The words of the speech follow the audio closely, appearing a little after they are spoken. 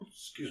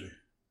Excuse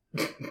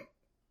me.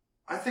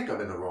 I think I'm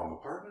in the wrong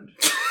apartment.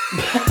 Look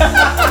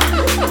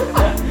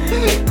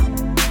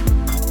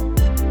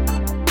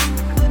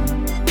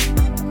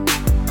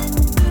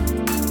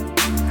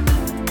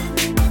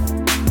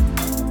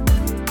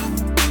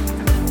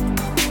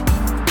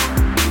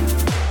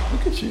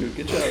at you.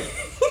 Good job.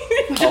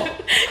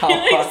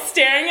 You're like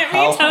staring at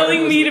me,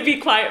 telling me to be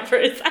quiet for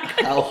a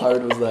second. How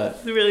hard was that?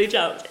 It's really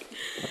challenging.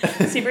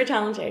 Super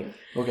challenging.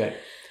 Okay.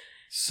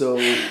 So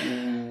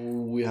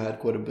we had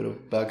quite a bit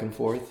of back and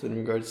forth in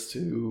regards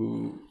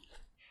to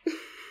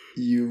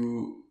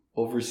you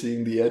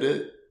overseeing the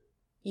edit.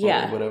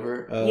 Yeah. Or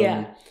whatever.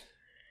 Yeah.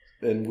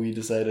 And we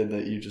decided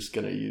that you're just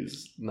going to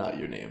use not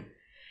your name.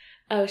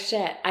 Oh,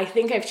 shit. I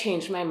think I've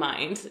changed my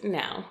mind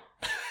now.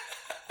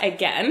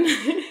 Again.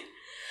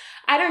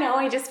 I don't know.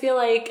 I just feel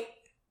like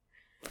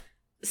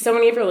so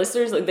many of your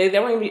listeners, like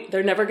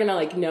they're never going to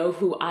like know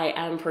who I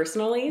am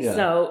personally. Yeah.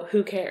 So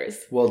who cares?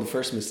 Well, the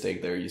first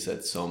mistake there, you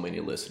said so many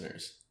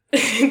listeners.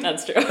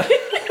 That's true.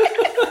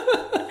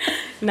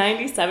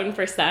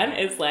 97%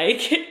 is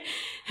like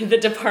the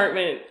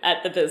department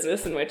at the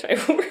business in which I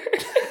work.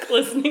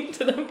 Listening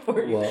to them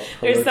for you. Well,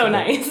 they're so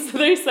nice.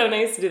 They're so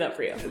nice to do that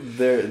for you.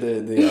 They are.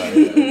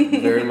 Yeah.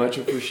 Very much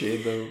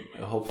appreciate them.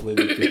 Hopefully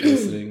they keep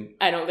listening.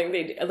 I don't think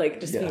they do. Like,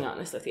 just being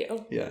honest with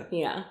you. Yeah.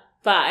 Yeah.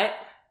 But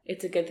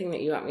it's a good thing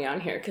that you got me on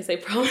here because I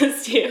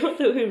promised you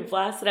that we would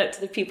blast it out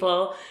to the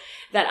people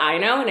that I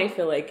know. And I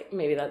feel like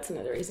maybe that's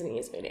another reason to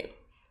use my name.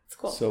 It's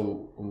cool.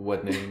 So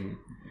what name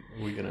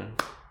are we going to...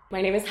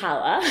 My name is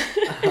Hala.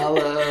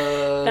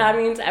 Hala. That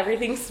means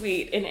everything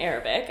sweet in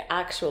Arabic,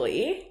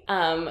 actually.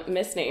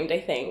 Misnamed, I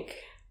think.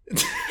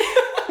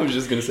 I was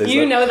just going to say,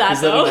 you know that,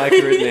 is that an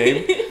accurate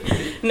name?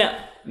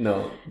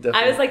 No, definitely.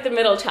 I was like the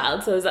middle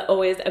child, so I was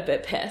always a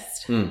bit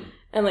pissed. And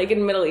like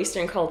in Middle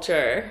Eastern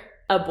culture,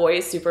 a boy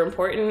is super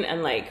important.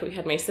 And like we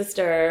had my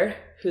sister,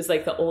 who's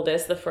like the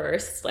oldest, the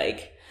first,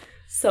 like...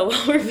 so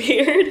well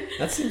revered.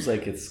 That seems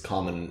like it's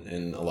common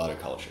in a lot of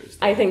cultures.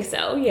 I think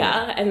so,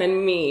 yeah. And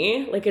then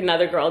me, like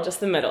another girl, just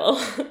the middle.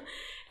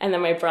 And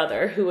then my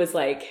brother, who was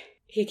like,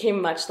 he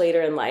came much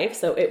later in life.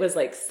 So it was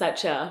like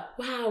such a,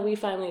 wow, we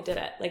finally did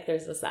it. Like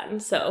there's a son.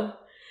 So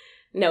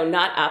no,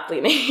 not aptly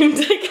named, I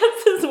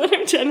guess is what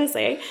I'm trying to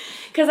say.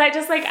 Because I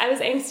was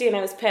angsty and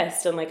I was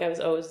pissed. And like I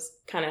was always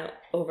kind of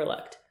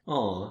overlooked.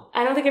 Aw.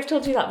 I don't think I've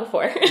told you that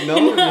before. No?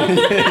 You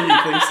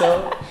think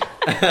so?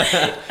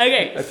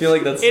 Okay. I feel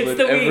like that's what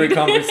every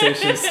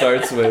conversation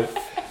starts with.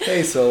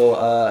 Hey, so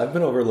I've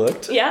been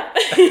overlooked. Yeah.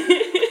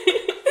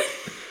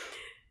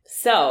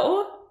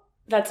 So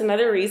that's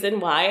another reason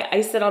why I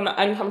sit on the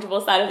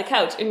uncomfortable side of the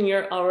couch and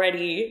you're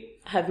already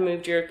have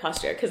moved your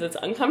posture because it's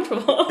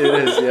uncomfortable.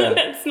 It is, yeah.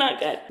 It's not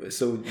good.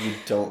 So you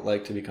don't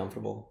like to be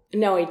comfortable?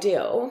 No, I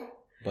do.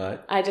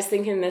 But? I just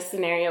think in this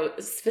scenario,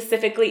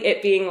 specifically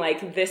it being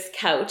like this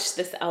couch,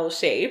 this L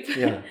shape.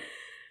 Yeah.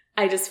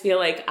 I just feel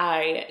like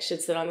I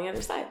should sit on the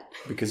other side.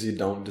 Because you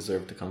don't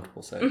deserve the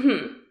comfortable side.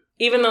 Mm-hmm.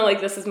 Even though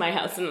like this is my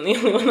house and I'm the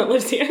only one that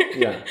lives here.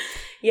 Yeah.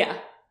 Yeah.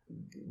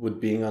 Would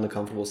being on the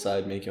comfortable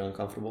side make you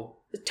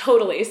uncomfortable?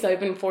 Totally. So I've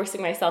been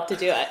forcing myself to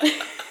do it.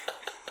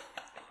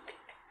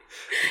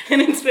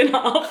 And it's been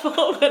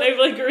awful, but I've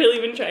like really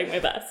been trying my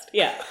best.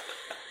 Yeah.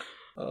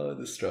 Oh,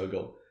 the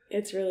struggle.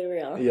 It's really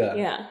real. Yeah.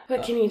 Yeah.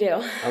 What can you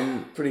do?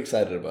 I'm pretty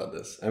excited about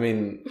this. I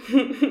mean...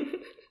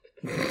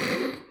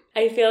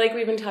 I feel like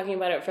we've been talking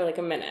about it for like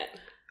a minute.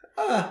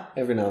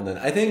 Every now and then.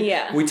 I think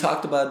we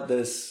talked about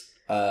this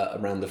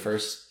around the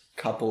first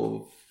couple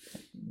of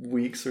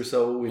weeks or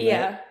so we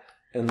met.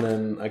 And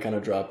then I kind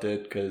of dropped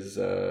it because,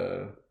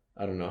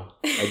 I don't know.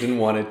 I didn't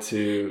want it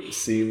to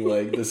seem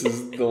like this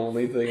is the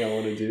only thing I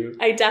want to do.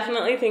 I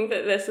definitely think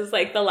that this is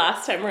like the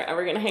last time we're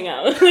ever going to hang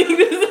out. Like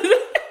this is...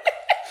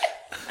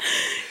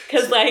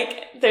 Because,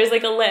 like, there's,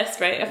 like, a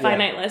list, right? A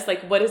finite list.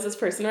 Like, what is this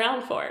person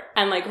around for?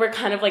 And, like, we're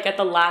kind of, like, at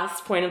the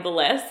last point of the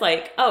list.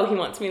 Like, oh, he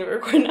wants me to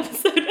record an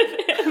episode with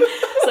him.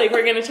 So, like,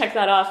 we're going to check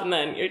that off. And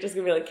then you're just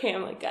going to be like, hey,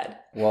 I'm like, good.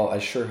 Well, I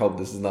sure hope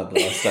this is not the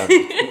last time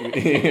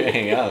we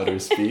hang out or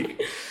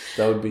speak.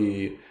 That would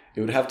be...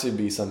 It would have to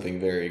be something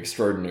very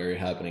extraordinary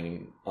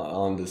happening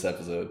on this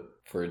episode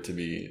for it to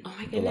be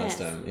the last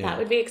time. Yeah. That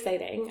would be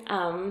exciting.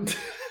 I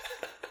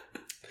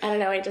don't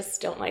know. I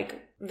just don't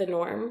like... the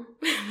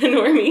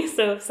normie.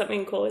 So if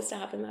something cool was to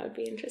happen, that would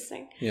be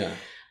interesting. Yeah.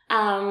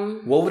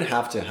 What would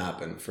have to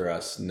happen for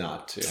us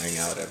not to hang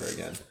out ever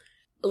again?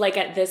 Like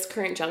at this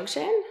current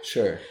junction?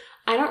 Sure.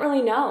 I don't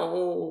really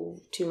know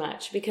too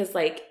much because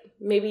like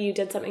maybe you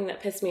did something that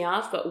pissed me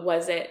off, but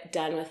was it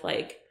done with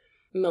like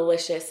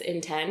malicious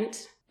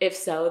intent? If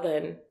so,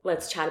 then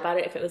let's chat about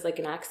it. If it was like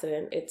an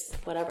accident, it's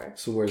whatever.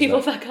 So where's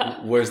people fuck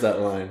up? Where's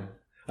that line?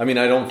 I mean,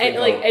 I don't think...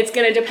 it's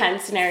going to depend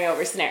scenario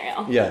over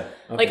scenario. Yeah.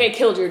 Okay. Like, I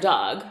killed your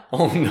dog.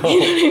 Oh, no. You know what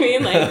I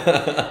mean? Like,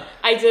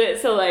 I did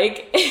it so,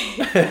 like,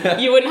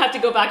 you wouldn't have to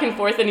go back and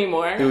forth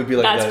anymore. It would be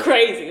like that's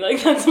crazy.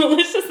 Like, that's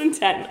malicious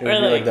intent. It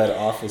would be like that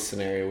Office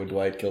scenario where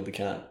Dwight killed the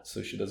cat,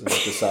 so she doesn't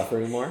have to suffer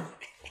anymore.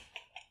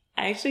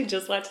 I actually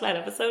just watched that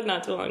episode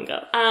not too long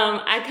ago.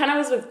 I kind of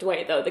was with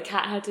Dwight, though. The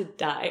cat had to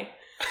die.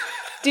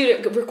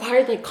 Dude, it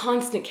required like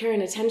constant care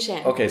and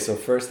attention. Okay, so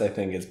first I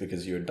think it's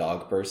because you're a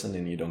dog person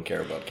and you don't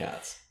care about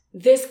cats.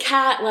 This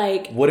cat,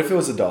 like... What if it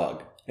was a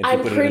dog?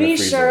 I'm pretty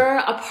sure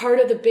a part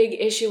of the big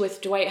issue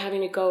with Dwight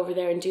having to go over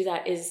there and do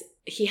that is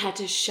he had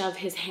to shove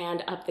his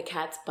hand up the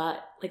cat's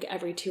butt like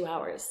every 2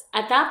 hours.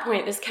 At that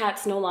point, this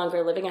cat's no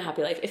longer living a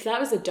happy life. If that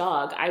was a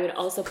dog, I would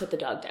also put the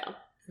dog down.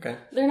 Okay.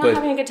 They're not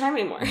having a good time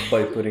anymore.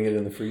 By putting it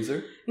in the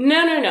freezer?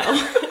 No.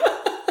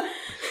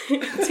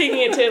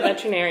 Taking it to a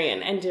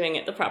veterinarian and doing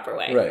it the proper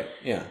way. Right,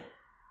 yeah.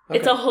 Okay.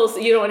 It's a whole...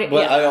 You don't want to...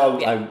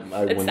 Well,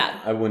 yeah.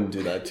 I wouldn't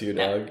do that to your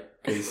dog.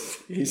 Because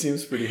he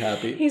seems pretty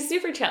happy. He's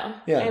super chill.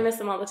 Yeah. I miss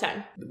him all the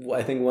time.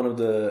 I think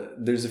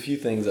there's a few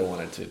things I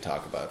wanted to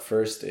talk about.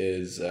 First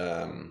is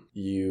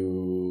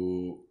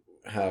you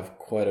have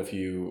quite a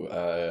few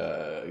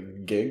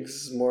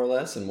gigs, more or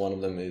less, and one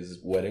of them is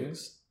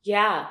weddings.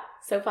 Yeah,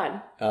 so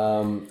fun.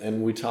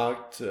 And we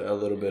talked a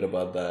little bit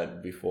about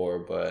that before,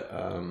 but...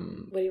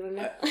 what do you want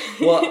to know?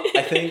 Well,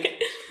 I think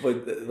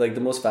like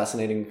the most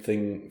fascinating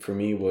thing for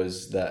me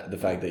was that the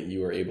fact that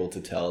you were able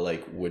to tell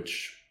like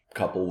which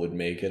couple would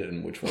make it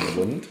and which one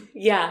wouldn't.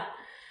 Yeah.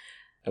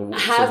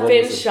 Have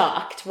been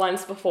shocked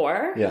once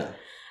before. Yeah.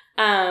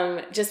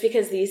 Just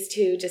because these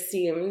two just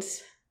seemed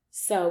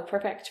so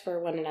perfect for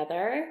one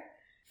another.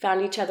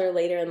 Found each other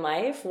later in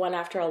life, one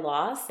after a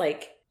loss.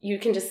 Like, you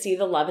can just see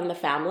the love in the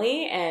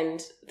family,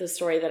 and the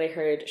story that I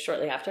heard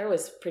shortly after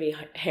was pretty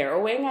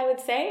harrowing, I would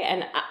say,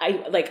 and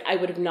I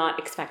would have not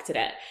expected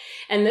it.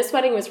 And this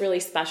wedding was really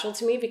special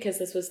to me because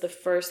this was the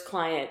first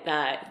client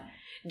that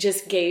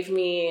just gave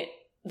me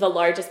the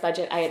largest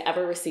budget I had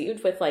ever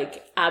received with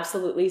like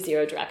absolutely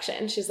zero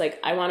direction. She's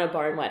like, I want a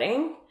barn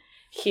wedding.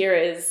 Here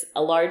is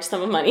a large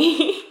sum of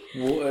money.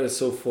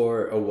 So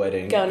for a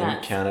wedding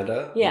in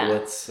Canada,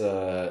 what's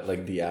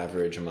like the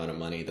average amount of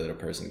money that a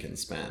person can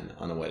spend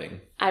on a wedding?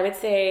 I would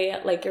say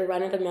like your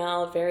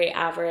run-of-the-mill, very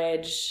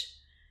average.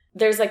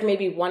 There's like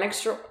maybe one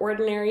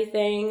extraordinary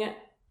thing,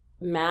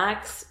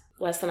 max,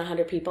 less than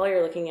 100 people.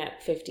 You're looking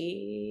at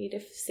 50 to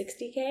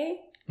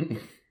 60K.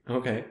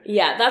 Okay.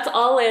 Yeah, that's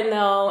all in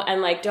though.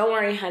 And like, don't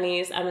worry,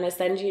 honeys. I'm going to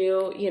send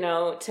you,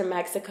 to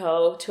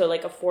Mexico to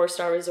like a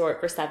 4-star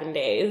resort for 7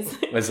 days.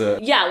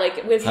 Yeah,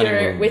 like with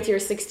your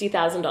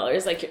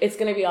 $60,000, like it's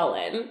going to be all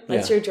in.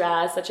 That's your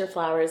dress, that's your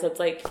flowers, that's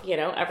like,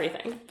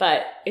 everything.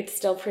 But it's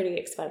still pretty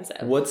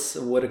expensive.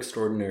 What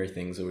extraordinary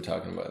things are we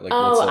talking about? Like,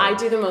 I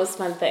do the most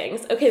fun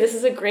things. Okay, this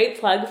is a great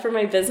plug for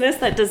my business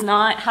that does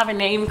not have a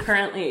name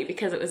currently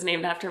because it was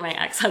named after my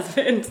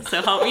ex-husband.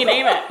 So help me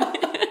name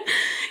it.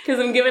 Because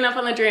I'm giving up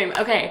on the dream.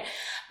 Okay.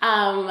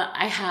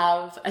 I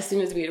have, as soon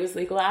as weed was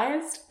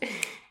legalized,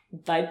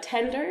 bud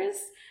tenders.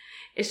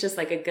 It's just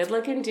like a good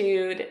looking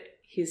dude.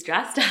 He's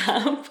dressed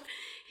up.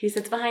 He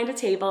sits behind a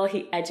table.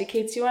 He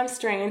educates you on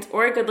strains,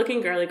 or a good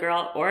looking girly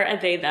girl, or a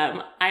they,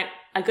 them.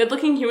 A good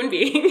looking human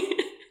being.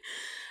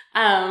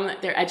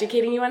 They're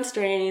educating you on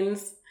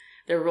strains.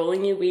 They're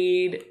rolling you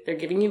weed. They're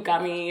giving you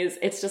gummies.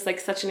 It's just like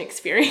such an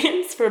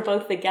experience for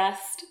both the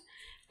guest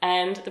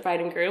and the bride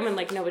and groom. And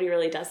like nobody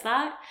really does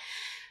that.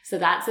 So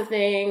that's a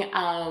thing.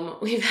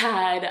 We've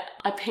had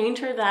a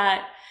painter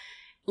that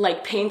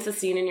like paints a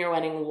scene in your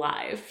wedding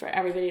live for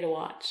everybody to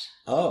watch.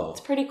 Oh. It's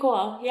pretty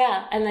cool.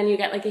 Yeah. And then you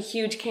get like a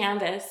huge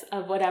canvas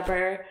of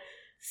whatever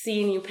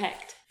scene you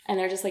picked. And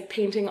they're just like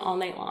painting all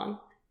night long.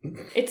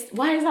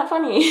 Why is that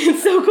funny?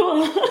 It's so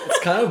cool. It's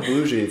kind of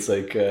bougie. It's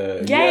like,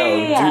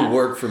 do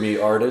work for me,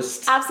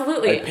 artist.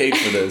 Absolutely. I paid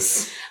for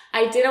this.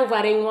 I did a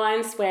wedding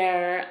once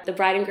where the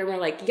bride and groom were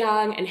like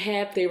young and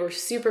hip. They were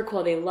super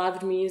cool. They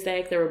loved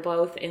music. They were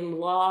both in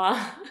law.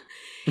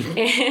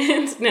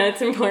 And no,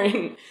 it's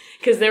important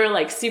because they were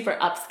like super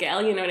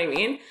upscale. You know what I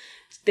mean?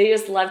 They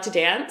just loved to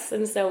dance.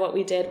 And so what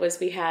we did was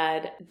we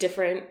had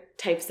different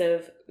types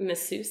of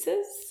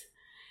masseuses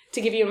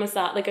to give you a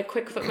massage, like a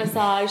quick foot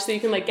massage, so you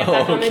can like get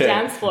back on the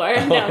dance floor.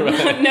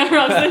 No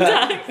rubs and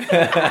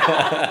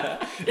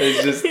tucks.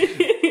 It's just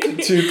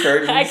 2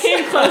 curtains. I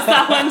came close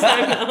that one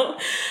time though.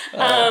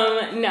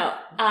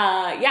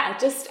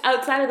 Just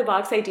outside of the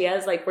box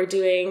ideas, like we're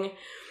doing.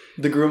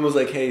 The groom was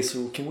like, "Hey,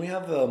 so can we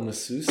have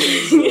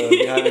masseuses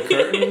behind the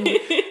curtain?"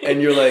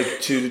 And you're like,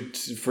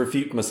 for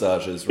feet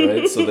massages,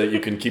 right? So that you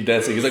can keep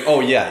dancing. He's like,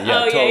 "Oh yeah,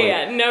 totally,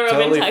 yeah. No rub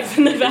and tucks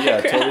in the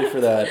background." Yeah, totally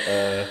for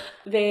that.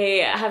 They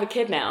have a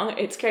kid now.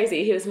 It's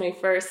crazy. He was my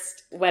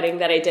first wedding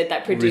that I did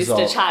that produced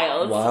a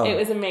child. Wow. It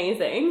was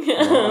amazing.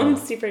 Wow.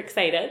 Super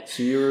excited.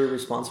 So you're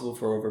responsible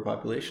for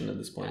overpopulation at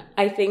this point.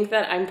 I think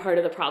that I'm part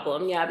of the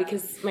problem,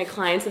 because my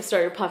clients have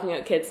started popping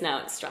out kids now.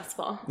 It's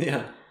stressful.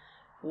 Yeah.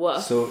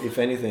 Woof. So if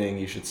anything,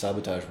 you should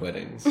sabotage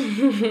weddings. Get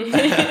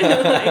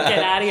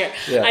out of here.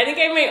 Yeah. I think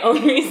I have my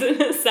own reason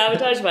to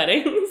sabotage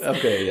weddings.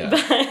 Okay, yeah.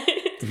 But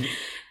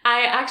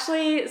I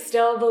actually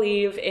still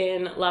believe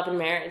in love and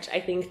marriage. I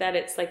think that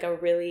it's like a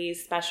really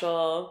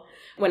special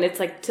when it's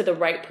like to the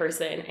right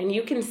person and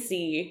you can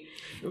see.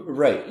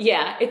 Right.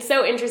 Yeah, it's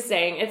so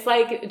interesting. It's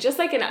like just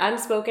like an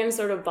unspoken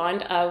sort of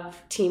bond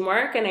of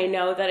teamwork. And I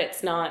know that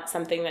it's not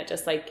something that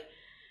just like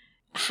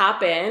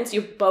happens,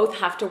 you both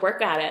have to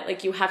work at it.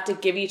 Like, you have to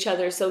give each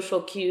other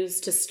social cues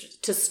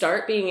to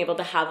start being able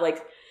to have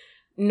like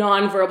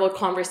nonverbal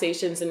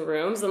conversations in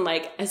rooms. And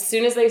like, as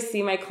soon as I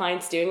see my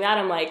clients doing that,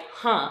 I'm like,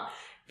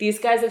 these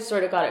guys have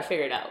sort of got it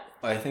figured out.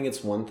 I think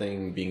it's one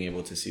thing being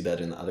able to see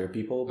that in other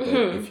people, but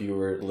if you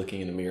were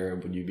looking in the mirror,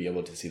 would you be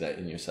able to see that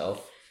in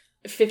yourself?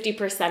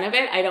 50% of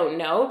it, I don't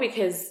know,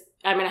 because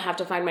I'm going to have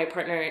to find my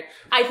partner.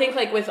 I think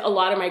like with a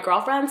lot of my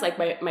girlfriends, like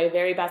my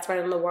very best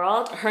friend in the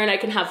world, her and I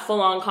can have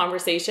full on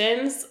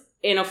conversations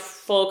in a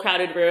full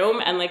crowded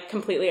room and like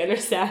completely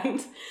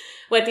understand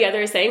what the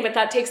other is saying. But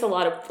that takes a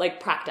lot of like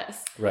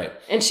practice. Right.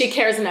 And she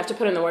cares enough to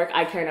put in the work.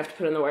 I care enough to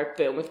put in the work.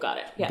 Boom, we've got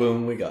it. Yeah.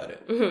 Boom, we got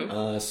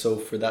it. So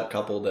for that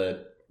couple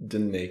that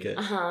didn't make it,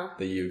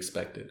 that you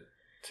expected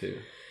to,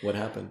 what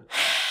happened?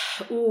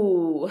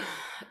 Ooh,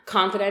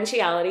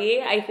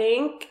 confidentiality, I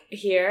think.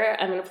 Here,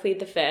 I'm going to plead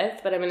the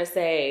fifth, but I'm going to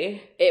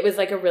say it was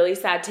like a really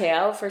sad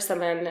tale for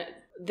someone.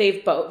 They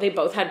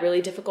both had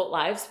really difficult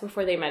lives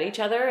before they met each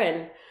other,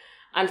 and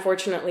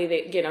unfortunately,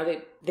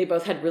 they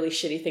both had really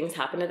shitty things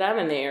happen to them,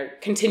 and they are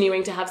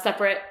continuing to have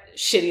separate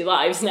shitty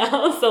lives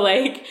now. So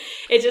like,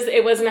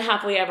 it wasn't a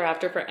happily ever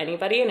after for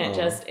anybody, and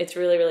it's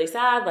really, really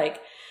sad. Like,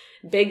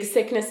 big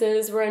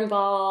sicknesses were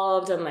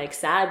involved and like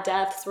sad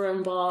deaths were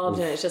involved.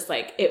 And it's just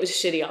like, it was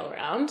shitty all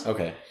around.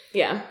 Okay.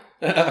 Yeah.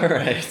 All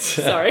right.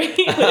 Sorry.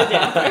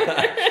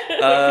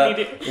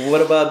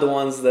 What about the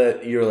ones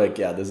that you're like,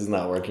 yeah, this is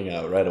not working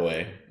out right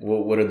away?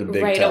 What are the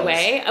big tells?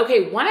 Right away?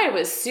 Okay. One I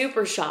was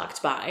super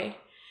shocked by,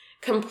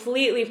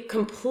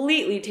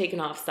 completely taken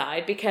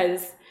offside,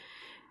 because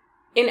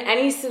in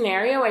any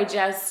scenario, I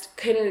just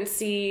couldn't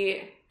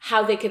see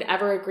how they could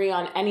ever agree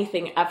on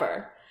anything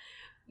ever.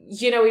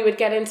 You know, we would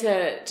get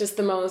into just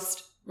the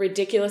most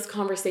ridiculous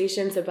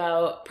conversations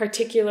about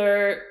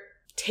particular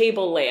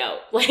table layout.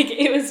 Like,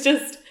 it was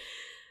just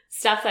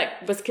stuff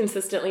that was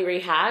consistently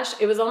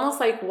rehashed. It was almost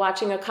like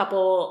watching a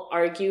couple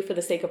argue for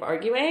the sake of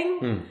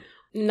arguing.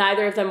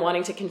 Neither of them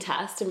wanting to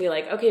contest and be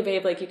like, okay,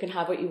 babe, like, you can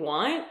have what you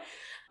want.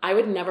 I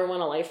would never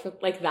want a life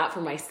like that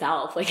for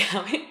myself. Like,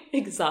 how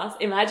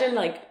exhausting. Imagine,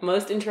 like,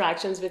 most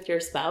interactions with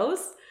your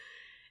spouse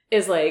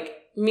is like,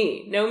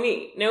 me.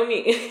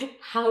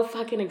 How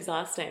fucking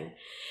exhausting.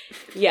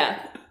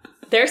 Yeah.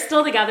 They're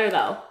still together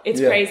though.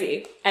 It's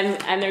crazy.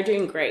 And they're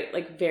doing great.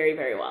 Like, very,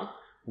 very well.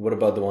 What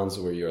about the ones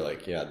where you're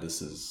like, yeah,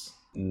 this is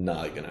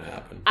not gonna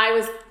happen?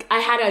 I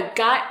had a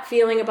gut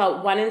feeling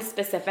about one in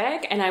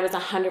specific, and I was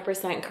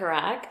 100%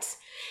 correct.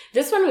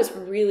 This one was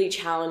really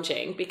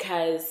challenging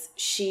because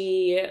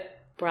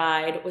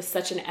bride was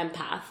such an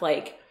empath.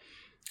 Like,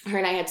 her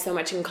and I had so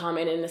much in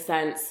common in the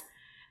sense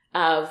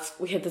of,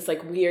 we had this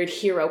like weird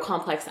hero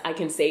complex. I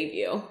can save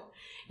you.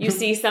 You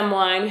see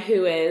someone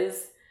who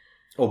is...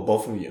 Oh,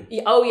 both of you.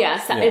 Oh,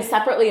 yeah. And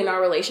separately in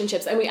our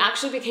relationships. And we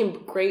actually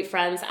became great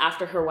friends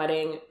after her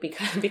wedding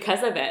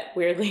because of it,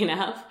 weirdly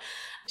enough.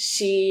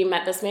 She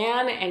met this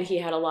man and he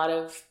had a lot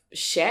of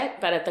shit,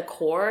 but at the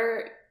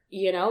core,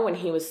 you know, when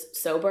he was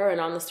sober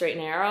and on the straight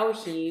and narrow,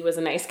 he was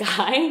a nice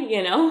guy,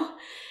 you know?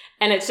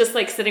 And it's just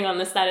like sitting on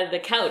the side of the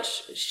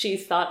couch. She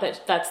thought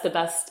that that's the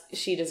best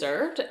she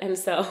deserved. And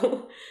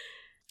so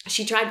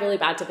she tried really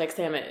bad to fix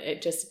him.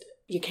 It just,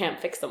 you can't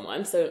fix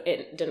someone. So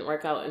it didn't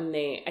work out. And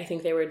I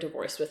think they were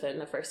divorced within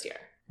the first year.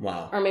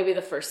 Wow. Or maybe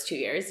the first 2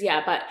 years.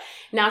 Yeah. But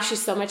now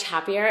she's so much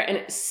happier. And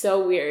it's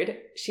so weird.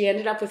 She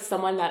ended up with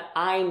someone that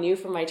I knew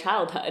from my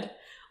childhood.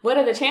 What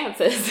are the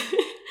chances?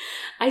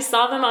 I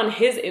saw them on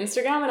his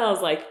Instagram and I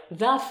was like,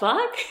 the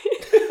fuck?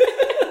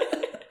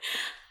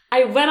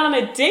 I went on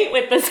a date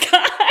with this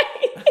guy.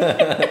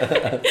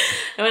 I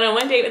went on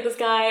one date with this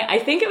guy. I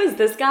think it was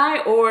this guy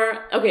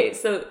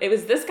so it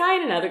was this guy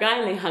and another guy,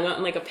 and they hung out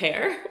in like a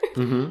pair.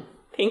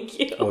 Thank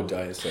you. Oh,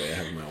 sorry, I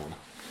have my own.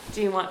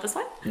 Do you want this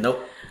one?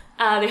 Nope.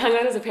 They hung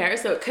out as a pair,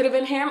 so it could have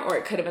been him or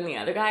it could have been the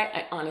other guy.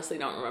 I honestly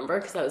don't remember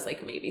because I was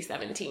like maybe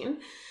 17.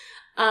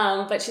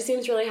 But she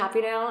seems really happy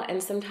now,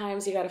 and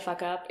sometimes you gotta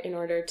fuck up in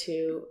order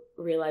to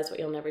realize what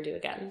you'll never do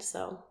again.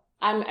 So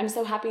I'm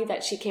so happy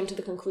that she came to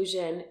the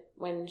conclusion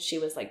when she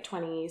was like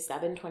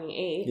 27,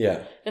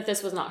 28, that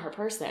this was not her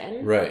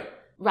person. Right.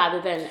 Rather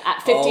than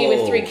at 50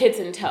 with 3 kids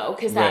in tow,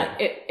 because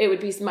it would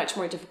be much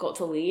more difficult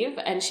to leave,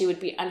 and she would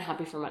be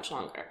unhappy for much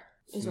longer,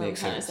 is what I'm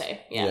trying to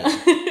say.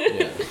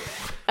 Yeah.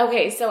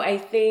 Okay, so I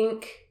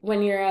think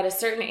when you're at a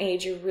certain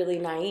age, you're really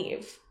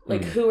naive.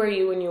 Like, who are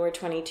you when you were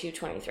 22,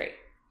 23?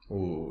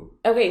 Ooh.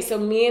 Okay, so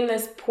me and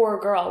this poor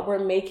girl were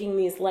making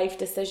these life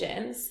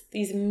decisions,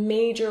 these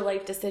major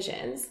life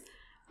decisions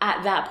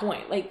at that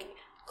point. Like,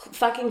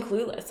 fucking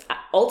clueless.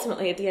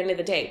 Ultimately, at the end of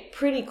the day,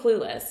 pretty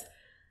clueless.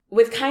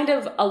 With kind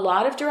of a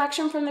lot of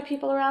direction from the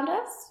people around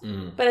us.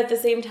 But at the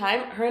same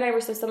time, her and I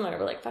were so similar.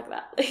 We're like, fuck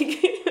that. Like,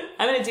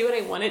 I'm going to do what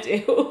I want to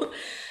do.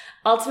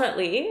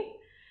 Ultimately,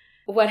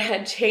 what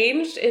had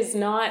changed is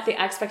not the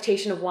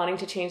expectation of wanting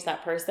to change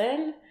that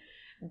person,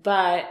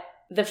 but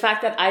the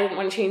fact that I didn't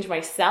want to change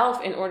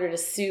myself in order to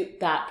suit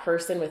that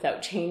person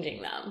without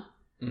changing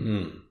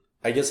them.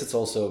 I guess it's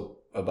also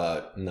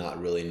about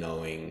not really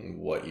knowing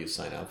what you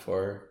sign up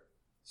for.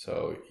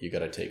 So you got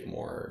to take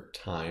more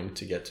time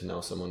to get to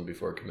know someone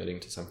before committing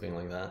to something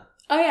like that.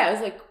 Oh yeah, I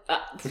was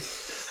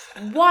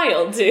like,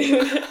 wild,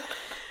 dude.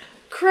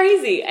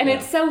 Crazy. And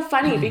it's so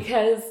funny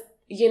because,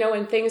 you know,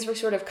 when things were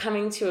sort of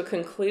coming to a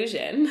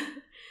conclusion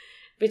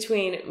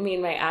between me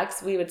and my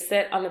ex, we would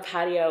sit on the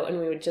patio and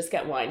we would just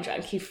get wine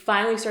drunk. He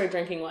finally started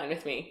drinking wine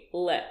with me.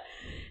 Lit.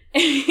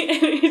 And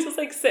we just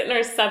like sit in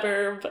our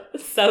suburb,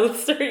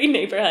 South Surrey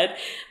neighborhood.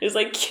 There's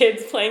like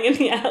kids playing in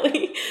the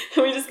alley. And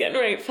we're just getting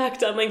right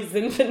fucked on like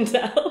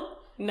Zinfandel,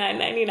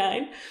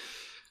 $9.99.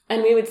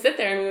 And we would sit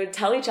there and we would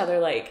tell each other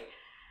like,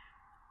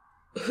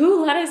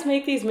 who let us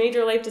make these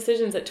major life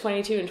decisions at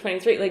 22 and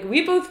 23? Like,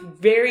 we both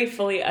very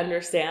fully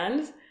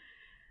understand,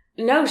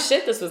 no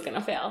shit, this was going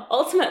to fail.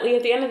 Ultimately,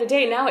 at the end of the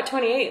day, now at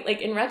 28,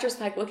 like, in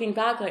retrospect, looking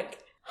back, like,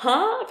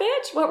 huh,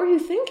 bitch? What were you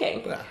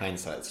thinking? But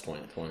hindsight's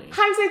 2020.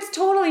 Hindsight's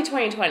totally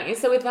 2020.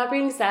 So with that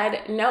being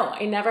said, no,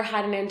 I never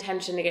had an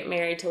intention to get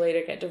married to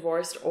later get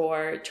divorced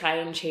or try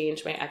and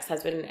change my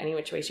ex-husband in any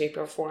which way, shape,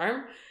 or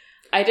form.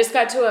 I just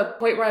got to a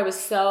point where I was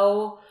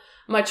so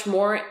much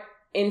more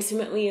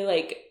intimately,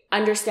 like,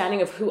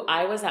 understanding of who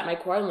I was at my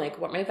core and like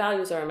what my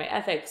values are, my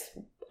ethics,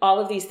 all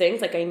of these things.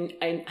 Like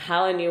I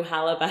Hala knew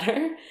Hala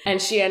better.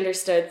 And she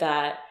understood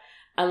that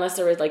unless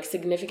there was like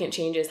significant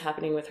changes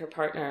happening with her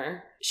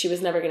partner, she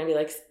was never going to be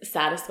like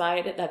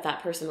satisfied that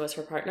that person was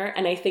her partner.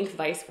 And I think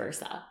vice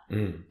versa.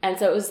 And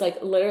so it was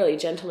like literally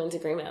gentleman's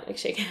agreement, like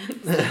shake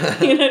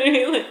hands. You know what I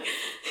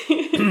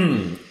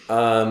mean?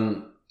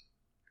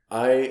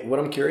 Like, what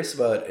I'm curious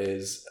about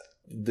is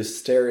the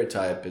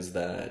stereotype is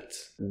that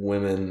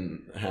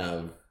women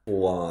have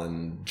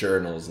full-on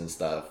journals and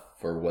stuff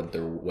for what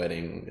their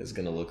wedding is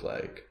gonna look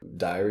like.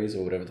 Diaries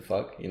or whatever the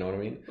fuck, you know what I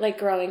mean? Like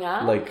growing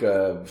up? Like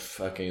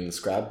fucking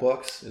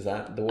scrapbooks, is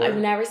that the word? I've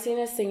never seen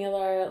a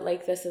singular,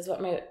 like, this is what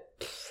my...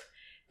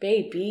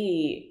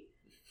 baby,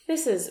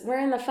 we're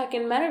in the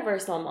fucking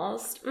metaverse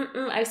almost.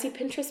 I see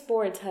Pinterest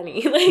boards,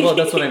 honey. Like, well,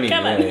 that's what I mean.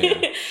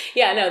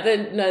 Yeah, no,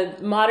 the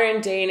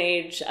modern day and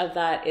age of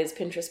that is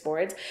Pinterest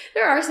boards.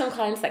 There are some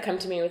clients that come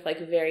to me with like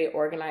very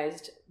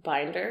organized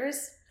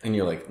binders. And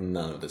you're like,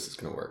 none of this is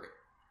going to work.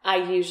 I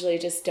usually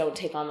just don't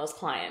take on those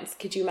clients.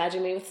 Could you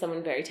imagine me with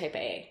someone very type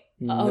A?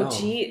 No. Oh,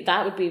 gee,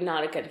 that would be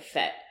not a good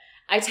fit.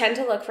 I tend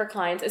to look for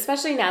clients,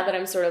 especially now that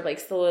I'm sort of like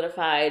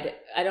solidified.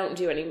 I don't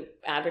do any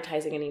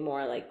advertising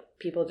anymore. Like,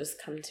 people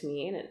just come to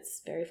me and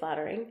it's very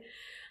flattering.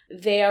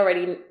 They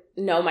already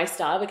know my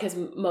style because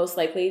most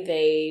likely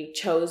they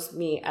chose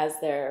me as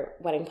their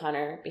wedding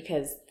planner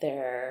because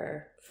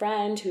their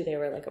friend, who they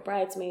were like a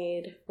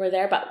bridesmaid, were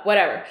there, but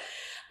whatever.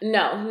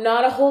 No,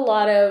 not a whole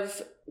lot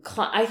of,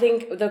 I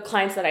think the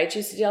clients that I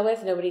choose to deal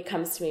with, nobody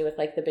comes to me with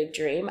like the big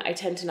dream. I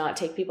tend to not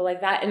take people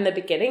like that. In the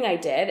beginning I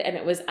did, and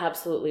it was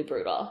absolutely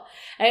brutal.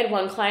 I had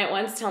one client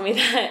once tell me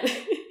that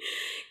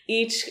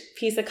each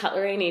piece of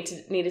cutlery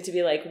needed to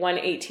be like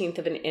 1/18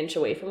 of an inch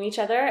away from each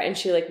other, and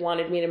she like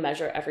wanted me to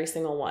measure every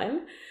single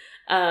one.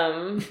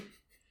 No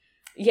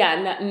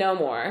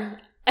more.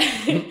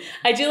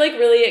 I do like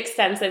really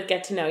extensive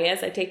get to know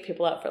yous. I take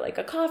people out for like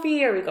a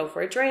coffee or we go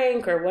for a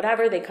drink or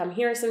whatever. They come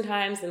here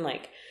sometimes, and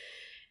like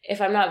if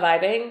I'm not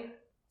vibing,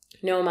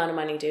 no amount of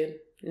money, dude.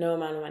 No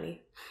amount of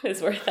money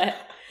is worth it.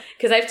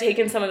 Because I've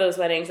taken some of those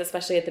weddings,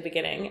 especially at the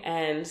beginning,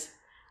 and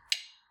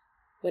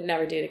would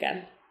never do it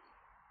again.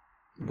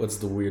 What's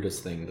the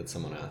weirdest thing that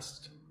someone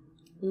asked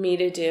me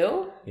to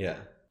do? Yeah.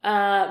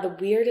 The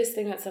weirdest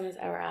thing that someone's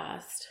ever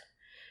asked.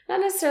 Not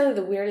necessarily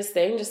the weirdest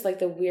thing, just like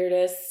the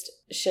weirdest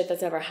shit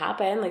that's ever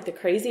happened, like the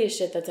craziest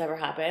shit that's ever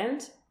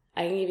happened.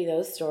 I can give you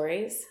those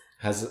stories.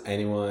 Has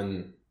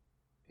anyone,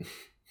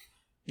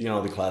 you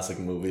know, the classic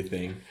movie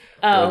thing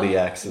where the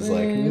ex is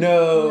like,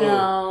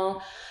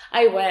 no,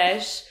 I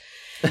wish.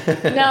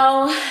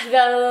 No,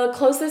 the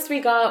closest we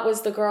got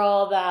was the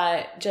girl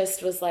that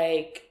just was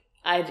like,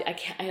 I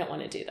don't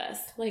want to do this.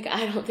 Like,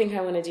 I don't think I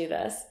want to do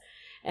this.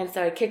 And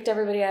so I kicked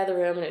everybody out of the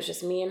room, and it was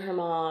just me and her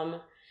mom.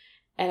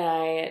 And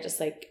I just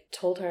like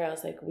told her, I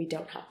was like, we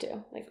don't have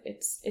to. Like,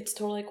 it's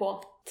totally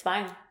cool. It's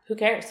fine. Who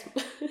cares?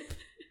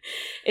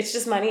 It's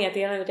just money at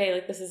the end of the day.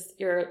 Like, this is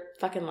your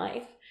fucking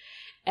life.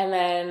 And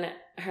then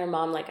her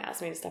mom like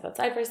asked me to step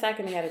outside for a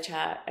second. We had a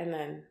chat, and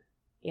then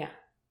yeah.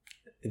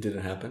 It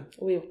didn't happen?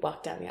 We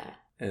walked down the aisle.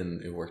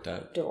 And it worked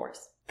out?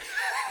 Divorce.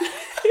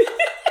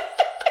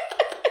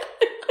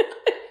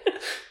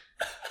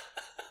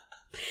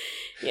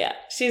 Yeah,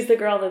 she's the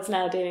girl that's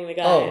now dating the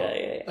guy. Oh,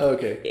 yeah.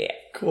 Okay. Yeah.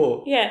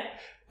 Cool. Yeah.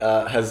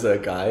 Has a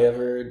guy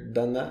ever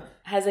done that?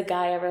 Has a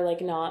guy ever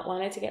like not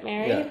wanted to get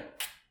married?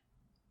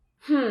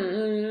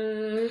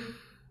 Yeah.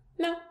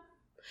 No.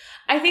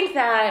 I think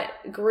that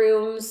the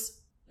grooms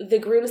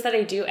that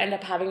I do end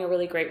up having a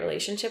really great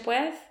relationship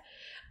with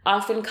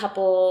often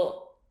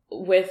couple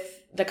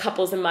with the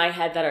couples in my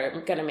head that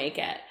are going to make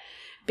it,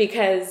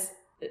 because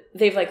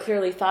they've like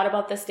clearly thought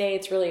about this day.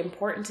 It's really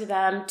important to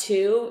them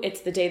too.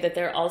 It's the day that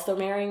they're also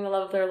marrying the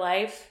love of their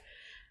life.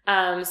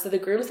 So the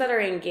grooms that are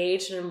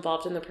engaged and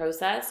involved in the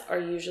process are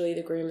usually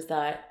the grooms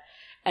that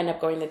end up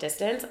going the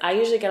distance. I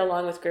usually get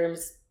along with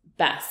grooms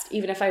best,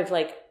 even if I've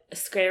like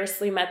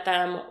scarcely met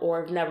them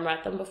or have never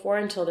met them before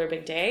until their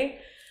big day,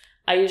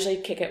 I usually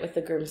kick it with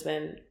the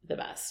groomsmen the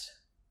best.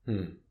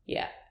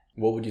 Yeah.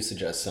 What would you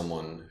suggest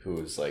someone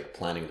who's like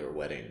planning their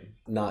wedding,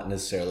 not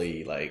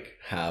necessarily like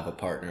have a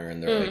partner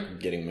and they're like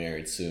getting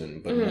married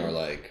soon, but more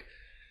like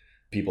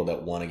people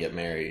that want to get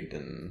married,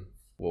 and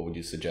what would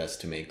you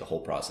suggest to make the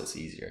whole process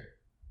easier?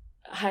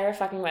 Hire a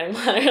fucking wedding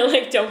planner.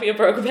 Like, don't be a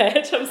broke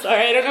bitch. I'm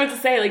sorry. I don't know what to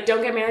say. Like,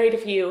 don't get married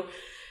if you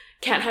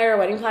can't hire a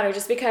wedding planner,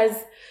 just because,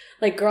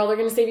 like, girl, they're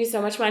going to save you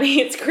so much money.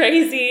 It's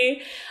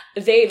crazy.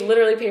 They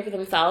literally pay for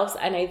themselves.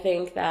 And I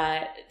think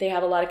that they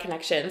have a lot of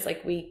connections.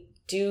 Like, we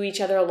do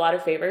each other a lot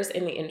of favors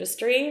in the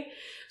industry.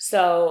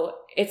 So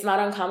it's not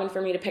uncommon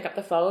for me to pick up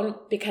the phone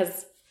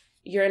because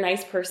you're a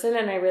nice person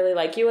and I really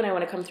like you and I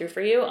want to come through for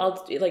you.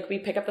 We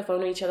pick up the phone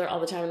to each other all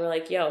the time and we're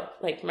like, yo,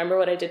 like, remember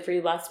what I did for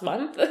you last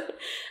month?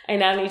 I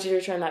now need you to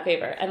return that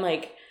favor. And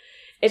like,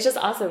 it's just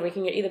awesome. We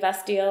can get you the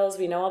best deals.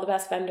 We know all the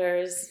best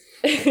vendors.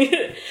 No,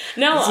 this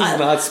is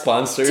not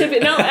sponsored.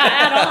 No,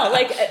 at all.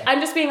 Like,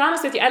 I'm just being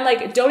honest with you. And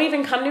like, don't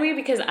even come to me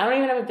because I don't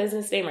even have a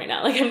business name right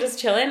now. Like, I'm just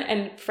chilling.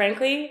 And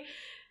frankly,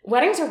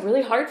 weddings are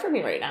really hard for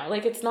me right now.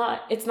 Like, it's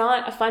not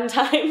a fun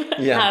time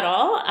at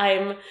all.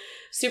 I'm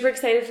super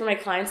excited for my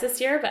clients this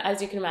year, but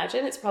as you can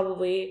imagine, it's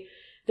probably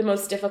the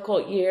most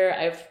difficult year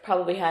I've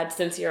probably had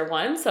since year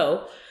one.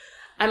 So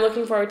I'm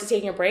looking forward to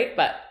taking a break,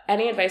 but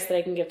any advice that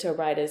I can give to a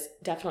bride is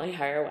definitely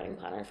hire a wedding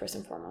planner first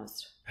and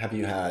foremost. Have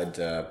you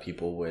had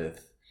people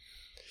with,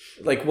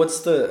 like,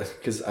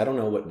 because I don't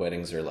know what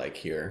weddings are like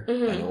here.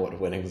 I know what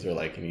weddings are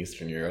like in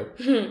Eastern Europe.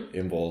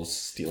 Involves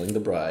stealing the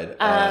bride.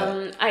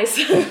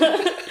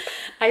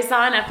 I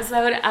saw an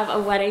episode of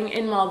a wedding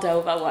in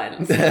Moldova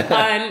once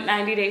on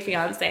 90 Day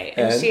Fiancé.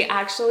 And she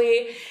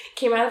actually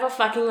came out of a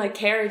fucking like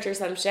carriage or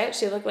some shit.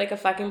 She looked like a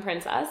fucking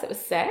princess. It was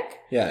sick.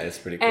 Yeah, it's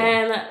pretty cool.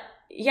 And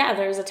yeah,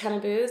 there was a ton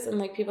of booze and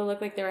like people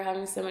looked like they were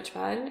having so much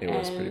fun. It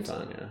was pretty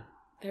fun, yeah.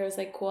 There was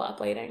like cool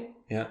uplighting.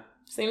 Yeah.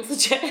 Seems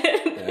legit.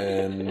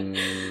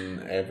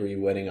 And every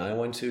wedding I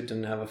went to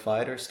didn't have a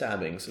fight or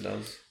stabbing, so that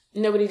was...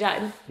 Nobody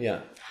died. Yeah.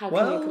 How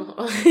can you come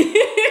home?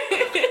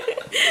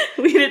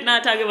 We did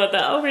not talk about the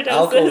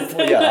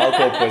overdoses.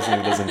 Alcohol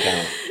poisoning doesn't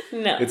count.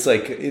 No. It's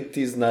like, it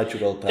is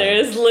natural time.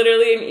 There's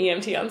literally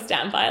an EMT on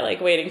standby,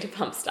 like, waiting to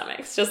pump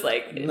stomachs. Just,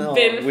 like, bin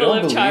full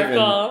of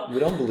charcoal. We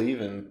don't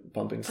believe in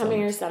pumping stomachs.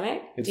 Pumping your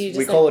stomach?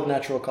 We call it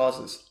natural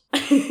causes.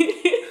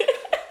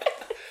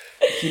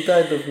 He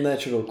died of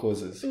natural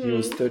causes. He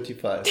was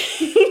 35.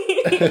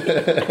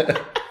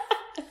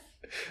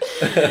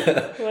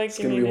 It's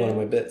going to be one of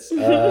my bits.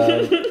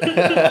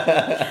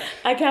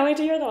 I can't wait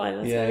to hear that one.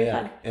 That's very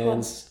fun.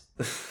 And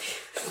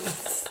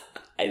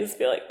I just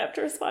feel like I have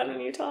to respond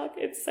when you talk.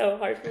 It's so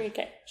hard for me.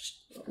 Okay.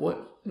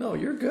 What? No,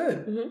 you're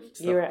good.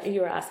 Mm-hmm.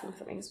 You were asking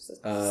something.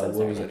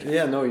 What was it?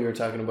 Yeah, no, you were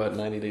talking about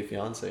 90 Day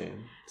Fiancé.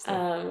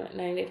 90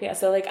 Day Fiancé.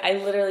 So like I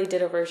literally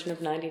did a version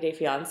of 90 Day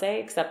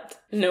Fiancé, except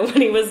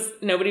nobody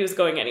was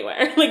going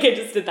anywhere. Like I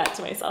just did that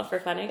to myself for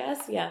fun, I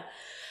guess. Yeah.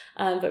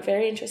 But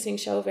very interesting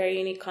show, very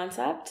unique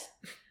concept.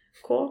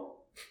 Cool.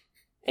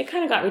 It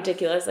kind of got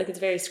ridiculous. Like it's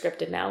very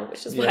scripted now,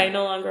 which is why I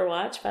no longer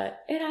watch, but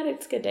it had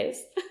its good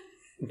days.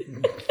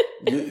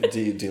 Do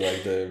you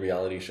like the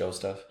reality show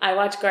stuff? I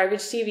watch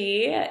garbage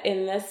TV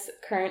in this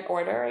current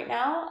order right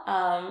now.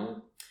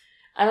 I'm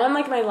on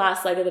like my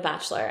last leg of The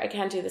Bachelor. I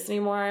can't do this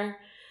anymore.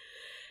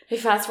 I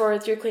fast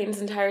forward through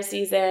Clayton's entire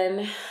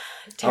season.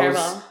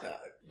 Terrible.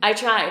 I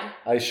tried.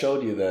 I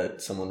showed you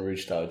that someone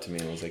reached out to me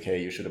and was like,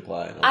 hey, you should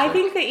apply. I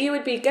think that you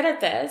would be good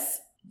at this,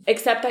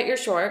 except that you're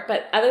short.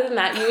 But other than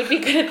that, you would be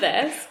good at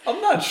this.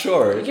 I'm not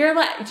short. You're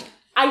like,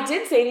 I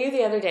did say to you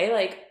the other day,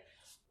 like,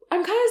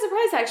 I'm kind of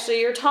surprised,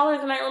 actually. You're taller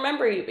than I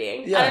remember you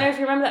being. Yeah. I don't know if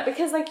you remember that.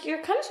 Because, like,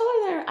 you're kind of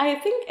taller than I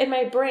think in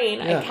my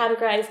brain, I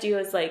categorized you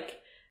as, like,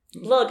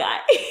 little guy.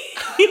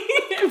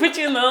 I put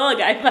you in the little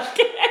guy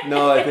bucket.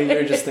 No, I think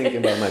you're just thinking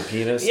about my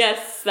penis.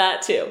 Yes,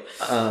 that too.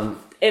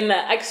 In the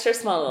extra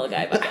small little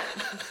guy bucket.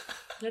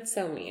 That's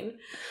so mean.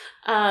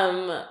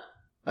 I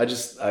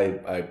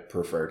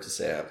prefer to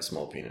say I have a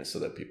small penis so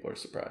that people are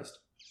surprised.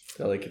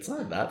 They're like, it's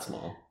not that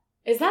small.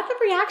 Is that the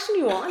reaction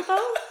you want,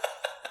 though?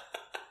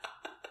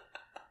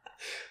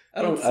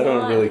 I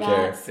don't really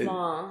care.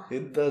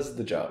 It does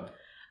the job.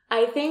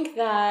 I think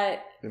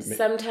that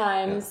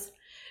sometimes...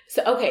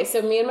 Yeah.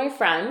 So me and my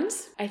friend,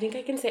 I think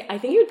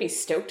you would be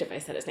stoked if I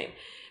said his name.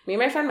 Me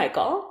and my friend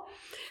Michael,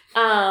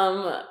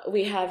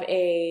 we have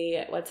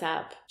a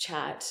WhatsApp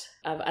chat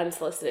of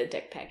unsolicited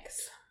dick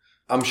pics.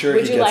 I'm sure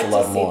he gets a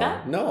lot more.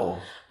 That? No.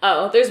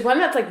 Oh, there's one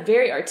that's like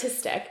very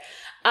artistic.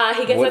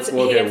 He gets what's a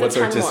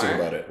ton artistic more.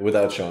 about it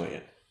without showing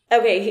it?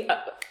 Okay,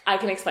 I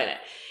can explain it.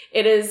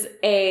 It is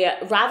a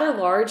rather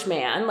large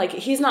man. Like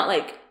he's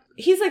like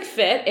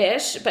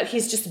fit-ish, but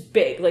he's just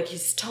big. Like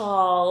he's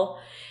tall.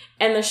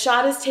 And the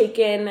shot is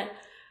taken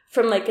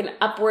from like an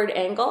upward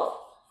angle.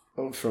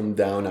 Oh, from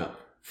down up.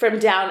 From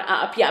down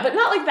up, yeah, but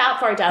not like that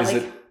far down. Is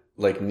it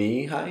like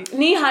knee high?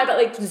 Knee high, but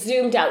like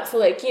zoomed out. So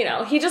like, you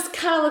know, he just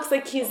kind of looks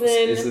like he's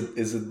in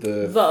Is it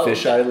the Vogue.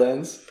 fisheye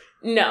lens?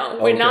 No,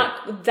 we're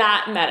not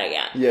that meta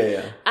yet.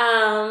 Yeah.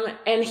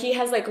 And he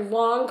has like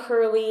long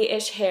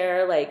curly-ish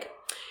hair, like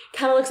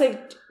kind of looks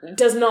like,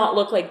 does not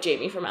look like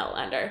Jamie from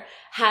Outlander.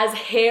 Has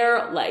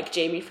hair like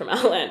Jamie from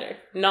Outlander.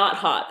 Not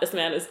hot. This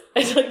man is,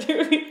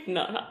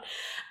 not hot.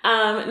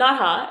 Not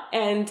hot.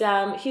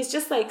 And he's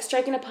just like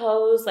striking a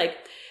pose, like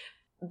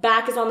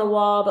back is on the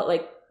wall, but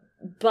like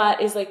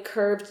butt is like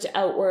curved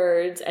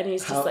outwards, and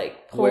he's just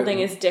like holding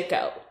his dick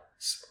out.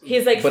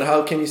 He's like, but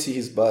how can you see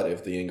his butt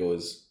if the angle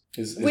is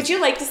would you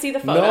like to see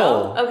the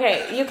photo? No.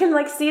 Okay, you can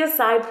like see a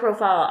side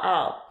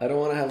profile. I don't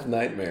want to have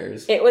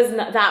nightmares. It was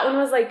that one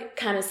was like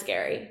kind of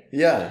scary.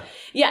 Yeah.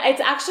 Yeah,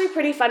 it's actually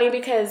pretty funny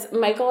because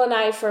Michael and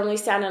I firmly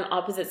stand on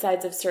opposite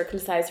sides of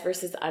circumcised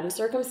versus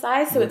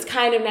uncircumcised. So it's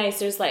kind of nice.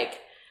 There's like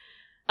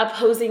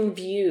opposing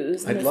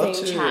views in the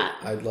same chat.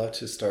 I'd love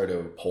to start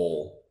a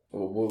poll.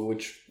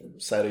 Which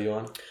side are you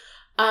on?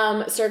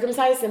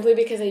 Circumcised simply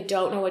because I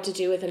don't know what to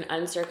do with an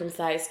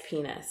uncircumcised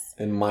penis.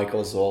 And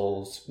Michael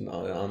Zoll's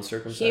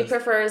uncircumcised? He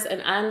prefers an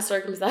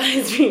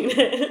uncircumcised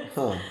penis.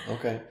 Huh,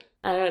 okay.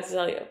 I don't know what to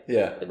tell you.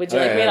 Yeah. Would you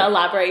like me to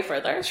elaborate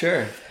further?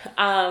 Sure.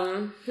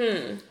 On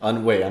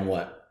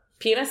what?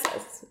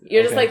 Penises.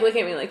 You're just like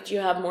looking at me like, do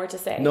you have more to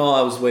say? No,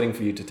 I was waiting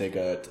for you to take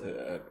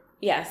a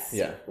Yes.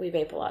 Yeah. We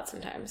vape a lot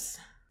sometimes.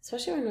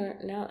 Especially when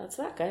no, that's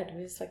not good.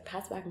 We just like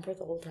pass back and forth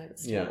the whole time.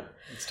 It's terrible.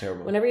 It's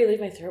terrible. Whenever you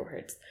leave, my throat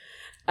hurts.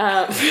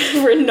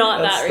 For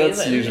not that reason.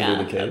 That's usually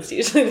the case. That's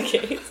usually the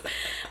case.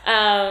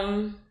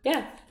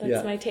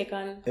 That's my take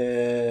on.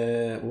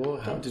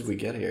 How did we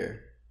get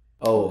here?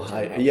 Oh,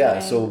 hi. Yeah,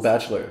 so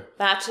Bachelor.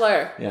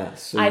 Yeah.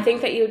 So I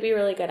think that you would be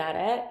really good at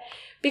it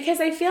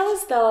because I feel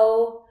as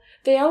though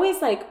they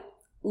always like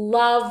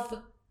love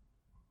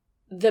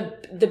the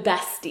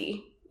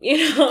bestie.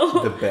 You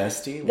know? The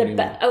bestie?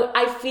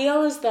 I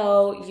feel as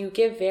though you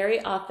give very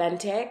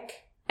authentic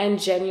and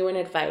genuine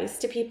advice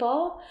to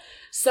people.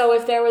 So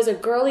if there was a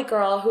girly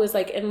girl who was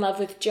like in love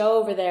with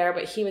Joe over there,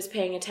 but he was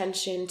paying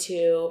attention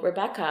to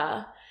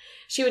Rebecca,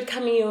 she would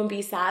come to you and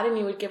be sad, and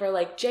you would give her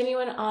like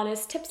genuine,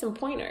 honest tips and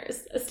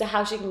pointers as to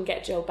how she can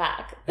get Joe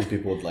back. And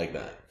people would like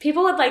that.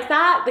 People would like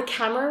that. The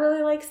camera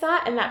really likes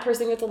that. And that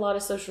person gets a lot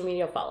of social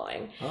media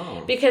following.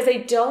 Oh. Because I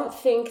don't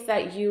think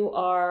that you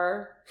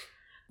are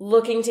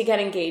looking to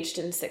get engaged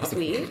in 6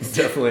 weeks.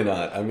 Definitely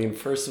not. I mean,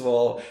 first of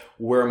all,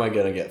 where am I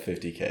going to get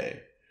 $50,000?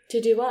 To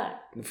do what?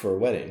 For a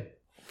wedding.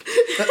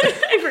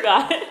 I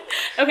forgot.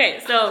 Okay,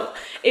 so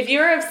if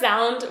you're of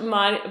sound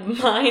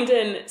mind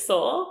and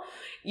soul,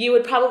 you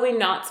would probably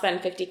not spend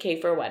 $50,000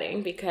 for a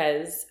wedding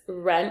because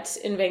rent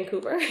in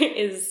Vancouver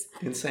is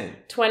insane.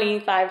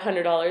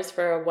 $2,500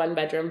 for a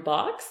 1-bedroom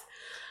box.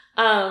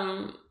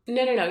 No.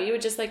 You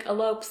would just like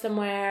elope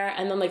somewhere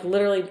and then like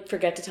literally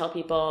forget to tell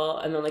people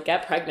and then like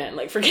get pregnant and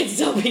like forget to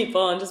tell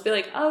people and just be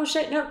like, oh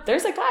shit, no,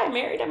 there's a guy, I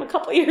married him a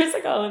couple years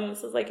ago and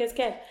this is like his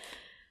kid.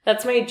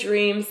 That's my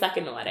dream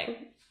second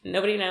wedding.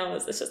 Nobody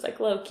knows. It's just like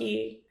low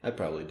key. I'd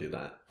probably do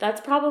that.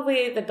 That's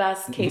probably the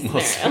best case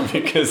scenario.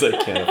 Because I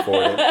can't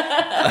afford it.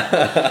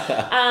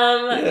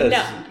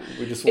 No.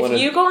 We just if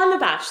you go on The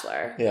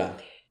Bachelor, yeah,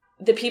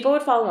 the people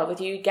would fall in love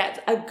with you. You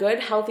get a good,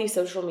 healthy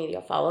social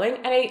media following.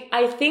 And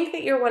I think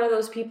that you're one of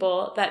those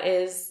people that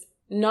is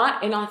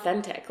not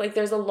inauthentic. Like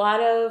there's a lot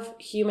of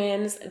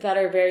humans that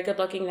are very good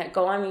looking that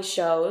go on these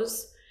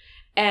shows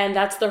and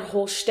that's their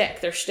whole shtick.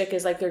 Their shtick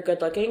is like they're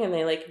good looking and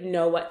they like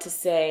know what to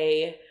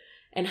say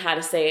and how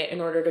to say it in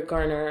order to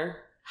garner.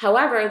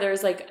 However,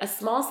 there's like a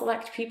small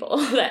select people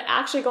that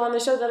actually go on the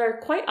show that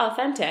are quite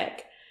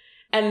authentic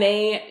and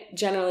they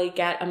generally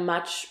get a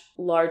much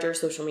larger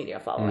social media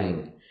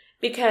following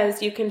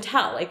because you can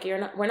tell, like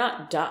we're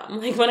not dumb.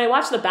 Like when I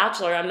watch The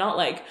Bachelor, I'm not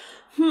like,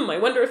 I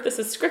wonder if this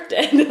is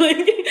scripted.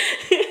 Like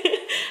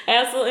I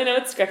absolutely know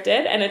it's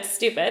scripted and it's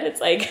stupid.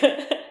 It's like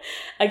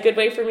a good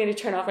way for me to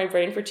turn off my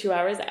brain for 2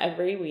 hours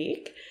every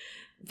week.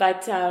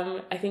 But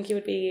I think you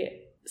would be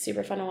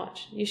super fun to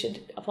watch. You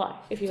should apply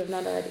if you have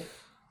not already.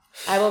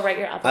 I will write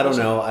your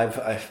application. I don't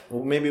know.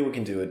 Well, maybe we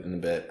can do it in a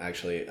bit,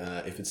 actually,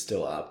 if it's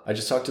still up. I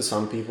just talked to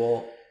some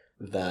people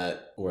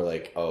that were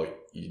like, oh,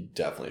 you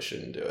definitely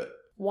shouldn't do it.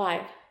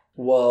 Why?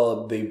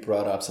 Well, they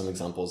brought up some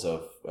examples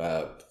of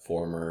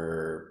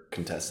former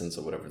contestants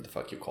or whatever the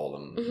fuck you call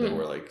them.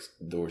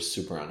 Mm-hmm. They were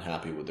super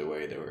unhappy with the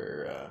way they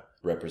were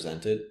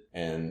represented.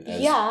 And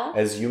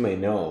as you may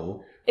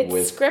know,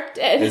 it's scripted.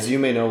 As you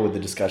may know with the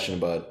discussion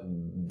about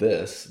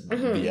this,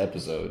 the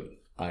episode,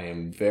 I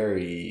am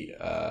very,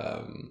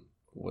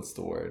 what's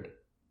the word?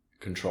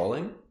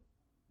 Controlling?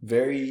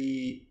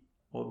 Very,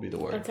 what would be the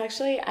word? It's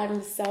actually,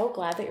 I'm so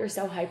glad that you're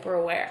so hyper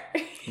aware.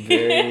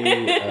 Very,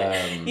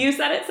 you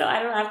said it so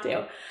I don't have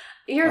to.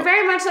 You're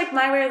very much like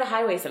My Way or the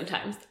Highway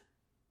sometimes.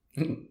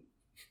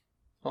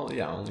 Oh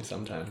yeah, only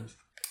sometimes.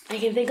 I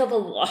can think of a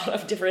lot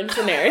of different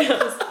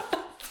scenarios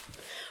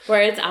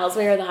where it's Al's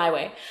way or the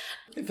highway.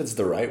 If it's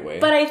the right way.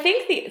 But I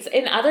think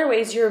in other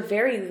ways, you're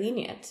very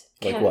lenient.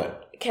 Like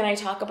what? Can I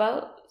talk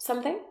about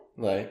something?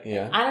 Like,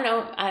 yeah. I don't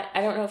know.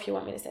 I don't know if you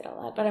want me to say it out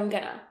loud, but I'm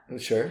gonna.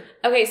 Sure.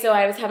 Okay, so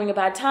I was having a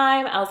bad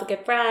time. Al's a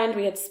good friend.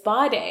 We had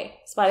spa day.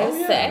 Spa day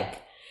was sick.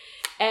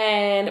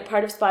 And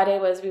part of spa day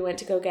was we went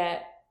to go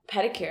get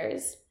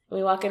pedicures.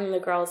 We walk in and the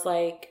girl's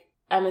like,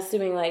 I'm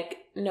assuming like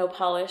no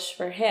polish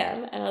for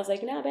him. And I was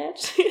like, no,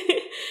 bitch.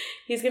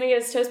 He's going to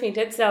get his toes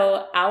painted.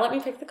 So Al let me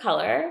pick the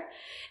color.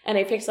 And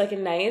I picked like a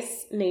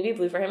nice navy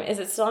blue for him. Is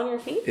it still on your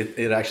feet?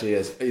 It actually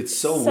is. It's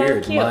so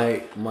weird.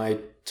 Cute. My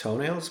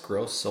toenails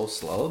grow so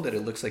slow that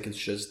it looks like it's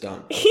just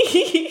done.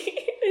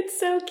 It's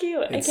so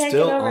cute. It's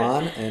still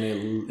on and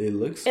it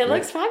looks great. It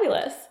looks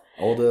fabulous.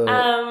 All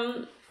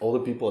the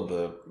people at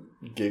the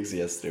gigs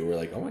yesterday were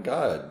like, oh my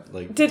God.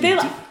 Like, did they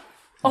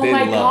oh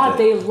my God,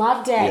 they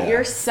loved it. Yeah.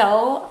 You're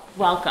so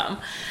welcome.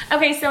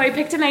 Okay, so I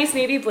picked a nice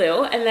navy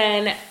blue, and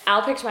then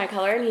Al picked my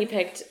color, and he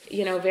picked,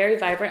 very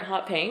vibrant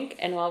hot pink.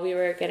 And while we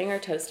were getting our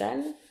toes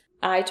done,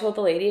 I told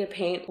the lady to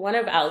paint one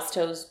of Al's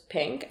toes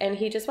pink, and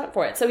he just went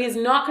for it. So he's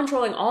not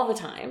controlling all the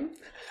time,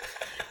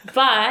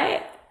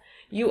 but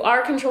you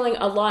are controlling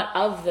a lot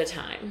of the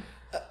time.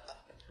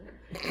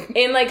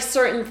 In like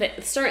certain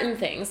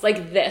things,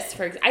 like this,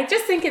 for example. I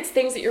just think it's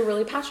things that you're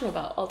really passionate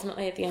about,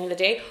 ultimately, at the end of the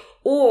day,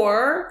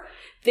 or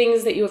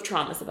things that you have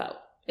traumas about,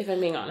 if I'm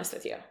being honest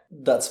with you.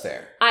 That's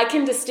fair. I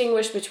can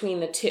distinguish between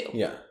the two.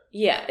 Yeah.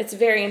 Yeah, it's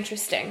very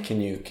interesting. Can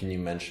you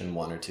mention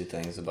one or two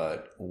things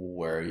about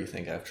where you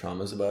think I have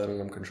traumas about and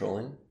I'm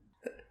controlling?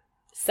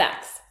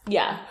 Sex.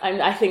 Yeah.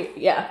 I think,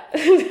 yeah.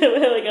 I'm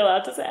like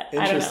allowed to say it.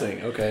 Interesting.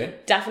 I don't know. Okay.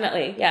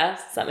 Definitely. Yeah.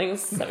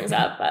 Something's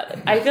up, but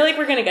I feel like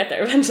we're going to get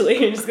there eventually.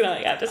 You're just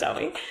going to have to tell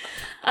me.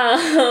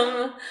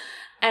 And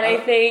I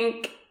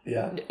think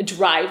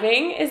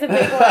driving is a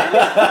big one.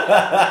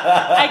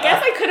 I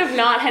guess I could have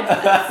not had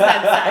said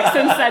sex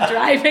and said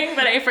driving,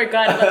 but I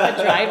forgot about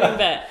the driving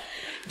bit.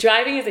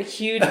 Driving is a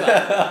huge one.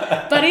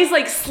 But he's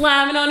like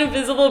slamming on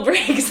invisible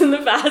brakes in the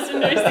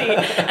passenger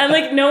seat and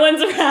like no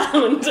one's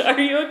around. Are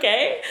you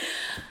okay?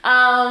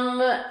 And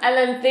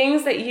then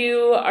things that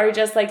you are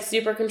just like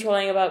super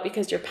controlling about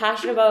because you're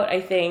passionate about, I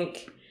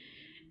think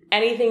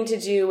anything to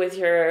do with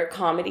your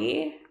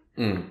comedy,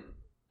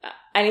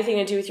 anything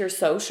to do with your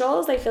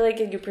socials, I feel like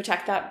you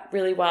protect that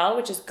really well,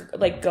 which is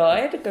like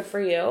good for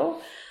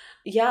you.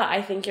 Yeah,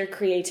 I think your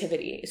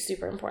creativity is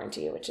super important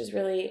to you, which is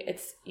really,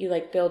 you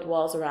like build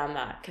walls around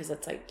that because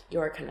it's like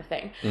your kind of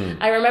thing.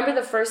 I remember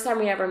the first time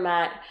we ever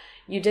met,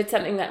 you did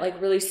something that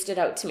like really stood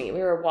out to me.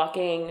 We were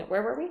walking,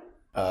 where were we?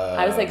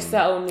 I was like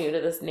so new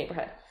to this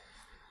neighborhood.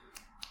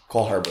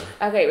 Cole Harbour.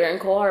 Okay, we were in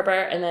Cole Harbour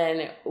and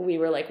then we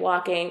were like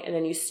walking and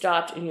then you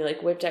stopped and you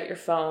like whipped out your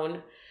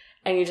phone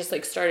and you just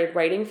like started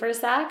writing for a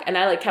sec. And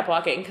I like kept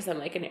walking because I'm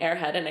like an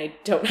airhead and I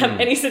don't have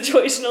any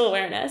situational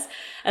awareness.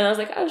 And I was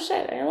like, oh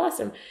shit, I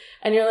lost him.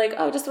 And you're like,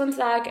 oh, just one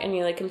sec. And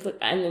you like, and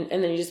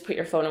then you just put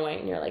your phone away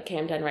and you're like, okay,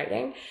 I'm done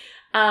writing.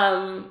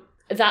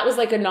 That was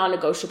like a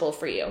non-negotiable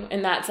for you.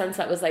 In that sense,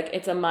 that was like,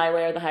 it's a my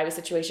way or the highway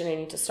situation. I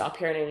need to stop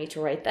here and I need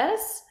to write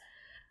this.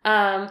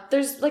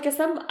 There's like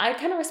I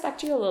kind of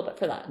respect you a little bit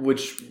for that.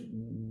 Which,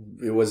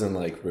 it wasn't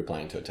like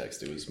replying to a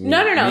text. It was me,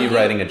 me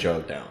writing a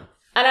joke down.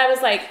 And I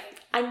was like,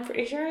 I'm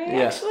pretty sure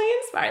I actually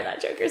inspired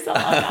that joke yourself.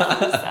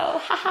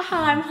 So,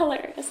 I'm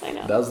hilarious. I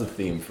know. That was the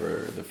theme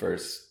for the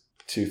first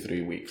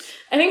 2-3 weeks.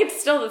 I think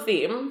it's still the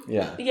theme.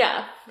 Yeah.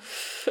 Yeah.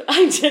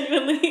 I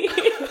genuinely,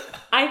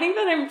 I think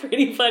that I'm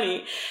pretty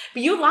funny.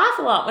 But you laugh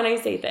a lot when I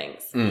say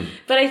things.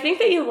 But I think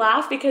that you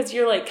laugh because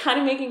you're like kind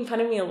of making fun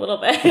of me a little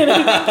bit. And I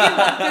think you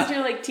laugh because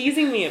you're like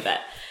teasing me a bit.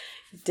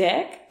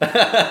 Dick.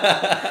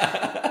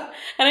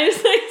 And I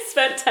just like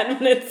spent 10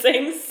 minutes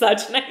saying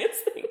such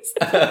nice things.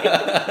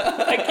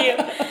 Fuck you.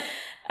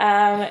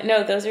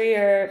 No, those are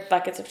your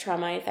buckets of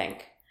trauma, I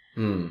think.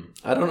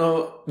 I don't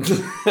know.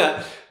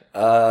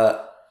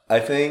 I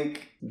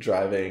think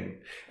driving,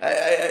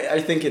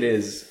 I think it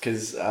is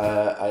because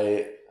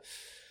I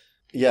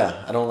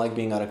don't like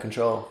being out of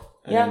control.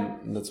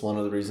 And that's one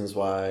of the reasons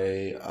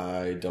why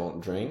I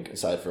don't drink.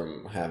 Aside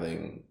from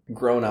having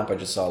grown up, I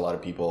just saw a lot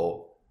of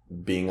people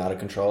being out of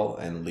control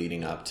and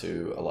leading up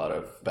to a lot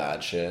of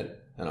bad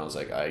shit. And I was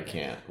like, I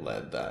can't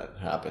let that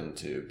happen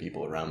to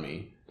people around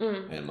me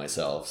and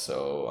myself.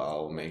 So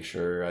I'll make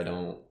sure I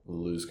don't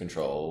lose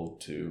control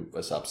to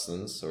a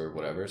substance or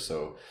whatever.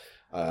 So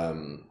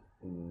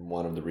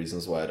one of the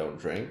reasons why I don't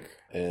drink.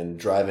 And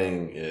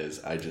driving is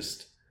I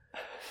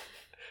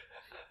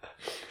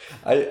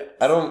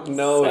don't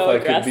know so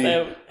if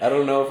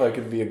I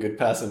could be a good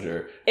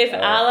passenger. If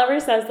Al ever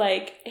says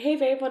like, hey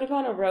babe, want to go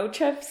on a road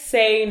trip?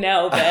 Say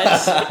no,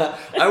 bitch.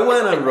 I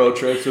went on road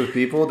trips with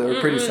people. They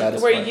were pretty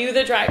satisfied. Were you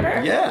the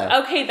driver?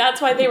 Yeah. Okay,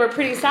 that's why they were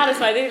pretty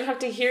satisfied. They didn't have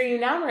to hear you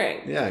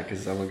nattering. Yeah,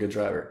 because I'm a good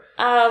driver.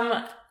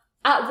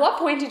 At what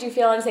point did you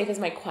feel unsafe is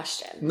my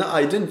question. No,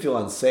 I didn't feel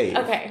unsafe.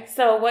 Okay,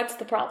 so what's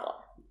the problem?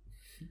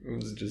 It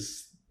was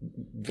just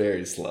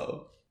very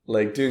slow.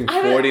 Like doing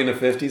 40 in a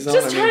 50 zone.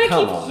 Just trying to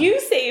keep you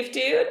safe,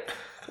 dude.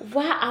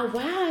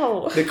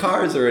 Wow. The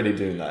car is already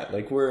doing that.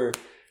 Like we're,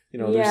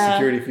 there's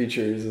security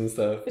features and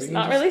stuff. There's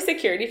not really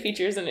security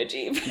features in a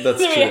Jeep. That's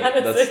true.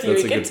 That's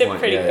a good point.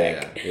 Pretty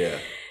quick. Yeah.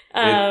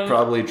 It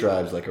probably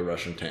drives like a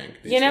Russian tank.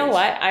 You know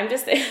what? I'm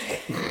just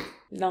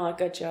not a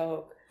good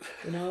joke.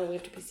 No, we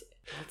have to be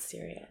not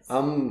serious.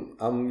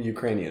 I'm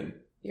Ukrainian.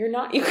 You're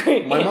not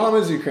Ukrainian. My mom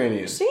is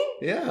Ukrainian. Is she?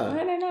 Yeah.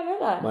 I did not know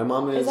that. My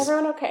mom is... Is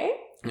everyone okay?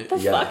 What the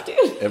fuck,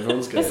 dude?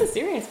 Everyone's good. This is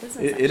serious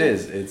business. It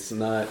is. It's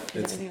not...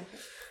 It's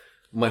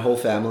my whole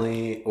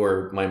family,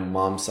 or my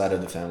mom's side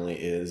of the family,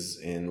 is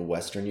in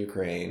Western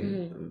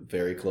Ukraine,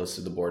 very close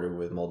to the border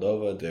with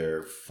Moldova.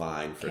 They're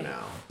fine for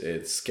now.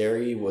 It's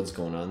scary what's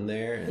going on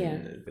there,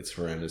 and it's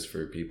horrendous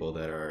for people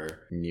that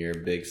are near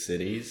big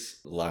cities.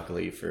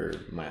 Luckily for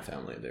my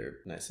family, they're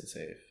nice and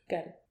safe.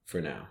 Good.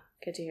 For now.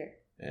 Good to hear.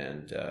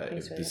 And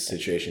if the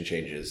situation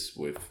changes,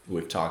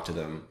 we've talked to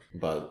them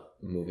about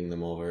moving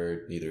them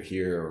over either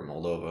here or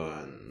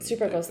Moldova, and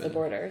super close to the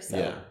border,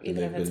 so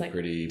even if it's like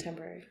pretty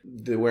temporary.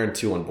 They weren't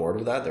too on board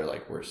with that. They're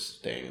like, we're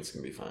staying, it's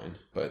gonna be fine,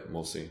 but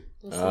we'll see.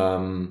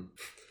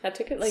 That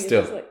took it like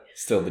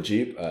still the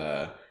Jeep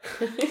drives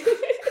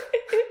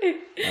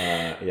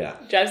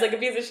like a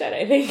piece of shit,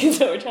 I think is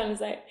what we're trying to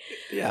say.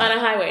 On a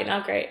highway,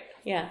 not great.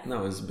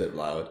 No, it was a bit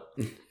loud.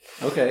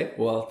 Okay,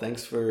 well,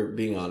 thanks for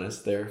being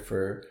honest there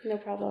for no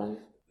problem.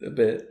 A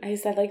bit. I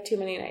said like too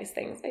many nice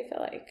things, I feel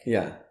like.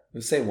 Yeah.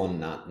 Let's say one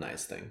not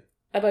nice thing.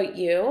 About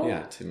you?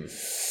 Yeah, to me.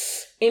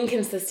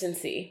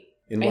 Inconsistency.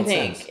 In what sense?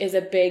 I think is a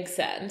big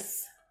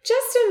sense.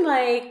 Just in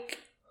like...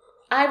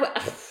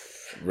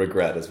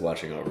 Regret is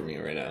watching over me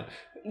right now.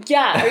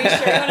 Yeah, are you sure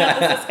you want to have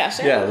this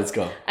discussion? Yeah, let's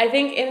go. I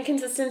think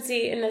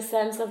inconsistency in the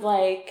sense of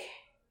like...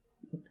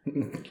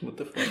 What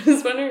the fuck? I'm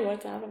just wondering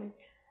what's happening.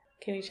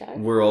 Can you check?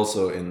 We're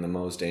also in the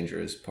most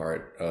dangerous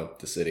part of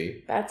the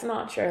city. That's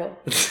not true.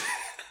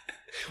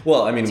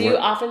 Well, I mean... Do you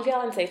often feel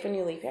unsafe when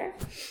you leave here?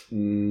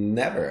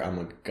 Never. I'm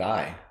a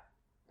guy.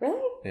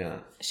 Really? Yeah.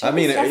 I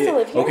mean,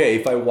 okay,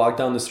 if I walk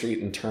down the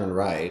street and turn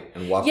right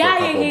and walk for a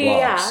couple of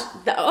blocks...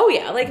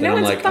 Like, no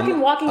one's like,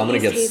 fucking walking I'm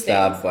going to get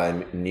stabbed by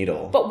a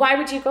needle. But why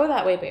would you go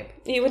that way, babe?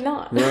 You would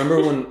not.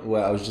 Remember when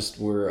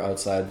we're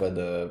outside by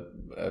the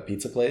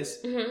pizza place?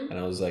 Mm-hmm. And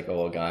I was like,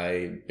 a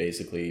guy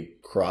basically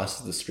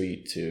crossed the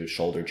street to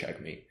shoulder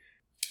check me.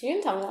 You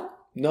didn't tell me that.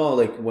 No,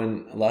 like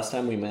when last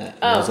time we met,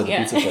 I was at the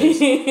pizza place.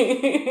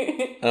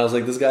 And I was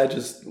like, this guy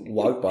just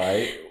walked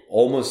by,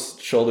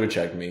 almost shoulder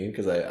checked me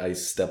because I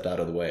stepped out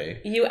of the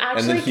way. You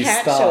actually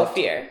can't show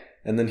fear.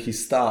 And then he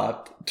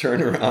stopped,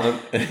 turned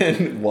around,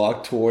 and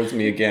walked towards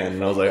me again.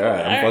 And I was like, all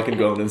right, I'm fucking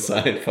going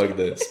inside. Fuck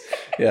this.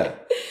 Yeah.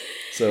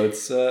 So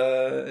it's,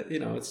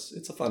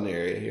 it's a fun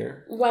area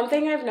here. One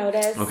thing I've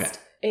noticed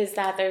is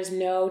that there's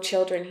no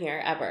children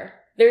here ever.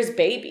 There's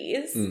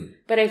babies,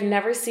 but I've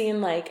never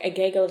seen like a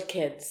gaggle of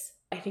kids.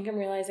 I think I'm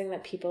realizing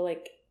that people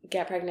like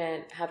get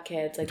pregnant, have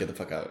kids, like get the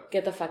fuck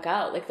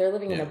out. Like they're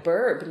living in a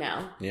burb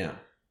now. Yeah.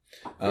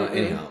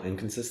 Anyhow,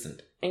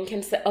 inconsistent.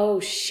 Oh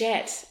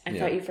shit! I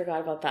thought you forgot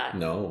about that.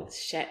 No.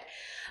 Shit.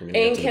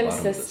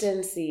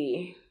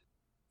 Inconsistency.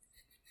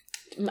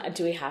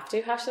 Do we have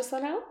to hash this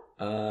one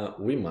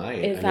out? We might.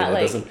 It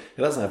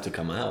doesn't have to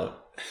come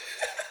out.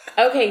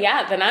 Okay,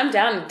 yeah. Then I'm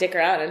down to dick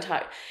around and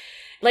talk.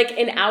 Like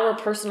in our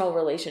personal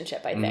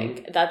relationship, I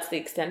think that's the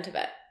extent of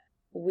it.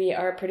 We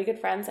are pretty good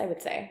friends, I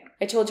would say.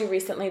 I told you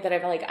recently that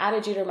I've like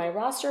added you to my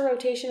roster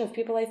rotation of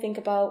people I think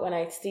about when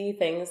I see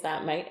things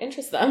that might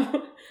interest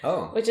them.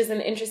 Oh. Which is an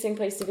interesting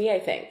place to be,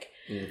 I think.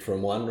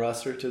 From one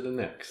roster to the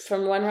next.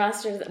 From one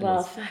roster to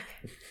fuck.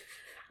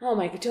 Oh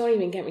my God, don't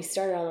even get me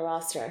started on the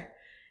roster.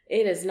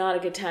 It is not a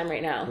good time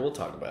right now. We'll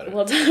talk about it.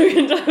 We're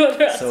going to talk about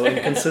the roster. So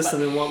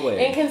inconsistent in what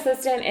way?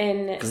 Inconsistent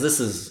in... Because this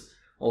is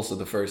also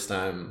the first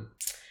time...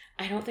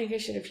 I don't think I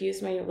should have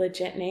used my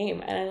legit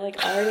name, and I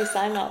like already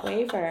signed that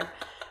waiver.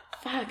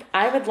 Fuck,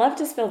 I would love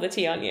to spill the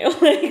tea on you.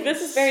 Like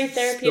this is very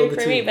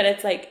therapeutic for me, but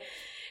it's like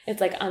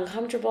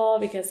uncomfortable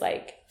because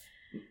like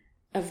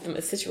of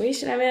the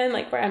situation I'm in,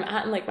 like where I'm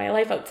at in like my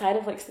life outside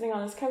of like sitting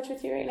on this couch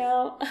with you right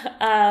now.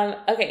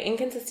 Okay,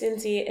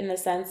 inconsistency in the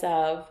sense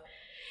of,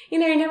 you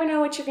never know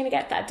what you're gonna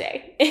get that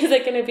day. Is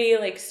it gonna be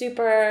like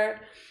super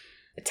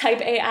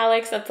type A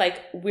Alex that's like,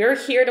 we're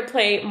here to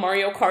play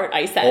Mario Kart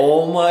Ice Set?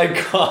 Oh my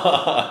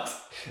God.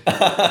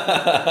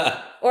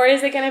 Or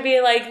is it going to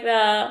be like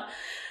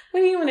what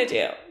do you want to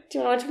do? Do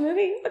you want to watch a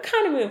movie? What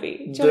kind of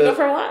movie? Do you want to go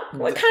for a walk?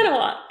 What kind of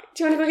walk?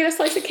 Do you want to go get a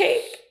slice of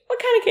cake? What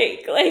kind of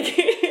cake? Like,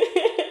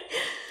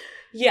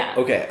 yeah.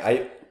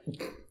 Okay,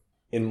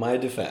 in my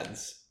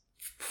defense,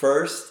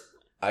 first,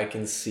 I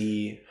can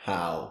see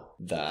how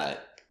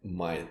that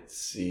might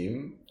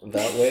seem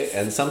that way,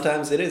 and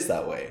sometimes it is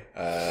that way.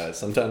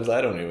 Sometimes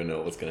I don't even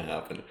know what's going to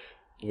happen,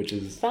 which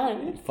is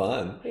fun.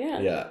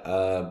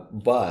 Yeah.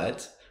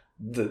 But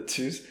the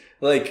two,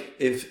 like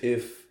if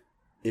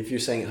you're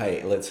saying,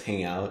 hey, let's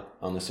hang out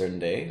on a certain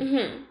day,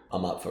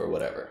 I'm up for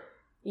whatever.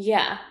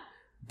 Yeah.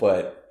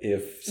 But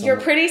if you're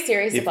pretty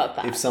serious about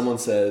that, if someone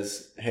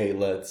says, hey,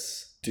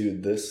 let's do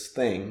this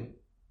thing,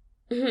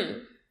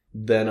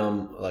 then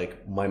I'm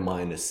like, my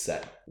mind is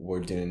set.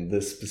 We're doing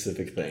this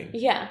specific thing.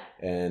 Yeah.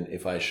 And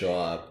if I show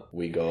up,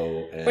 we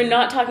go and... We're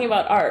not talking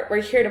about art. We're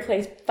here to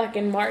play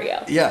fucking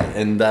Mario. Yeah,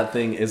 and that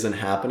thing isn't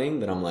happening,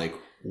 then I'm like,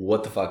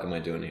 what the fuck am I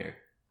doing here?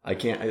 I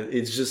can't.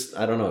 It's just,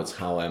 I don't know. It's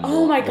how I'm.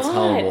 Oh my God. It's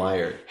how I'm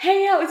wired.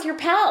 Hang out with your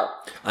pal.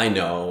 I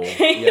know.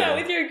 Hang out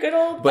with your good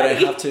old. But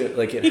buddy. I have to,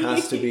 like, it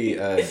has to be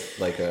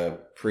like a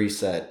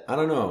preset. I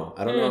don't know.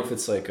 I don't know if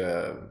it's like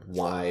a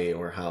why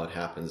or how it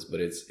happens, but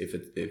it's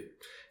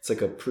it's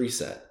like a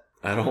preset.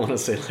 I don't want to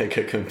say like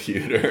a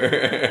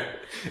computer,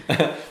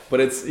 but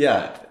it's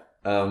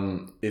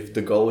if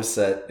the goal is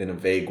set in a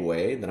vague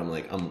way, then I'm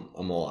like,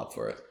 I'm all up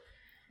for it.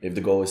 If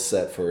the goal is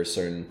set for a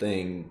certain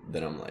thing,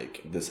 then I'm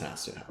like, this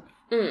has to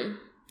happen.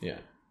 Yeah.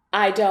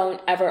 I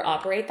don't ever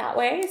operate that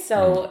way.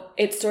 So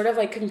it's sort of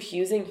like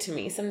confusing to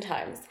me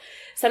sometimes.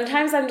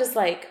 Sometimes I'm just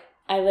like,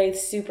 I lay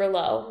super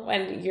low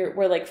when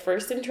we're like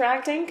first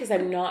interacting because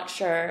I'm not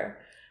sure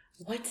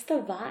what's the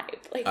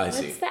vibe. Like,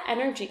 what's the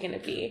energy going to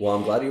be? Well,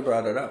 I'm glad you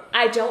brought it up.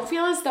 I don't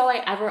feel as though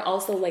I ever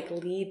also like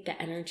lead the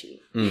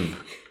energy.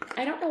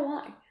 I don't know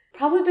why.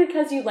 Probably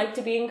because you like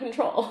to be in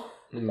control.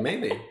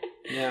 Maybe.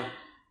 Yeah.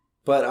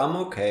 But I'm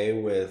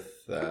okay with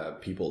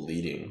people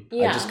leading.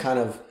 Yeah. I just kind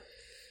of,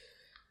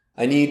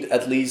 I need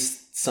at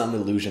least some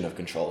illusion of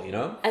control, you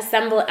know?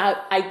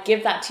 I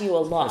give that to you a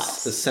lot.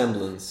 A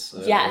semblance.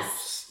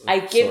 Yes. I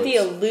give the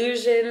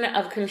illusion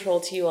of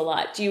control to you a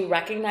lot. Do you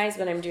recognize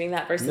when I'm doing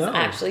that versus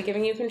actually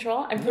giving you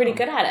control? I'm pretty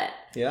good at it.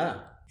 Yeah.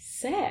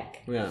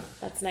 Sick. Yeah.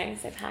 That's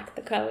nice. I've hacked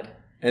the code.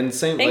 And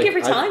same. Thank you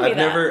for telling me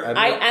that.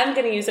 I am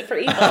going to use it for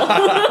evil.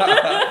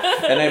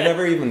 And I've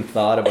never even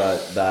thought about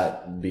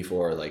that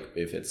before. Like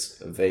if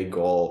it's a vague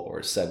goal or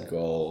a set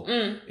goal,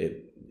 I'm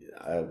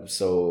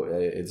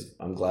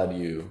glad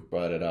you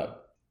brought it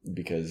up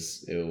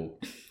because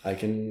I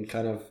can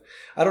kind of,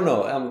 I don't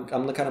know.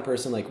 I'm the kind of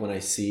person like when I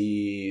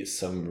see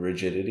some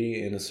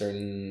rigidity in a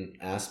certain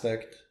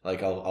aspect,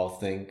 like I'll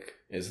think,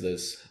 is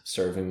this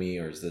serving me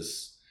or is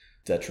this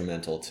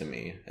detrimental to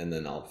me? And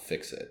then I'll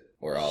fix it.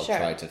 Or I'll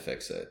try to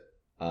fix it.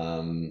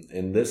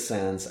 In this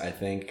sense, I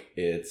think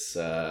it's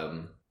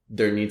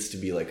there needs to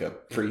be like a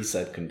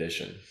preset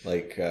condition.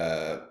 Like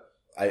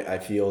I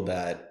feel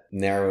that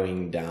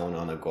narrowing down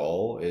on a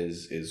goal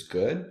is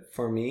good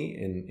for me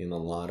in a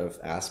lot of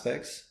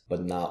aspects,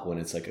 but not when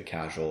it's like a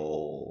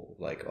casual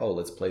like, oh,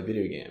 let's play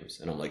video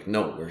games, and I'm like,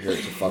 no, we're here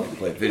to fucking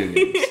play video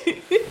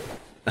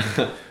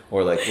games.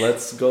 Or like,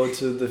 let's go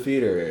to the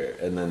theater,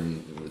 and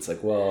then it's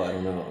like, well, I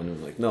don't know, and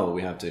I'm like, no,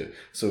 we have to.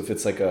 So if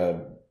it's like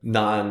a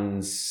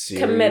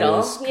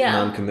non-serious,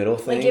 non-committal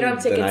thing, like you don't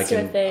have tickets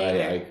to a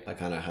thing. I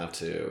kind of have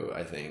to,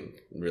 I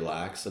think,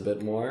 relax a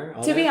bit more.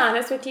 To be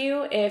honest with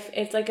you, if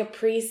it's like a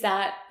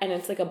preset and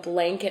it's like a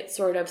blanket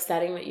sort of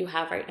setting that you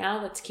have right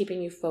now that's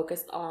keeping you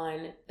focused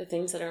on the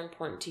things that are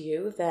important to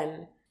you,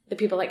 then the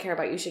people that care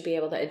about you should be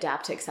able to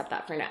adapt to accept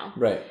that for now.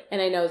 Right. And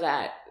I know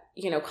that,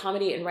 you know,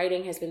 comedy and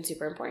writing has been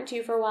super important to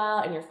you for a while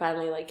and you're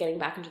finally like getting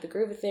back into the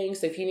groove of things.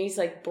 So if you need to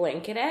like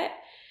blanket it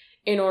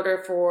in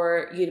order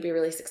for you to be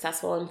really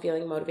successful and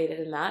feeling motivated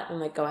in that, then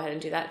like go ahead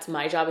and do that. It's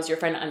my job as your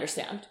friend to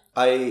understand.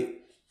 I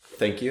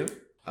thank you.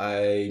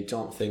 I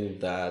don't think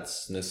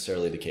that's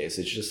necessarily the case.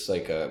 It's just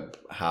like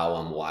how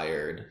I'm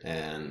wired,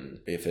 and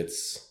if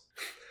it's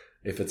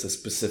a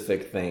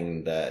specific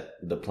thing that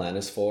the plan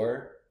is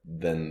for,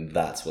 then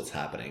that's what's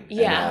happening.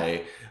 Yeah.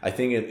 And I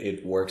think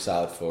it works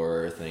out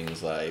for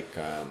things like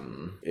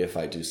if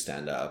I do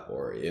stand up,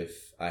 or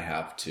if I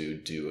have to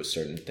do a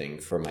certain thing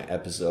for my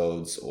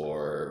episodes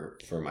or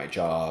for my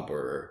job,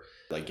 or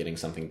like getting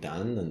something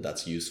done, then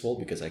that's useful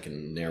because I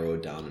can narrow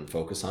it down and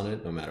focus on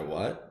it no matter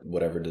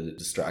whatever the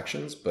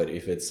distractions. But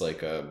if it's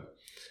like a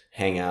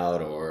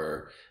hangout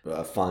or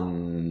a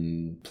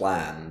fun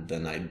plan,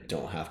 then I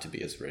don't have to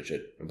be as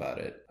rigid about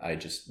it. I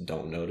just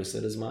don't notice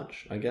it as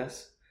much, I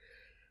guess.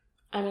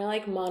 I'm going to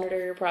like monitor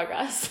your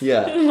progress.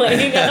 Yeah.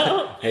 Let you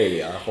know. Hey,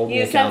 hold me accountable.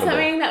 You said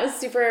something that was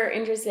super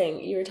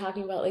interesting. You were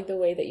talking about like the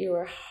way that you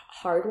were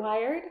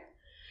hardwired.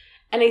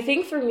 And I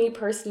think for me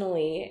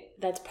personally,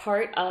 that's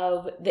part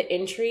of the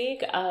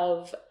intrigue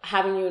of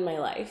having you in my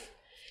life.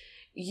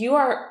 You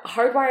are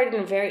hardwired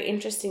in a very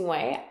interesting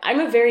way. I'm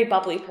a very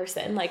bubbly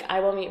person. Like I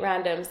will meet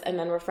randoms and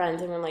then we're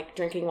friends and we're like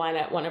drinking wine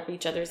at one of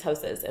each other's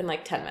houses in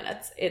like 10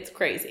 minutes. It's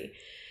crazy.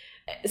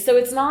 So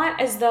it's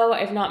not as though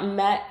I've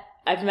met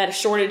a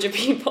shortage of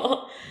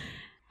people.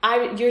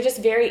 You're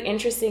just very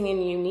interesting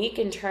and unique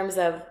in terms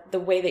of the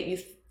way that you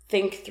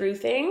think through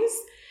things.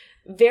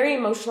 Very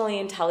emotionally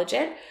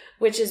intelligent,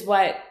 which is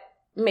what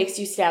makes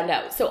you stand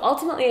out. So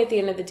ultimately, at the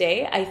end of the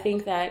day, I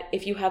think that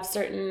if you have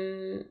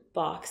certain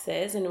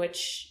boxes in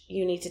which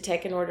you need to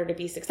tick in order to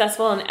be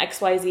successful in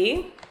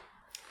XYZ,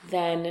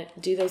 then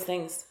do those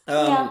things.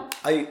 Yeah.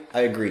 I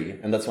agree.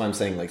 And that's why I'm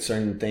saying like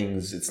certain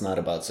things, it's not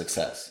about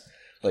success.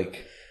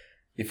 Like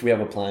if we have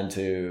a plan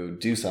to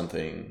do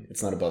something,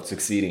 it's not about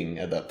succeeding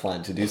at that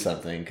plan to do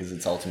something, because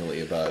it's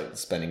ultimately about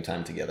spending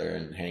time together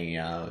and hanging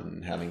out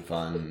and having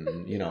fun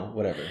and, you know,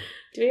 whatever.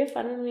 Do we have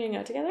fun when we hang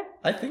out together?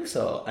 I think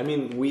so. I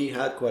mean, we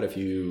had quite a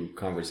few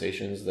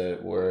conversations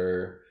that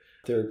were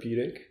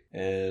therapeutic,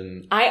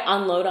 and I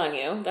unload on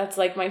you. That's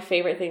like my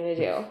favorite thing to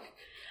do.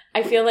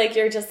 I feel like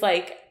you're just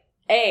like,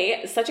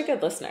 A, such a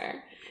good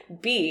listener.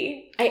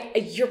 B,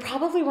 you're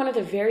probably one of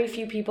the very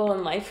few people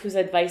in life whose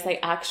advice I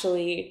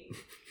actually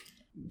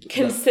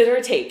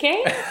consider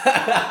taking.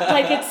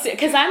 Like, it's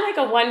because I'm like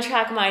a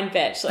one-track mind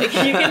bitch. Like,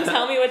 you can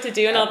tell me what to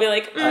do and I'll be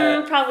like,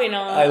 probably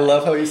not. I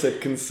love how you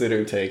said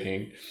consider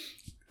taking,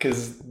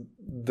 because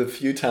the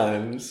few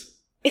times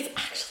it's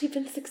actually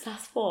been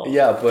successful.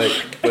 Yeah, but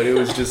it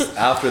was just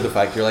after the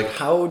fact. You're like,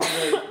 how did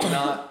I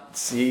not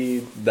see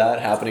that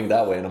happening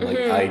that way? And I'm like,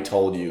 I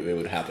told you it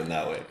would happen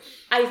that way.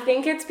 I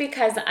think it's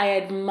because I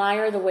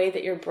admire the way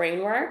that your brain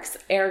works.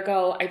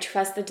 Ergo, I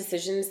trust the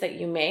decisions that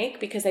you make,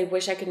 because I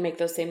wish I could make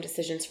those same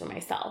decisions for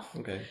myself.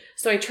 Okay.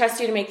 So I trust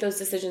you to make those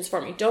decisions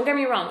for me. Don't get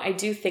me wrong. I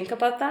do think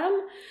about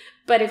them.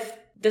 But if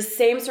the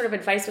same sort of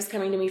advice was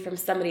coming to me from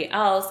somebody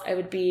else, I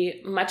would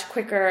be much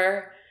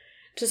quicker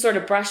to sort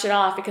of brush it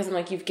off, because I'm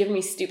like, you've given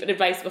me stupid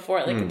advice before.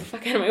 Like, get the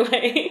fuck out of my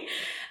way.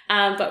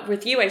 But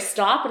with you, I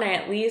stop and I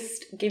at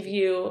least give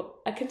you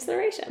a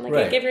consideration. Like,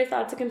 I give your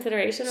thoughts a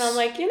consideration. And I'm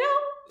like,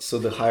 So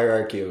the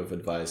hierarchy of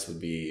advice would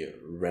be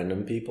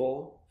random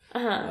people,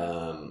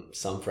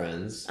 some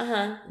friends,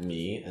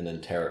 me, and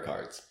then tarot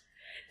cards.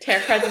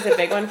 Tarot cards is a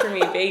big one for me,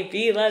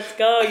 baby. Let's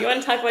go. You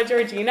want to talk about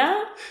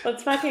Georgina?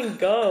 Let's fucking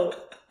go.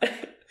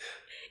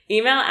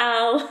 Email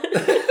Al.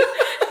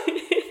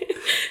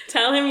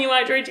 Tell him you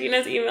want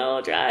Georgina's email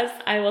address.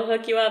 I will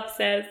hook you up,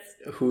 sis.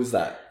 Who's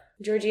that?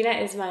 Georgina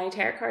is my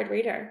tarot card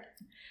reader.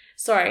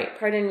 Sorry,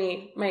 pardon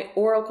me. My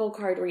oracle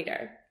card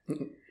reader.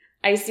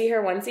 I see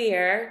her once a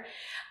year.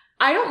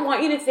 I don't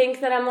want you to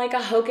think that I'm like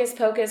a hocus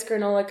pocus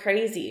granola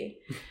crazy.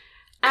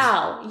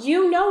 Al,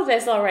 you know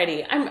this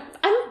already. I'm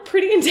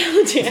pretty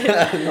intelligent.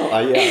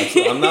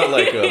 I'm not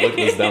like a look at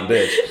this dumb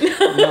bitch.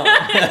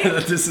 No.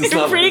 This is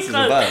not what this is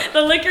about.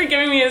 The look you're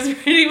giving me is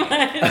pretty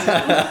much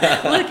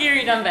look here,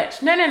 you dumb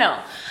bitch. No.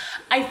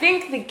 I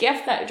think the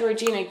gift that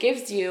Georgina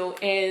gives you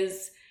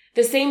is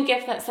the same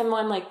gift that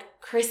someone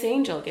like Chris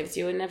Angel gives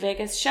you in a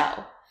Vegas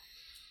show.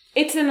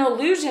 It's an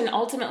illusion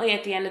ultimately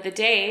at the end of the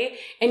day,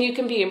 and you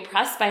can be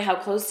impressed by how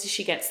close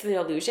she gets to the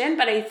illusion,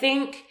 but I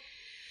think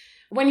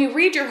when you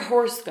read your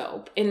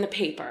horoscope in the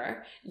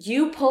paper,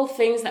 you pull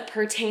things that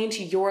pertain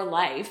to your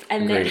life,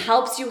 and it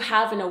helps you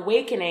have an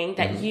awakening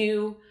that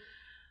you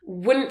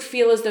wouldn't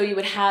feel as though you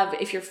would have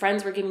if your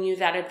friends were giving you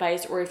that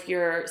advice, or if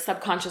your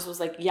subconscious was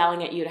like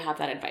yelling at you to have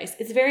that advice.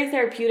 It's very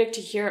therapeutic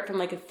to hear it from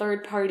like a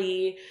third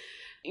party,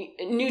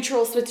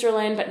 neutral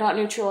Switzerland, but not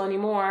neutral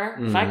anymore.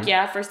 Fuck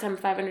yeah, first time in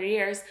 500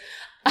 years.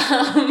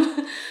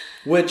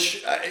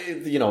 Which,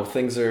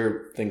 things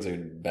are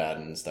bad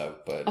and stuff,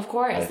 but of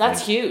course,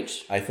 that's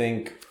huge. I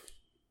think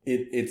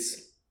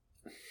it's.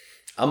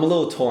 I'm a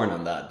little torn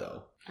on that,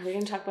 though. Are we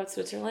going to talk about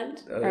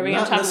Switzerland? Are we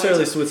not talk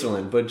necessarily about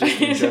Switzerland, but just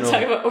in general.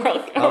 Talk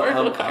about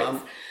oracle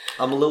cards.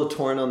 I'm a little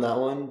torn on that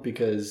one,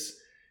 because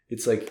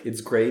it's like,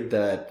 it's great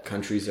that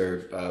countries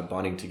are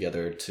bonding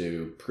together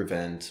to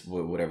prevent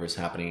whatever's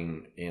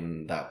happening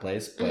in that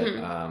place, but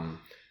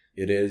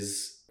it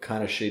is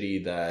kind of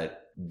shitty that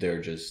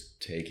they're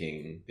just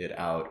taking it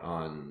out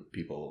on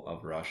people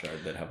of Russia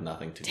that have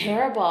nothing to do.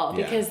 Terrible,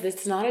 because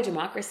it's not a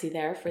democracy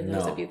there, for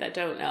those of you that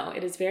don't know.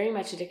 It is very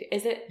much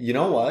is it? You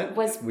know what?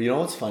 You know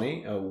what's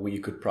funny? We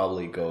could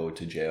probably go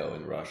to jail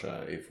in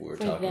Russia if we were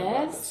talking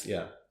about this.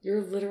 Yeah.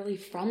 You're literally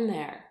from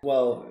there.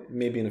 Well,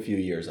 maybe in a few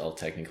years I'll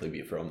technically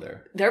be from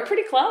there. They're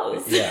pretty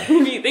close. Yeah. If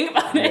you think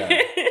about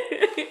it.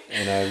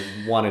 And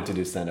I wanted to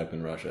do stand-up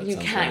in Russia at some point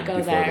before the war. You can't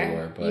go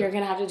there. You're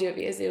going to have to do it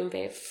via Zoom,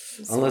 babe.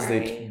 Unless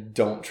they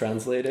don't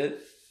translate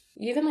it.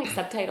 You can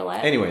subtitle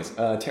it. Anyways,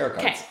 tarot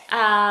cards.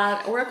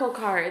 Okay. Oracle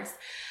cards.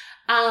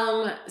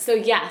 So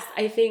yes,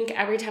 I think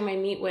every time I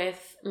meet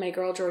with my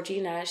girl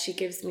Georgina, she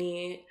gives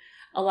me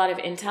a lot of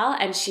intel,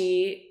 and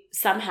she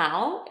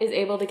somehow is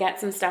able to get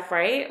some stuff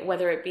right,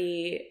 whether it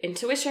be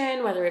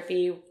intuition, whether it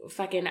be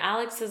fucking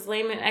Alex's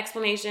lame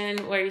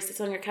explanation where he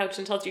sits on your couch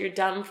and tells you you're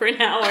dumb for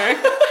an hour.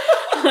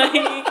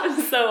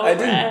 I'm so I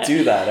didn't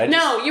do that.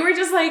 You were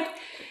just like,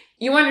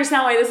 you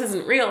understand why this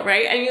isn't real,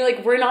 right? And you're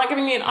like, we're not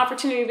giving me an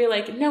opportunity to be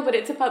like, no, but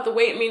it's about the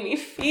way it made me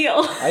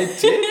feel. I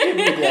did give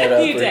you that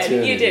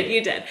opportunity.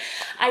 You did.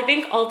 I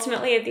think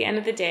ultimately at the end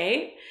of the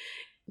day,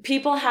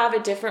 people have a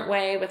different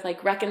way with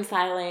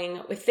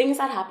reconciling with things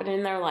that happen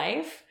in their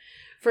life.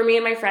 For me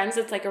and my friends,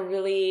 it's like a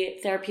really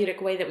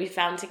therapeutic way that we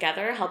found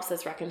together helps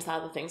us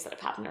reconcile the things that have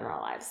happened in our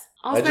lives.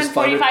 I'll spend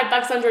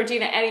 $45 on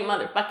Georgina any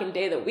motherfucking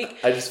day of the week.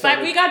 If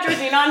we got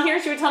Georgina on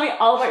here, she would tell me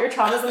all about your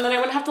traumas, and then I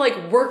wouldn't have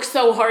to work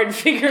so hard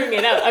figuring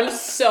it out. I'm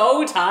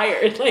so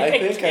tired.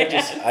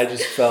 I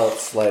just felt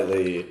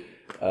slightly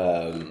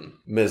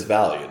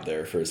misvalued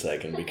there for a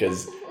second,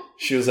 because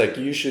she was like,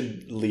 you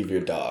should leave your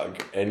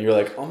dog. And you're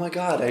like, oh my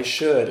God, I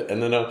should. And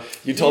then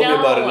you told me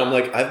about it, and I'm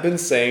like, I've been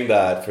saying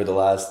that for the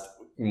last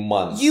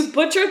months. You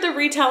butchered the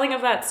retelling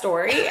of that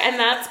story, and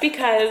that's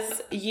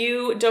because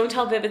you don't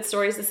tell vivid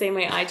stories the same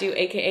way I do,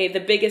 aka the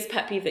biggest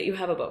pet peeve that you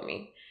have about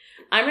me.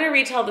 I'm going to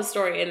retell the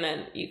story, and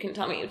then you can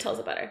tell me who tells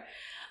it better.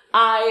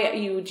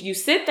 You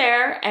sit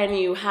there and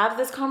you have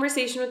this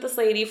conversation with this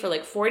lady for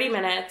 40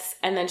 minutes,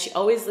 and then she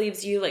always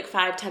leaves you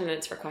 5-10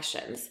 minutes for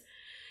questions.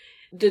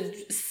 The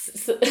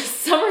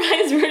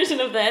summarized version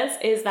of this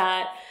is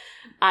that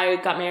I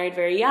got married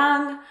very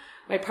young.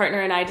 My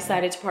partner and I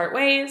decided to part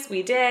ways.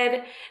 We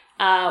did.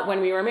 When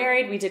we were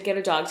married, we did get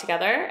a dog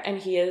together, and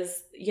he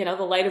is, the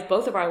light of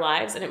both of our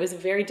lives. And it was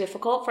very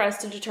difficult for us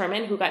to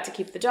determine who got to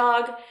keep the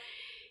dog.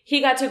 He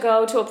got to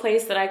go to a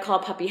place that I call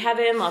puppy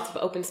heaven, lots of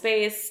open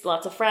space,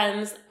 lots of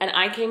friends. And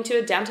I came to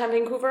a downtown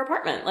Vancouver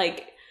apartment.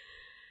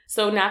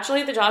 So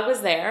naturally the dog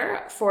was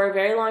there for a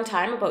very long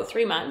time, about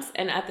 3 months.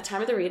 And at the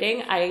time of the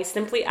reading, I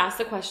simply asked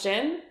the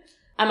question,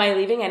 am I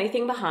leaving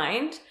anything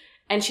behind?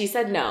 And she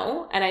said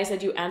no. And I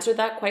said, you answered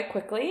that quite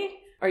quickly.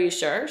 Are you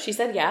sure? She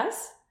said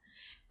yes.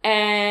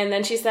 And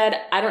then she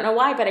said, I don't know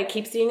why, but I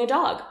keep seeing a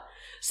dog.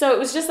 So it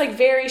was just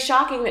very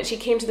shocking that she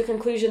came to the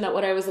conclusion that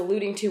what I was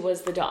alluding to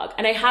was the dog.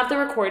 And I have the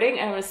recording,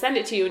 and I'm going to send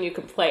it to you, and you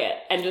can play it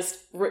and just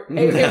you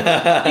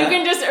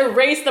can just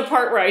erase the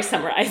part where I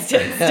summarized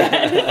it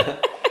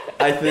instead.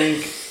 I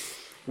think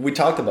we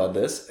talked about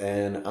this,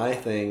 and I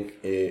think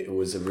it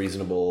was a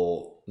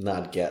reasonable,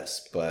 not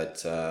guess,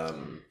 but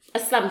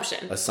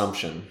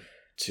assumption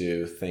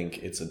to think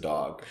it's a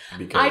dog.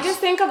 Because I just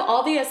think of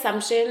all the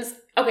assumptions.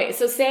 Okay,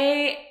 so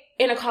say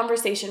in a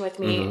conversation with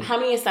me, how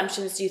many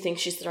assumptions do you think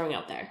she's throwing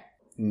out there?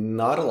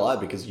 Not a lot,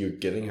 because you're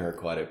giving her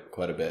quite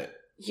a bit.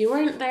 You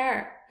weren't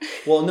there.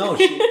 Well, no,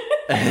 she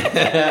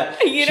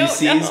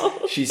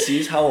know. She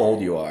sees how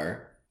old you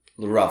are,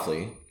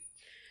 roughly.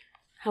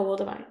 How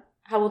old am I?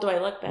 How old do I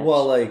look, bitch?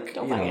 Well,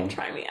 don't fucking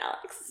try me,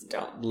 Alex.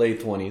 Don't.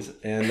 Late 20s,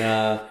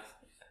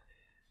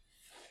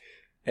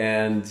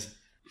 and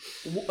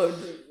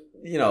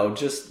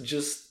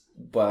just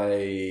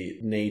by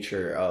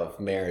nature of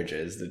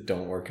marriages that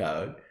don't work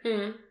out,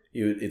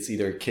 it's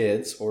either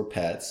kids or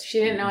pets. She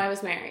didn't know I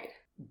was married.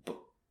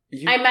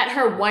 I met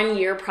her 1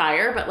 year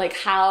prior, but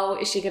how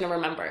is she going to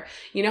remember?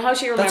 You know how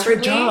she remembered me? That's her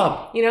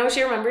job. You know how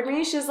she remembered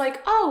me? She's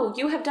like, oh,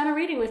 you have done a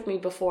reading with me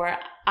before.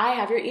 I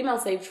have your email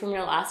saved from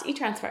your last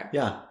e-transfer.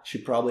 Yeah, she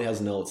probably has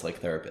notes like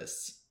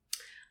therapists.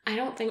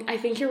 I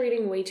think you're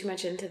reading way too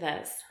much into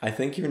this. I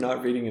think you're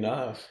not reading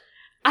enough.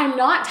 I'm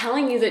not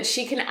telling you that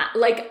she can,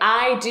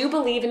 I do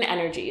believe in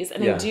energies,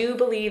 and I do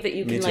believe that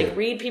you can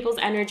read people's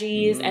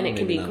energies, and it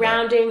can be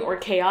grounding or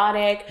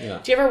chaotic. Yeah.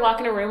 Do you ever walk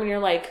in a room and you're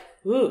like,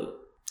 ooh?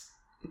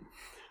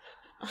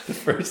 The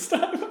first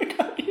time I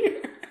got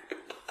here.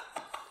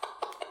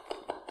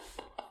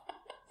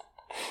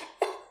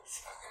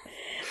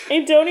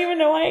 I don't even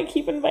know why I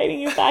keep inviting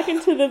you back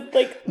into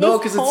the, no,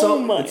 because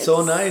it's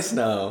so nice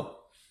now.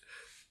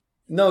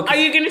 No, are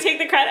you going to take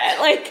the credit?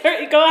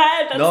 Go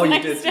ahead. That's no, you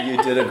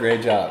did a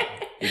great job.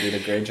 You did a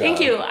great job. Thank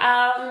you.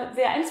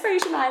 The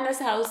inspiration behind this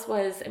house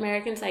was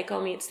American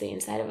Psycho meets the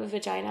inside of a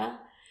vagina.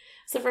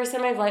 It's the first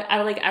time I've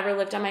ever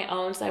lived on my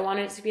own, so I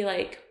wanted it to be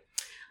a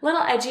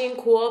little edgy and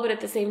cool, but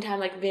at the same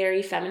time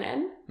very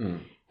feminine.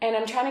 And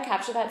I'm trying to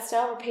capture that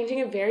still. We're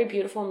painting a very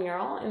beautiful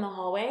mural in the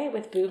hallway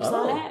with boobs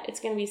on it. It's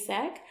going to be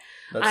sick.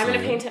 I'm going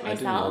to paint it myself. I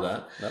didn't know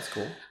that. That's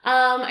cool.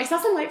 I saw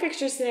some light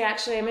fixtures today,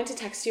 actually. I meant to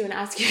text you and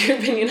ask you your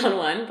opinion on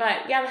one.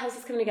 But yeah, the house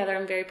is coming together.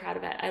 I'm very proud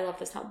of it. I love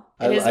this home.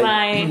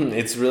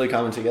 It's really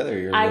coming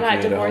together. I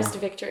got divorced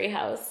Victory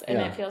House, and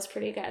it feels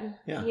pretty good.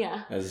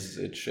 Yeah. As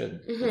it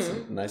should. It's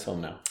a nice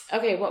home now.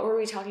 Okay, what were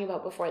we talking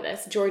about before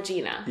this?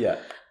 Georgina. Yeah.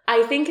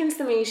 I think in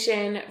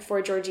summation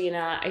for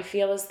Georgina, I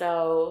feel as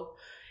though,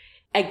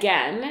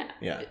 again,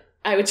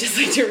 I would just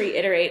like to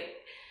reiterate,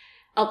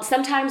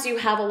 sometimes you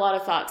have a lot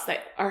of thoughts that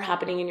are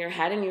happening in your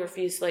head and you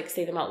refuse to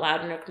say them out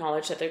loud and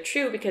acknowledge that they're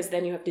true, because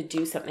then you have to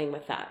do something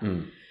with that.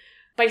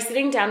 By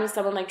sitting down with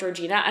someone like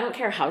Georgina, I don't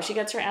care how she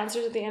gets her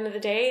answers at the end of the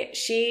day,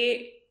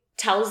 she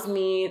tells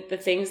me the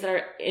things that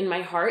are in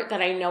my heart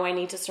that I know I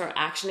need to start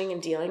actioning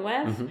and dealing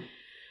with.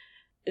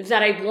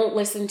 That I won't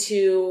listen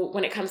to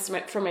when it comes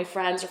to from my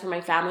friends or from my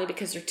family,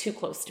 because they're too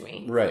close to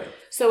me. Right.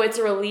 So it's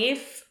a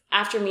relief.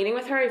 After meeting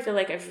with her, I feel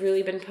like I've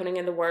really been putting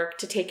in the work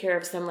to take care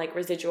of some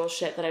residual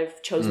shit that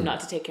I've chosen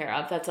not to take care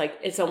of. That's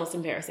it's almost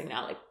embarrassing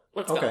now.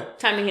 Let's go.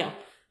 Time to heal.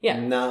 Yeah.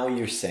 Now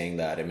you're saying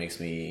that, it makes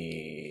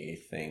me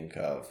think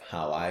of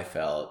how I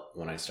felt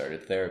when I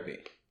started therapy.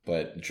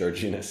 But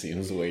Georgina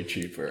seems way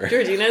cheaper.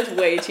 Georgina's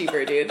way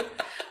cheaper, dude.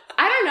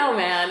 I don't know,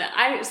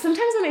 man.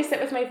 Sometimes when I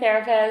sit with my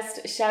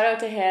therapist, shout out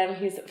to him,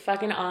 he's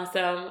fucking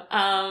awesome.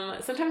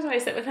 Sometimes when I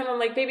sit with him, I'm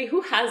like, baby,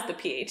 who has the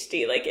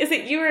PhD? Is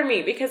it you or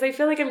me? Because I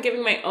feel like I'm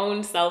giving my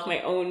own self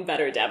my own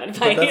better damn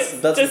advice.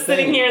 That's just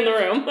sitting here in the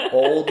room.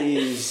 All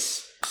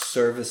these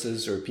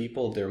services or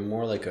people, they're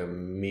more like a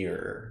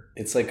mirror.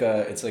 It's like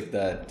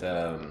that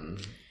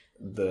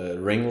the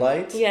ring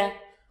light. Yeah.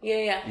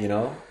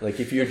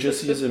 If you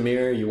just use a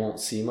mirror, you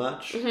won't see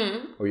much,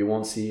 or you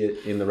won't see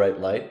it in the right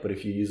light. But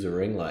if you use a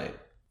ring light,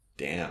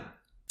 damn,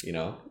 it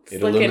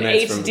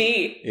illuminates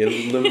HD. It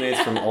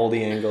illuminates from all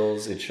the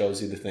angles. It shows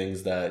you the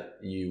things that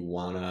you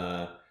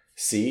wanna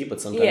see,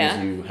 but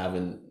sometimes you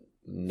haven't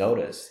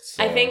noticed.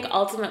 So. I think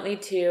ultimately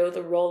too,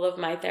 the role of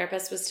my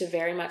therapist was to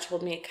very much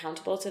hold me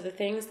accountable to the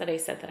things that I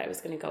said that I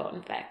was going to go out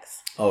and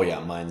fix. Oh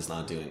yeah, mine's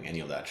not doing any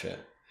of that shit.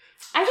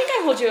 I think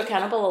I hold you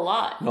accountable a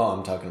lot. No,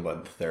 I'm talking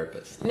about the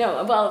therapist.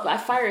 No, well, I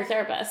fire a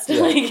therapist.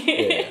 Yeah,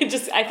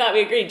 I thought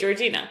we agreed,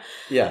 Georgina.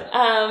 Yeah,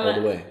 all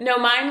the way. No,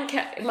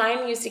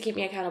 mine used to keep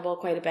me accountable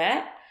quite a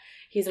bit.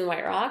 He's in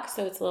White Rock,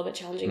 so it's a little bit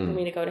challenging for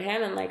me to go to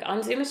him. And like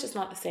on Zoom, it's just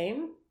not the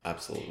same.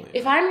 Absolutely.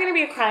 If I'm going to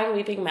be a crying,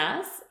 weeping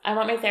mess, I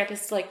want my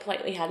therapist to like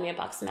politely hand me a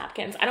box of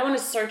napkins. I don't want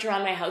to search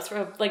around my house for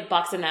a like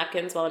box of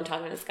napkins while I'm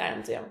talking to this guy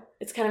on Zoom.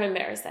 It's kind of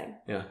embarrassing.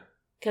 Yeah.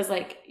 Because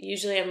like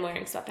usually I'm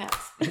wearing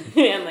sweatpants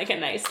and like a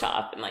nice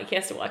top, and like he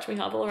has to watch me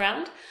hobble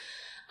around.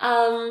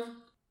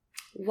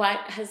 What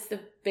has the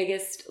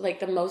biggest, like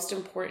the most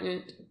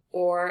important,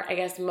 or I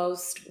guess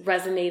most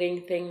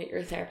resonating thing that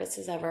your therapist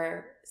has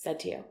ever said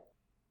to you?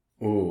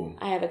 Ooh.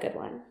 I have a good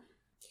one.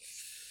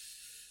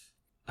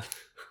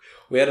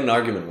 We had an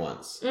argument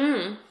once.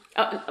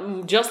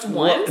 Just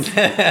once?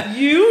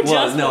 You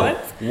just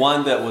once?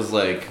 One that was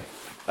like,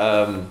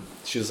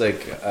 she was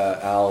like,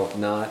 Al,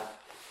 not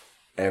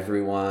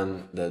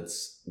everyone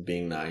that's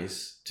being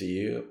nice to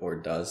you or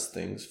does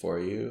things for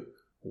you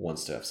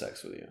wants to have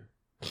sex with you.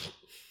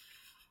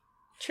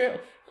 True.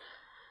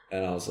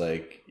 And I was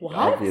like, what?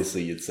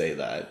 Obviously you'd say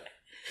that.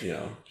 You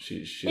know,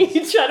 she's... You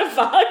try to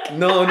fuck?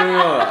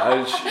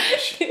 No.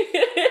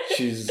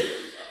 She's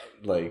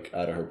like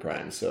out of her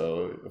prime,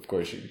 so of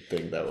course she'd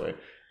think that way.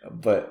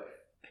 But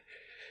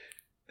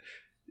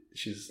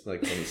she's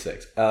like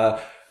 26.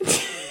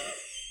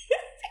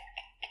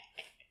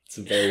 It's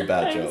a very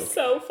bad joke. I'm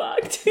so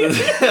fucked.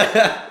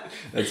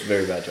 That's a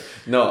very bad joke.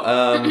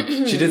 No,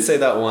 she did say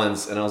that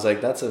once, and I was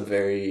like, that's a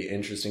very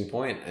interesting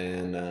point,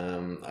 and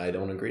I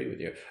don't agree with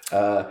you.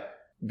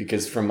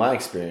 Because from my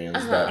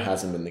experience, that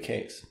hasn't been the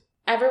case.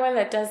 Everyone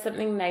that does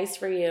something nice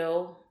for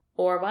you,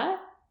 or what?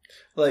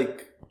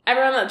 Like...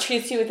 Everyone that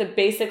treats you with a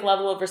basic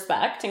level of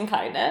respect and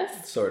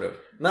kindness. Sort of.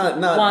 Not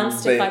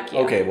wants to fuck you.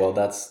 Okay, well,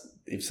 that's...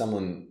 If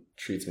someone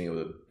treats me with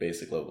a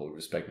basic level of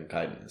respect and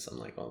kindness, I'm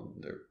like, well,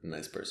 they're a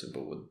nice person,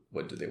 but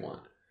what do they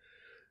want?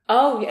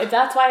 Oh,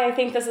 that's why I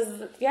think this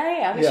is...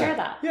 Yeah, we share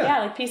that. Yeah,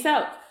 like, peace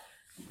out.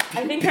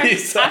 I think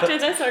after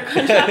this, our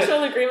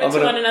contractual agreement to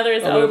one another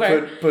is over. I'm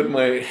going to put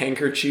my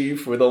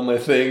handkerchief with all my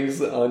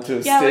things onto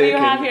a stick. Yeah, what do you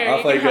have here?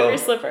 You can have your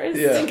slippers.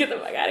 Yeah. Get the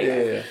fuck out of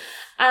here.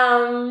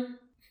 Yeah.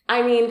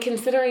 I mean,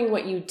 considering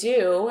what you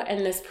do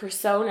and this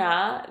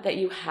persona that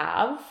you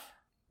have...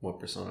 What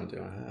persona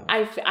do I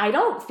have? I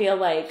don't feel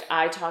like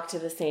I talk to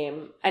the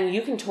same... And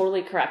you can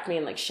totally correct me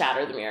and like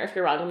shatter the mirror if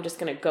you're wrong. I'm just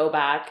going to go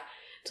back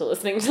to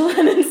listening to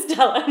Len and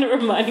Stella and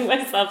reminding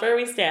myself where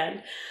we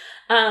stand.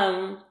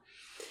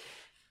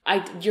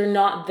 You're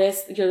not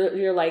this...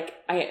 You're like...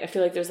 I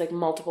feel like there's like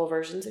multiple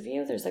versions of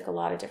you. There's like a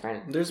lot of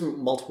different... There's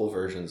multiple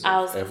versions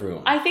of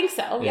everyone. I think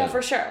so. Yeah,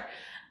 for sure.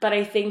 But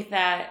I think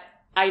that...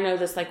 I know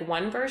this like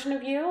one version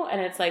of you,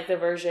 and it's like the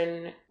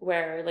version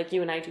where like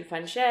you and I do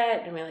fun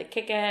shit and we like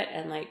kick it,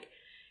 and like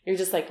you're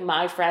just like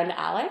my friend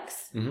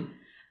Alex. Mm-hmm.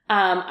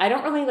 I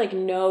don't really like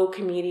know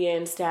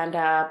comedian, stand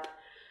up,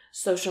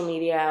 social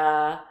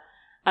media.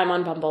 I'm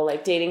on Bumble,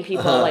 like dating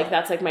people. Like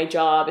that's like my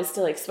job is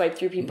to like swipe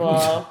through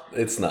people.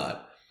 It's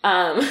not.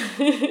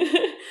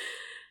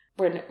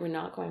 We're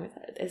not going with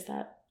it. Is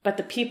that? But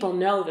the people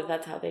know that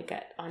that's how they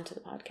get onto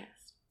the podcast.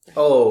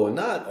 Oh,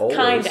 not always.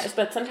 Kind of,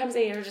 but sometimes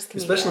they are just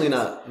comedians. Especially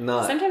not.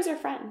 Sometimes they're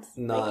friends.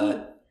 Not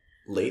like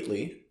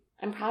lately.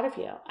 I'm proud of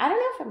you. I don't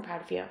know if I'm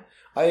proud of you.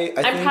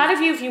 I'm proud of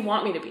you if you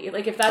want me to be.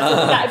 Like if that's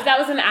if that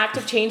was an act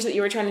of change that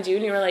you were trying to do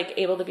and you were like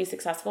able to be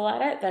successful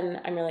at it,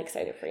 then I'm really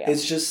excited for you.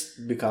 It's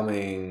just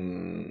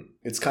becoming.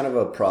 It's kind of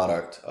a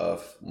product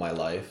of my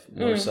life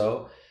more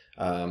so.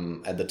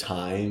 At the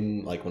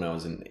time, like when I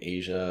was in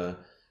Asia,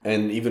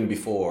 and even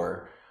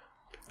before,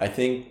 I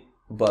think.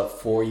 But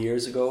 4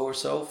 years ago or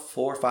so,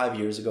 4 or 5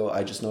 years ago,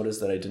 I just noticed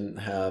that I didn't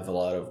have a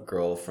lot of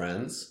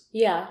girlfriends.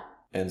 Yeah.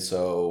 And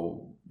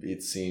so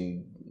it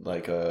seemed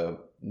like a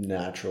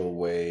natural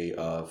way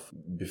of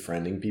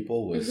befriending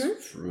people was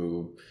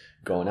through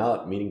going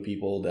out, meeting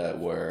people that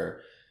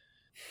were...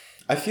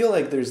 I feel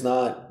like there's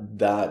not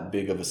that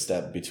big of a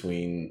step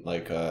between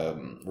like a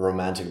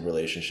romantic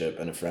relationship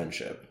and a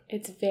friendship.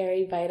 It's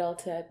very vital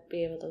to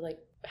be able to like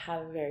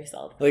have a very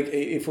solid... Like,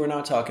 if we're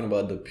not talking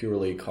about the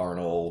purely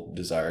carnal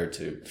desire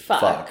to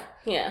fuck,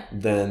 yeah,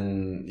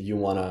 then you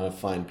want to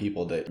find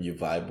people that you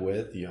vibe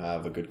with, you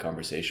have a good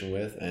conversation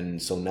with.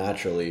 And so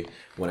naturally,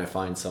 when I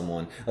find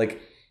someone... Like,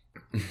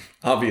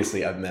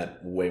 obviously, I've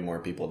met way more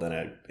people than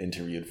I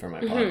interviewed for my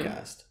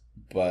podcast.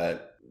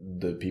 But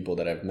the people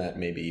that I've met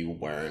maybe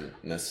weren't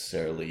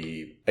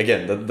necessarily...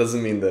 Again, that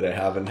doesn't mean that I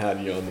haven't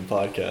had you on the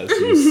podcast.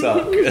 You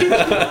suck.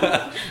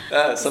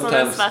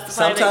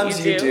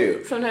 Sometimes you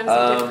do. Sometimes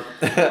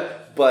you do.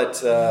 But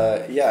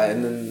yeah,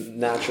 and then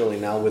naturally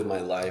now with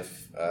my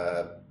life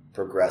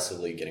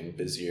progressively getting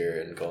busier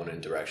and going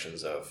in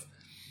directions of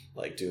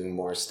like doing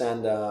more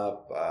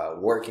stand-up,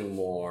 working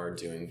more,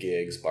 doing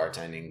gigs,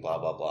 bartending, blah,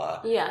 blah,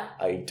 blah. Yeah.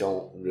 I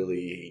don't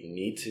really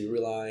need to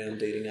rely on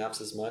dating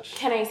apps as much.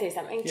 Can I say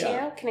something to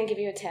you? Can I give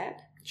you a tip?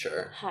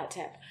 Sure. Hot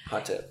tip.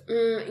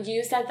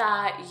 You said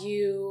that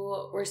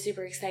you were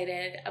super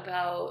excited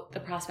about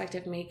the prospect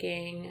of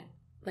making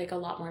like a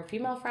lot more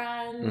female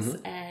friends,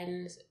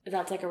 and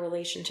that's like a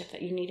relationship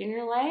that you need in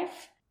your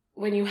life.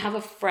 When you have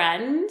a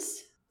friend,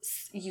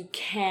 you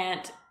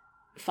can't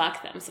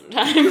fuck them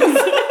sometimes.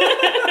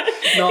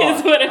 No,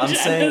 is what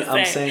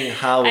I'm saying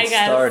how it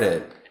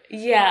started.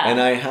 Yeah. And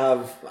I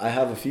have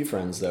a few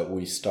friends that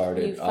we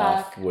started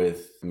off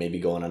with maybe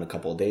going on a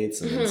couple of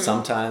dates, and then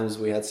sometimes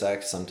we had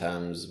sex,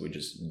 sometimes we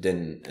just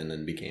didn't, and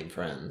then became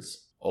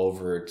friends.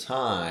 Over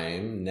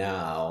time,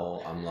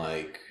 now I'm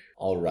like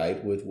all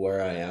right with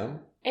where I am.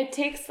 It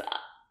takes.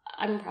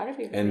 I'm proud of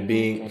you. And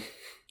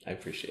I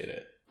appreciate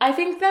it. I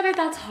think that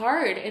that's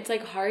hard. It's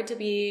like hard to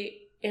be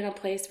in a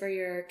place where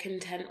you're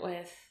content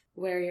with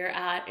where you're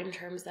at in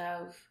terms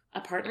of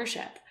a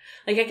partnership.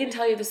 Like, I can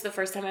tell you this is the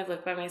first time I've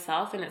lived by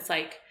myself, and it's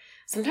like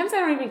sometimes I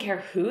don't even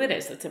care who it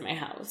is that's in my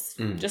house.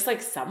 Just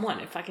like someone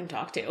if I can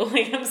talk to.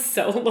 Like, I'm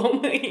so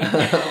lonely.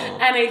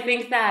 And I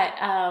think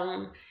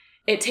that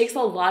it takes a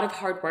lot of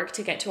hard work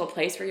to get to a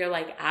place where you're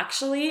like,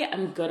 actually,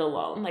 I'm good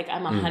alone. Like,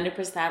 I'm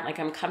 100%, like,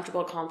 I'm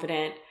comfortable,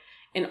 confident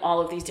in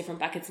all of these different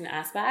buckets and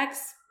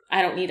aspects.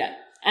 I don't need it.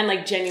 And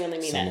like, genuinely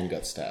mean Someone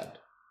got stabbed.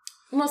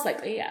 Most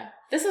likely, yeah.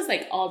 This is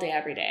like all day,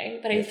 every day.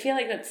 But I feel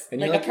like that's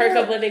like a perk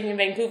of living in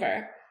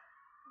Vancouver.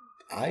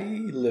 I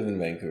live in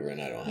Vancouver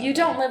and I don't have You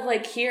don't live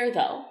like here,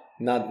 though.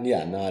 Not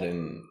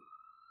in...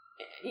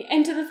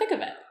 Into the thick of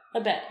it,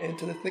 a bit.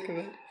 Into the thick of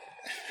it.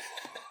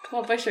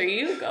 What bush are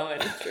you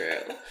going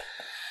through?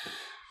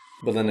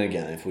 But then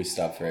again, if we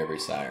stop for every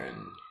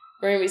siren...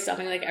 We're going to be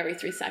stopping like every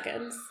 3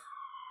 seconds.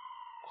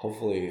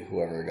 Hopefully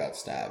whoever got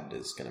stabbed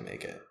is going to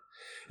make it.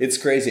 It's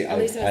crazy. I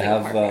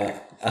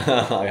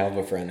have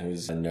a friend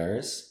who's a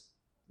nurse.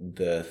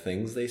 The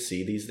things they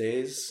see these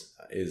days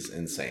is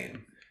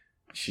insane.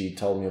 She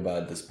told me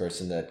about this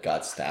person that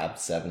got stabbed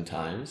 7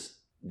 times.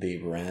 They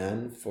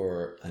ran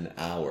for an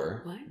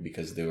hour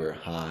because they were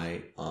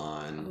high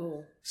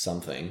on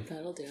something.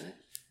 That'll do it.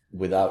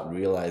 Without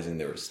realizing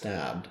they were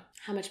stabbed.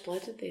 How much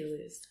blood did they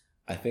lose?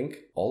 I think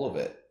all of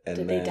it. And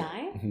did they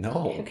die?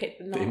 No. Okay,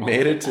 they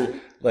made it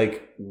to,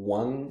 like,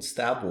 one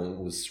stab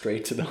wound was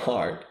straight to the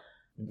heart.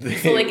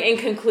 So, like, in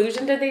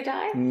conclusion, did they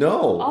die?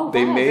 No. Oh, wow,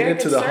 they made it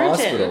to the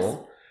surgeons.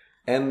 hospital,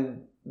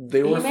 and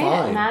they were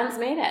fine. Man's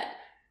made it.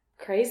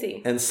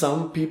 Crazy. And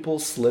some people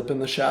slip in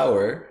the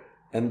shower,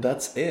 and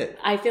that's it.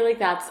 I feel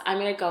like I'm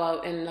going to go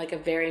out in, like, a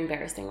very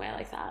embarrassing way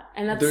like that.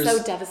 And that's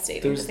so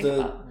devastating to think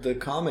about. There's the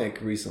comic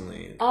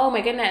recently. Oh,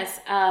 my goodness.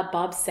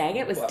 Bob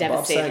Saget was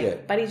devastating. Bob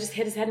Saget. But he just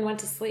hit his head and went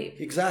to sleep.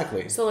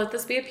 Exactly. So let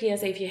this be a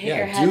PSA. If you hit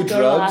your head, go to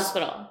the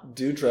hospital.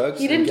 Do drugs.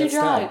 He didn't do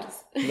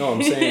drugs. No,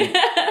 I'm saying...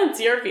 It's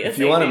your PSA. If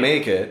you want to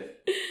make it...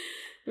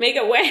 Make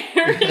it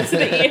where? To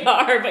the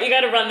ER, but you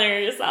got to run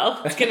there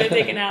yourself. It's going to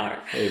take an hour.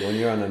 Hey, when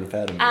you're on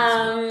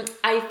amphetamines.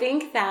 I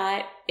think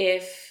that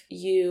if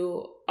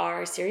you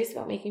are serious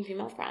about making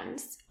female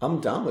friends... I'm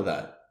down with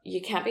that.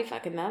 You can't be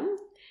fucking them.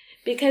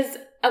 Because,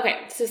 okay,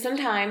 so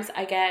sometimes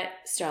I get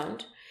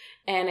stoned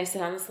and I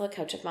sit on this little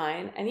couch of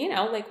mine. And, you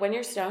know, like when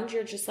you're stoned,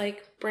 you're just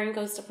like, brain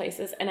goes to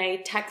places. And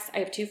I text, I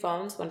have 2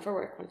 phones, one for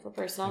work, one for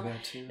personal.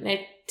 And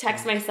I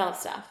text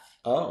myself stuff.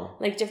 Oh.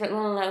 Like different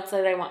little notes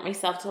that I want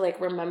myself to like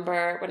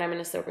remember when I'm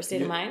in a sober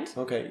state of mind.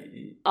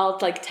 Okay. I'll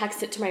like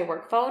text it to my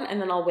work phone and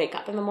then I'll wake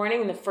up in the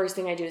morning and the first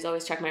thing I do is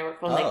always check my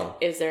work phone. Like,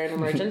 is there an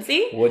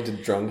emergency? What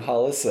did Drunk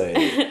Hollis say?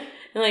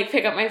 And like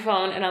pick up my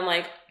phone and I'm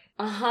like,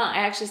 I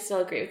actually still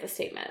agree with the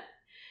statement.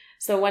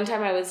 So one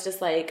time I was just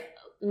like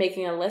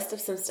making a list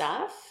of some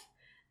stuff,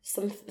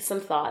 some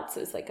thoughts. It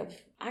was like,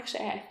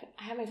 actually I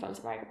have my phone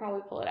somewhere. I could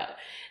probably pull it out.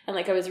 And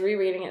like I was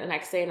rereading it the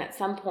next day and at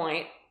some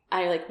point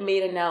I like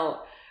made a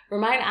note.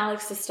 Remind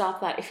Alex to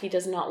stop that if he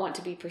does not want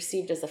to be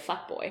perceived as a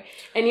fuckboy.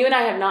 And you and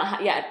I have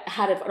not yet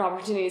had an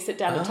opportunity to sit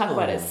down and talk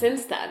about it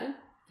since then.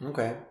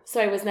 Okay. So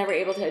I was never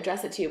able to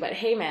address it to you. But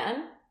hey,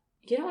 man,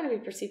 you don't want to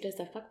be perceived as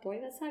a fuckboy.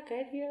 That's not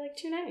good. You're like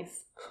too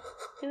nice.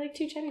 You're like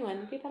too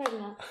genuine. Be better than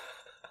that.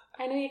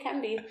 I know you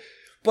can be.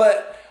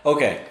 But,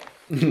 okay.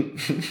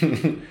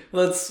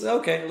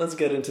 Let's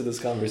get into this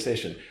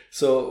conversation.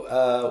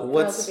 So,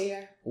 what's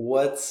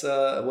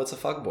a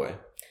fuckboy?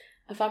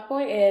 A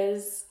fuckboy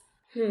is,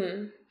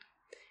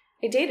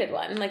 I dated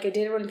one. Like, I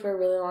dated one for a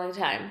really long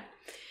time.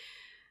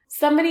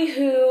 Somebody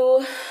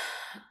who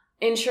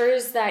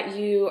ensures that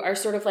you are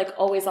sort of, like,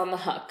 always on the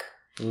hook.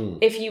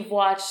 If you've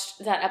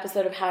watched that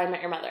episode of How I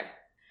Met Your Mother.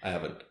 I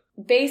haven't.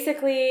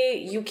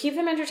 Basically, you keep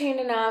them entertained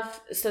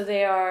enough so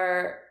they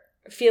are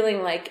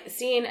feeling, like,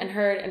 seen and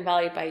heard and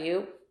valued by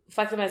you.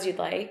 Fuck them as you'd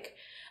like.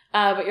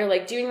 But you're,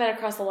 like, doing that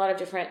across a lot of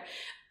different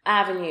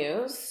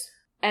avenues.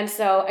 And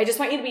so I just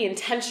want you to be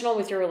intentional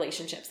with your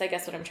relationships. I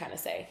guess what I'm trying to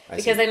say.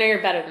 Because I know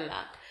you're better than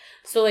that.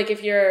 So, like,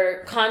 if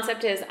your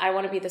concept is, I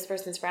want to be this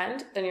person's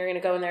friend, then you're going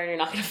to go in there and you're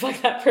not going to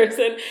fuck that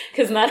person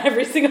because not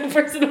every single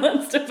person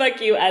wants to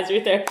fuck you, as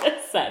your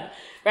therapist said.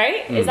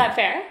 Right? Is that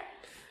fair?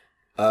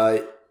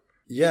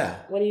 Yeah.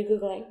 What are you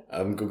Googling?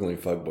 I'm Googling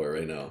fuckboy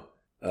right now.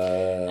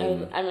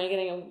 Am I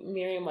getting a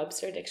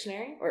Merriam-Webster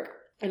dictionary or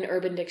an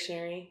Urban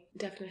Dictionary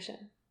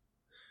definition?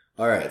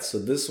 All right. So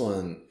this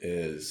one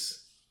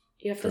is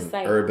you have to from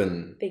cite.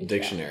 Urban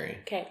Dictionary.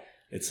 Okay.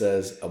 It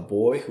says, a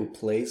boy who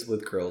plays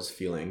with girls'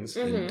 feelings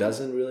and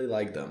doesn't really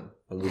like them.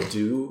 And we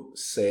do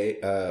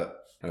say,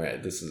 All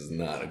right, this is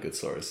not a good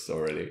source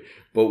already.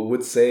 But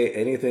would say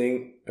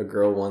anything a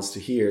girl wants to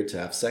hear to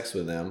have sex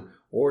with them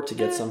or to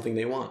get something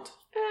they want.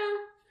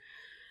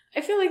 I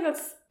feel like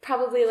that's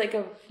probably like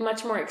a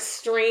much more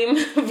extreme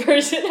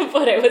version of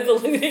what I was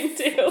alluding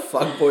to.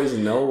 Fuckboys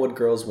know what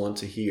girls want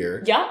to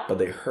hear. Yeah. But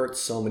they hurt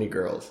so many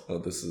girls. Oh,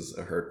 this is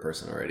a hurt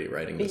person already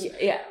writing this.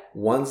 Yeah.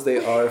 Once they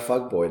are a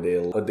fuckboy,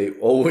 they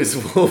always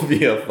will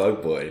be a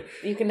fuckboy.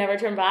 You can never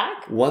turn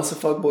back? Once a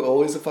fuckboy,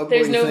 always a fuckboy,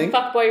 There's no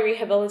fuckboy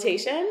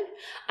rehabilitation?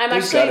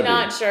 There's actually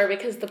not sure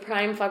because the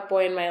prime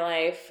fuckboy in my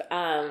life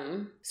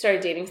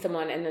started dating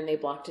someone and then they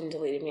blocked and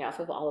deleted me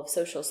off of all of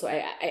social. So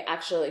I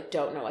actually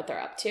don't know what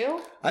they're up to.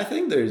 I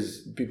think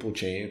there's people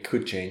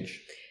could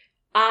change.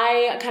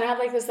 I kind of have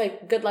like this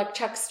like good luck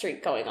Chuck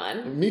streak going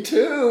on. Me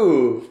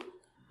too.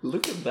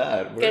 Look at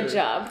that. Good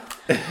job.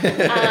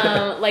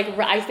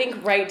 I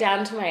think right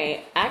down to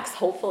my ex,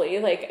 hopefully.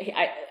 Like,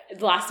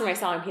 the last time I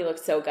saw him, he looked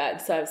so good.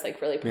 So I was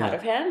like really proud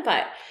of him.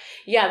 But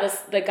yeah,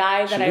 the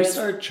guy that Should we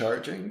start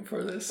charging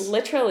for this?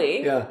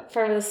 Literally. Yeah.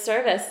 For this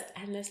service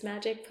and this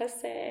magic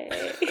pussy.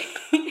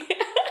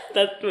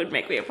 That would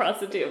make me a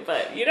prostitute.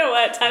 But you know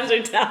what? Times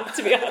are tough,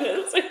 to be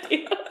honest with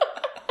you.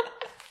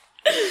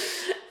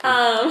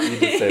 You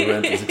could say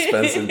rent is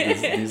expensive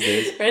these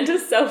days. Rent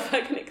is so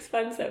fucking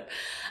expensive.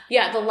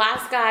 Yeah, the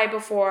last guy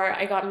before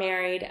I got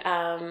married,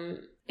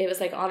 it was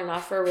like on and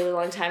off for a really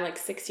long time, like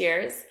 6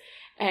 years.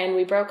 And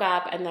we broke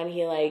up and then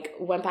he like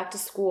went back to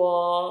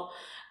school,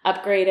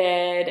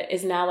 upgraded,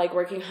 is now like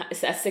working a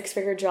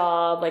 6-figure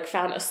job, like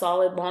found a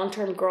solid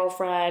long-term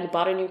girlfriend,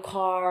 bought a new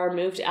car,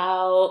 moved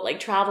out, like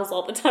travels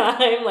all the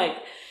time. Like,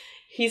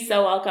 he's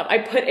so welcome. I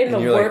put in the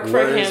work for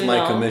him. Where's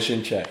my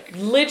commission check?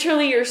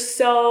 Literally, you're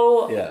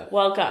so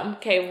welcome.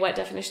 Okay, what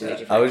definition did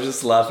you find? I was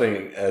just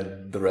laughing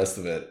at the rest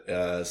of it.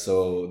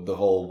 So the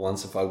whole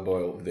once a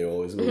fuckboy, they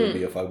always will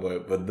be a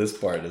fuckboy. But this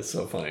part is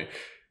so funny.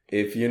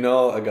 If you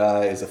know a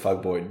guy is a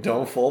fuckboy,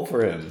 don't fall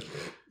for him.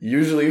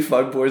 Usually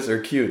fuckboys are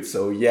cute,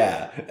 so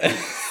yeah.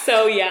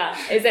 So yeah.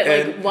 Is it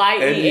like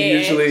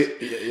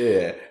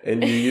Y-E-A-H?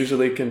 And you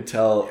usually can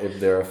tell if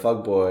they're a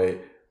fuckboy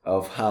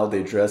of how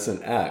they dress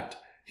and act.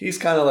 He's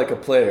kind of like a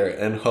player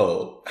and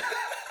hoe.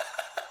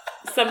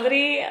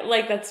 Somebody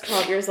like that's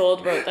 12 years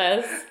old wrote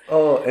this.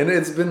 Oh, and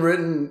it's been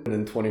written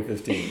in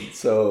 2015.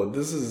 So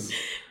this is...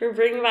 We're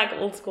bringing back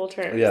old school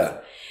terms. Yeah.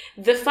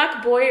 The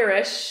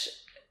fuckboyerish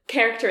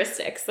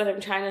characteristics that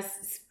I'm trying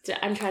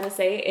to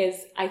say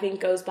is, I think,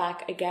 goes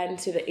back again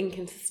to the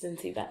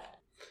inconsistency that.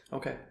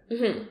 Okay.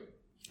 Mm-hmm.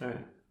 All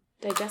right.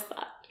 Digest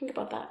that. Think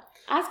about that.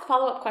 Ask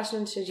follow-up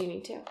questions should you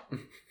need to.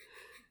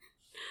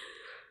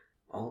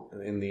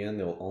 In the end,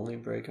 they'll only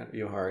break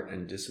your heart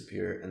and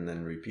disappear and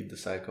then repeat the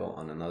cycle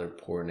on another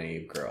poor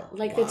naive girl.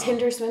 Like the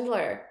Tinder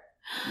swindler.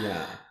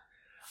 Yeah.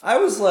 I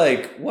was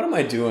like, what am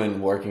I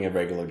doing working a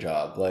regular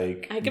job?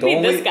 Like, I could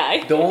be this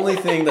guy. The only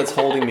thing that's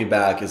holding me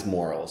back is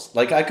morals.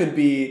 Like, I could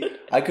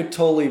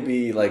totally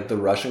be like the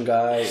Russian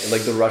guy,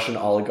 like the Russian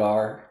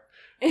oligarch,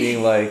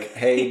 being like,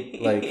 hey,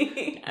 like,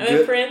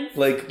 I'm a prince.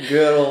 Like,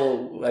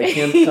 girl, I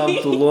can't come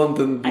to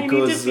London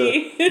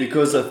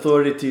because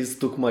authorities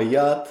took my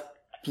yacht.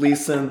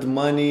 Please send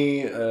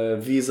money.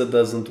 Visa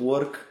doesn't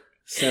work.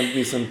 Send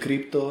me some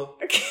crypto.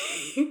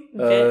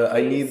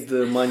 I need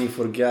money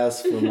for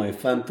gas for my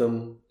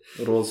Phantom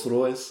Rolls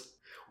Royce.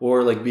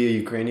 Or like be a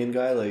Ukrainian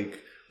guy.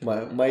 Like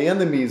my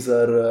enemies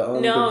are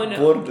on the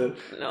border.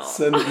 No.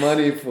 Send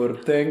money for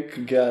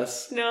tank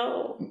gas.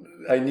 No.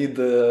 I need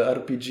the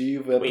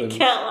RPG weapon. We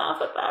can't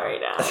laugh at that right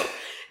now.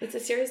 It's a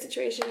serious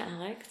situation,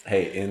 Alex.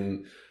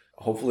 Hey,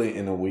 hopefully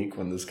in a week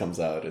when this comes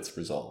out, it's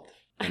resolved.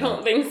 I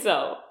don't think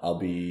so. I'll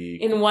be...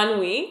 In 1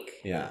 week?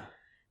 Yeah.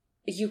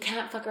 You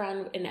can't fuck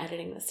around in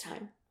editing this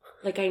time.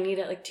 Like, I need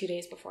it like 2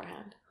 days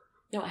beforehand.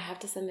 No, I have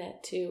to send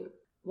it to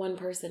one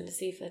person to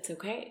see if it's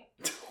okay.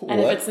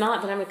 And if it's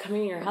not, then I'm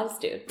coming to your house,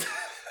 dude.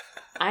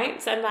 I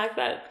ain't send back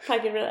that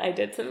fucking... I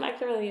did send back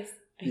the release.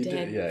 I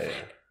did. Yeah.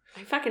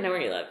 I fucking know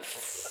where you live.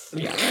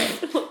 Yeah,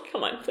 right.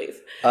 Come on, please.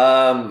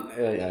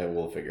 Yeah,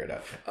 we'll figure it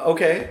out.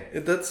 Okay,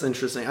 that's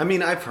interesting. I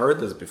mean, I've heard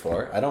this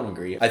before. I don't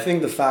agree. I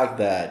think the fact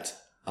that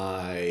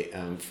I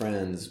am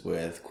friends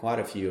with quite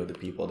a few of the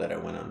people that I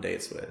went on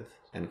dates with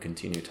and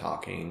continue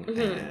talking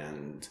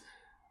and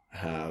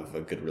have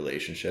a good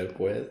relationship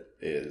with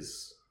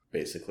is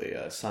basically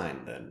a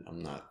sign that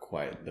I'm not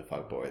quite the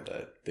fuckboy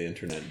that the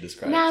internet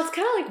describes. Nah, it's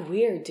kind of like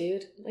weird,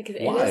 dude. Like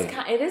it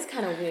is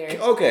kind of weird.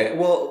 Okay,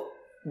 well,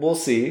 we'll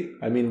see.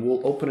 I mean,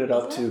 we'll open it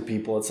up to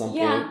people at some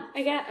point. Yeah,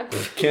 I get.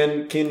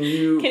 Can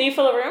you? Can you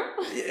fill a room?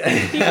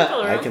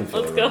 I can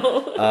fill a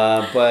room.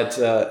 Let's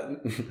go.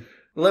 But.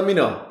 Let me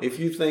know if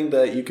you think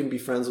that you can be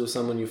friends with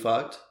someone you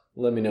fucked.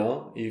 Let me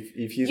know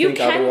if you think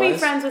otherwise. You can be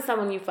friends with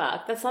someone you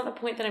fucked. That's not the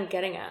point that I'm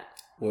getting at.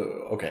 Well,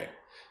 okay,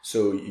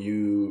 so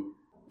you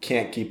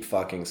can't keep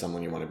fucking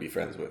someone you want to be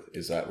friends with.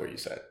 Is that what you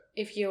said?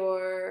 If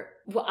you're,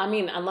 well, I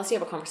mean, unless you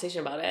have a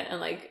conversation about it and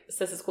like,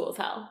 sis is cool as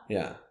hell.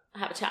 Yeah.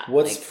 Have a chat.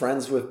 What's like,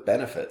 friends with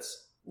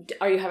benefits?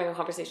 Are you having a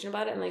conversation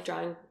about it and like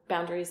drawing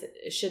boundaries?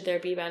 Should there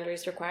be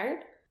boundaries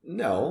required?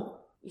 No.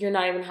 You're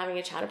not even having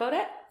a chat about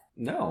it?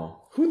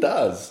 No. Who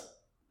does?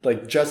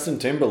 Like Justin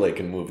Timberlake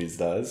in movies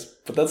does,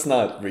 but that's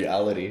not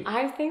reality.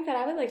 I think that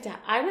I would like to.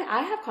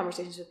 I have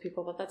conversations with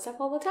people about that stuff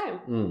all the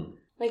time.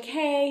 Like,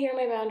 hey, here are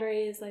my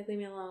boundaries. Like, leave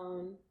me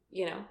alone.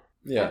 You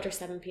know, after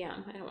 7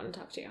 p.m. I don't want to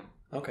talk to you.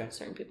 Okay.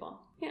 Certain people.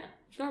 Yeah,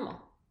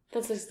 normal.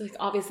 That's just like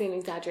obviously an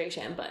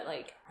exaggeration, but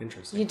like,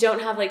 interesting. You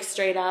don't have like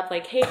straight up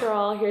like, hey,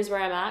 girl, here's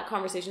where I'm at.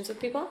 Conversations with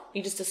people.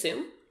 You just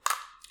assume.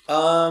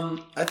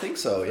 I think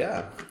so.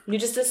 Yeah. You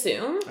just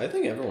assume. I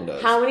think everyone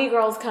does. How many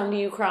girls come to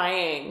you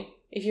crying?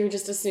 If you're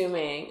just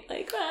assuming,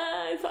 like,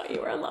 I thought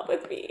you were in love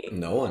with me.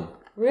 No one.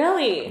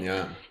 Really?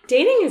 Yeah.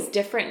 Dating is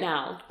different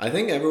now. I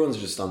think everyone's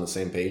just on the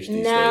same page these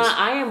days. Nah,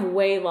 I am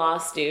way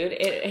lost, dude.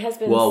 It has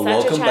been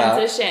such a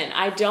transition.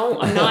 Back.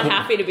 I'm not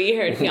happy to be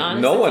here, to be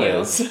honest with you. No one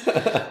is.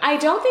 I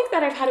don't think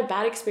that I've had a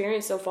bad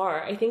experience so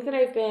far. I think that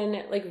I've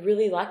been, like,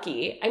 really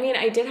lucky. I mean,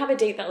 I did have a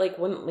date that, like,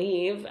 wouldn't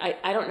leave.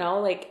 I don't know.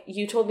 Like,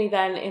 you told me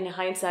then in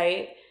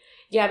hindsight...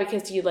 Yeah,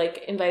 because you,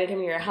 like, invited him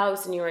to your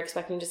house and you were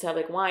expecting just to have,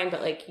 like, wine,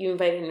 but, like, you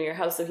invited him to your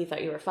house so he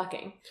thought you were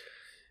fucking.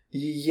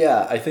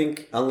 Yeah, I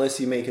think unless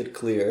you make it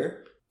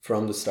clear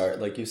from the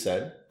start, like you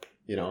said,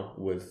 you know,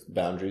 with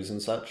boundaries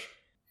and such,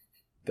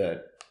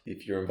 that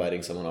if you're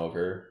inviting someone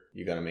over,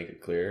 you got to make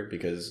it clear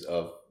because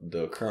of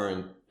the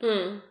current...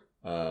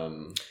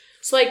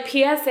 So, like,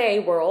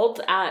 PSA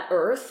world at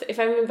Earth, if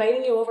I'm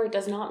inviting you over, it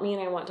does not mean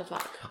I want to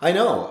fuck. I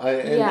know.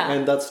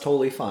 And that's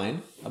totally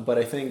fine. But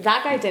I think...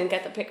 That guy didn't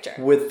get the picture.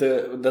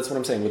 That's what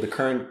I'm saying. With the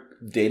current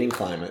dating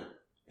climate,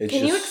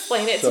 Can you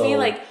explain it to me?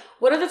 Like,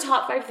 what are the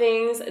top 5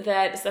 things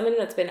that somebody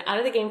that's been out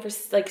of the game for,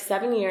 like,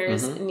 7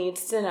 years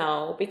needs to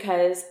know?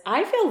 Because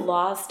I feel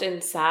lost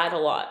and sad a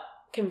lot.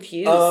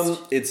 Confused.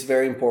 It's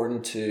very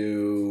important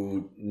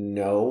to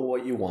know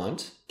what you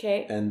want.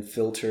 Okay. And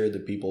filter the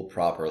people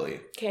properly.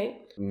 Okay.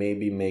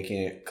 Maybe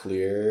making it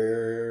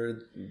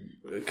clear,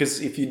 because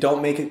if you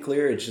don't make it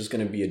clear, it's just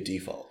going to be a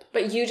default.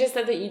 But you just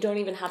said that you don't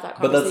even have that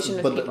conversation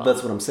with people. But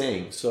that's what I'm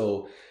saying.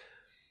 So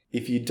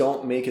if you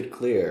don't make it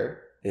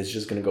clear, it's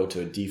just going to go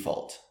to a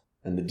default.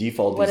 And the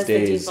default these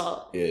days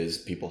is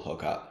people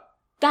hook up.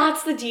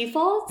 That's the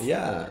default?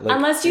 Yeah. Like,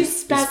 unless you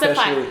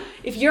specify.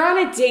 If you're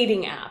on a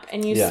dating app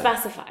and you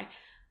specify,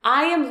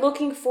 I am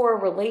looking for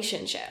a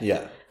relationship.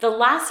 Yeah. The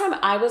last time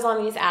I was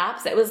on these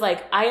apps, it was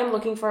like, I am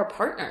looking for a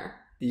partner.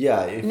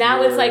 Yeah.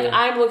 Now it's like,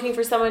 I'm looking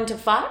for someone to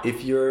fuck.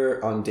 If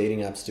you're on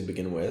dating apps to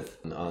begin with,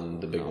 on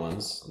the big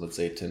ones, let's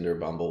say Tinder,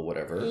 Bumble,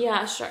 whatever.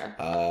 Yeah, sure.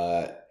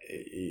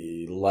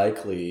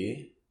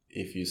 Likely,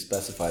 if you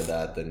specify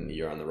that, then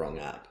you're on the wrong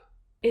app.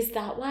 Is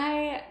that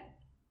why...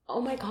 Oh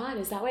my God,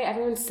 is that why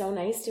everyone's so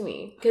nice to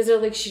me? Because they're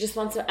like, she just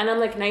wants to... And I'm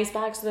like, nice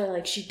back, so they're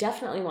like, she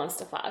definitely wants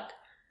to fuck.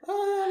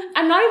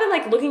 I'm not even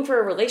like looking for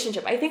a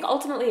relationship. I think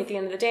ultimately at the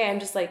end of the day, I'm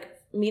just like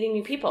meeting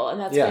new people. And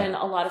that's been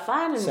a lot of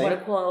fun and what a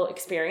cool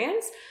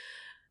experience.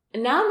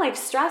 And now I'm like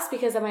stressed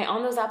because am I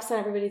on those apps and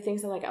everybody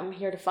thinks I'm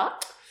here to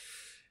fuck?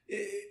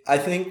 I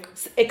think...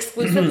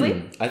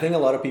 Exclusively? I think a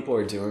lot of people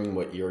are doing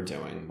what you're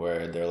doing,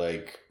 where they're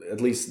like,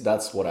 at least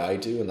that's what I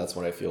do. And that's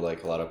what I feel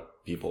like a lot of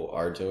people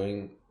are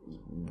doing.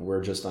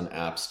 We're just on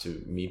apps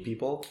to meet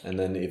people, and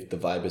then if the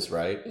vibe is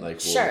right, like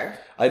sure.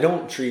 I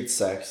don't treat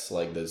sex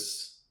like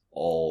this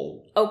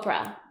all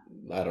Oprah.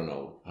 I don't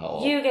know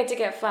how you get to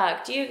get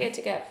fucked. You get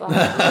to get fucked.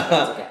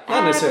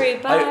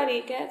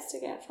 Everybody gets to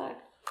get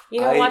fucked. You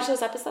don't watch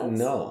those episodes?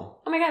 No.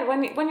 Oh my God!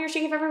 When you're she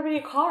gave everybody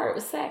a car, it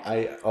was sick.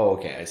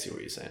 Okay, I see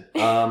what you're saying.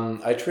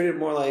 I treat it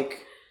more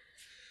like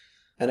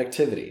an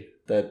activity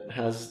that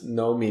has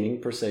no meaning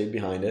per se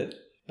behind it.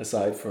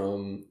 Aside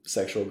from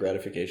sexual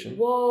gratification.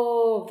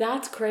 Whoa,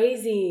 that's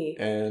crazy.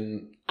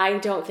 And I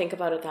don't think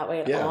about it that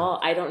way at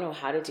all. I don't know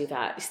how to do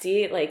that.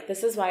 See, like,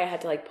 this is why I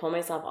had to, like, pull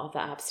myself off the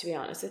apps, to be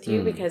honest with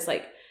you. Because,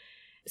 like,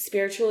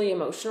 spiritually,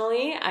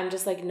 emotionally, I'm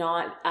just, like,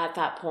 not at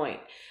that point.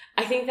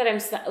 I think that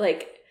I'm,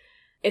 like,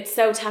 it's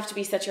so tough to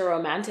be such a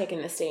romantic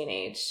in this day and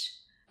age.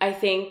 I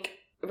think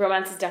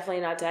romance is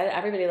definitely not dead.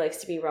 Everybody likes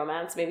to be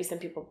romance. Maybe some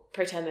people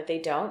pretend that they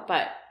don't,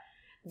 but...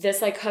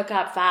 This, like, hook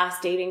up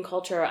fast dating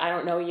culture, I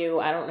don't know you,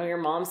 I don't know your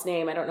mom's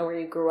name, I don't know where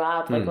you grew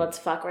up, like, let's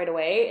fuck right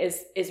away,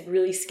 is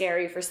really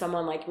scary for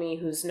someone like me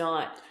who's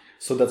not...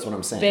 So that's what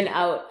I'm saying. Been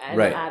out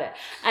and at it.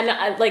 And,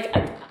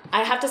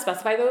 I have to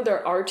specify, though,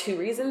 there are 2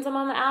 reasons I'm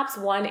on the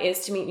apps. 1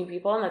 is to meet new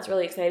people, and that's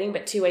really exciting.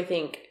 But 2, I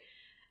think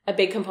a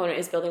big component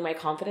is building my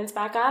confidence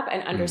back up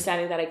and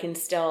understanding that I can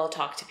still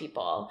talk to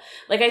people.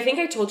 Like, I think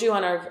I told you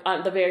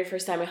on the very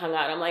first time we hung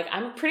out, I'm like,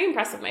 I'm pretty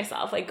impressed with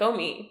myself. Like, go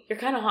me. You're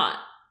kind of hot.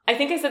 I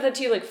think I said that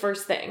to you, like,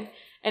 first thing.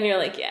 And you're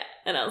like, yeah.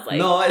 And I was like,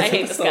 no, I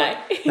hate this guy.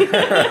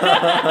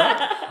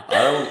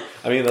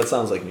 I mean, that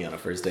sounds like me on a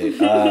first date.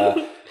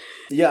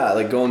 Yeah,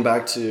 like, going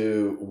back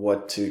to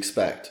what to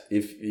expect.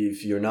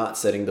 If you're not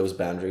setting those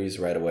boundaries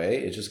right away,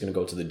 it's just going to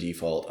go to the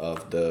default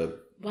of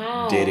the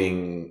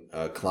dating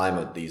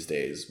climate these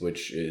days,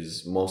 which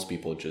is most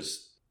people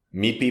just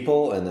meet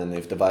people, and then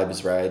if the vibe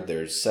is right,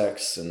 there's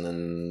sex, and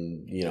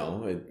then, you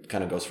know, it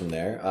kind of goes from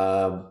there.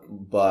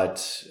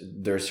 But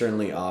there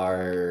certainly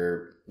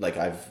are, like,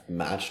 I've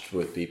matched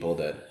with people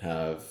that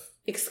have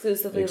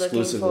exclusively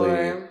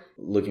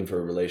looking for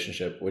a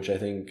relationship, which I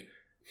think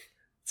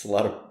it's a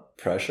lot of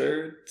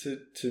pressure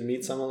to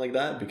meet someone like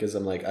that, because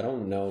I'm like, I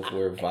don't know if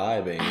we're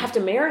vibing. I have to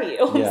marry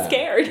you. I'm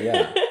scared.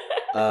 Yeah.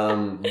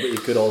 But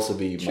it could also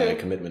be my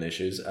commitment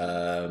issues.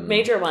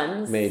 Major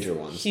ones.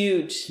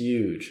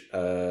 Huge.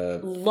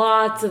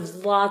 Lots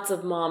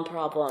of mom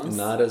problems.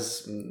 Not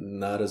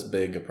as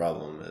big a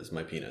problem as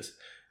my penis.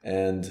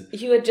 And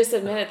you had just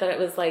admitted that it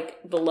was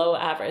like below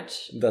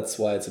average. That's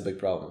why it's a big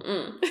problem.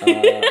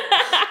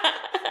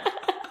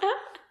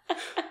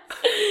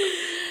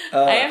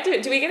 I have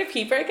to. Do we get a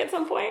pee break at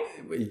some point?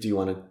 Do you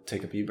want to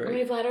take a pee break?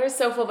 My bladder is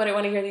so full, but I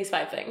want to hear these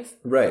 5 things.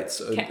 Right.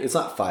 So it's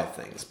not 5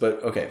 things,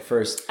 but okay.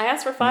 First, I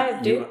asked for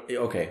 5, dude.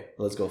 Okay,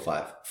 let's go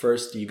 5.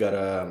 First, you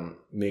gotta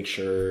make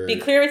sure. Be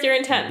clear with your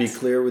intent.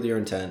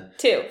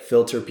 2,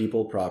 filter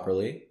people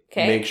properly.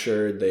 Okay. Make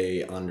sure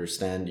they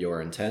understand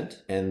your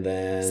intent, and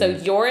then. So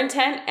your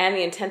intent and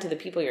the intent of the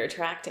people you're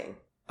attracting.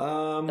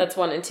 That's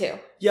 1 and 2.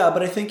 Yeah,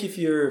 but I think if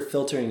you're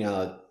filtering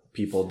out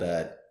people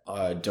that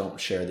don't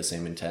share the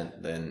same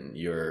intent, then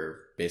you're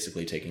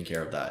basically taking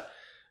care of that.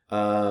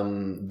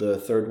 The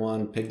third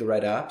one, pick the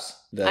right apps.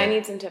 I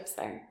need some tips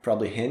there.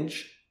 Probably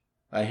Hinge,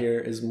 I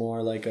hear, is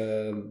more like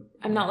a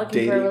I'm not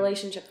looking for a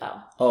relationship, though.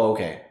 Oh,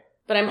 okay.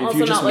 But I'm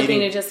also not looking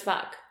to just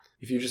fuck.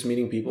 If you're just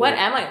meeting people... What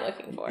am I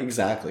looking for?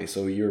 Exactly.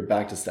 So you're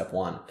back to step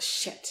 1.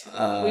 Shit. We've been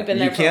there for a long time.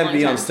 You can't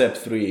be on step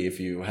 3 if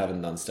you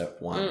haven't done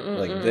step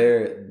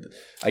 1.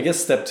 I guess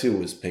step 2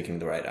 was picking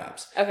the right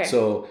apps. Okay.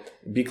 So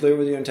be clear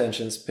with your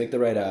intentions. Pick the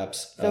right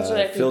apps.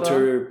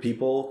 Filter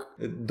people.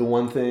 The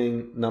one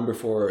thing, number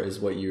 4, is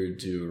what you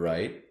do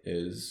right,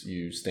 is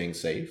you staying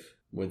safe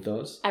with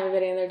those.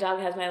 Everybody and their dog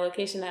has my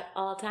location at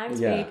all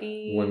times,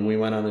 baby. When we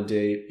went on a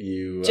date,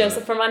 you...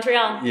 Joseph from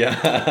Montreal. Yeah.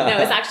 No,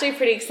 it's actually a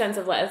pretty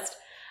extensive list.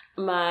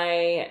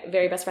 My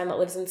very best friend that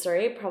lives in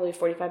Surrey, probably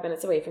 45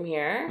 minutes away from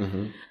here.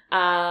 Mm-hmm.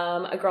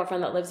 A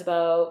girlfriend that lives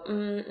about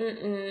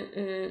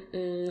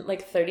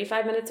like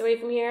 35 minutes away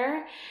from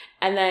here.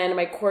 And then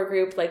my core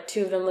group, like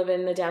 2 of them live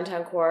in the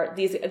downtown core.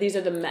 These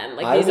are the men.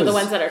 Like these are the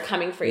ones that are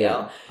coming for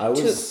you. I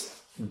was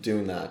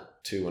doing that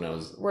too when I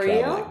was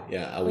traveling. You?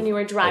 Yeah. When you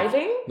were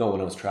driving? No,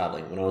 when I was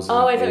traveling. When I was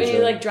I thought you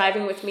were like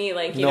driving with me.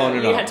 Like, you know,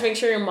 you had to make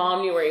sure your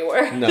mom knew where you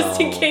were. No. Just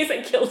in case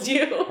I killed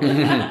you.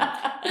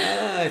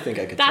 I think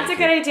I could. That's a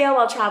good idea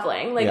while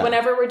traveling. Like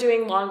whenever we're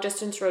doing long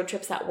distance road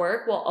trips at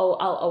work, I'll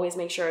always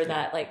make sure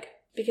that, like,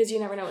 because you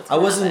never know what's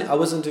going to happen. I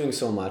wasn't doing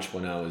so much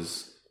when I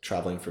was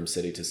traveling from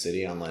city to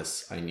city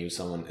unless I knew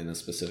someone in a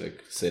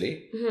specific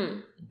city. Mm-hmm.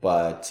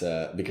 But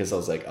because I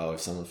was like, if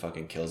someone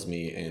fucking kills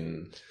me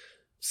in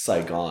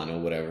Saigon or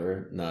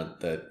whatever,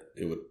 not that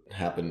it would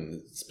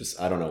happen.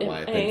 I don't know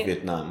why I picked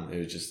Vietnam. It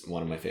was just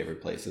one of my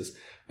favorite places.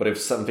 But if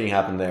something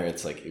happened there,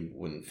 it's like it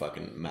wouldn't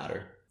fucking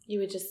matter. You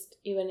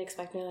wouldn't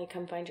expect me to, like,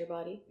 come find your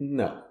body?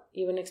 No.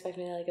 You wouldn't expect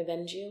me to, like,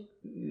 avenge you?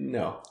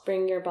 No.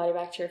 Bring your body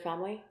back to your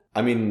family?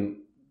 I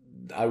mean,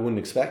 I wouldn't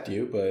expect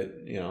you,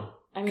 but, you know.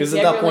 Because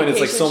at that point, it's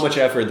like so much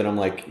effort that I'm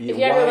like, if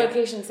you have your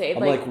location saved,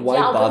 I'm like, why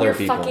bother bring your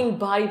people? Fucking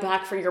body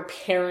back for your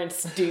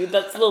parents, dude.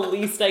 That's the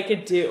least I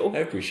could do. I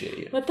appreciate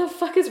you. What the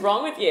fuck is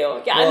wrong with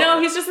you? Yeah,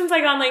 no, he's just in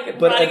Saigon, like,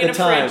 rotting in a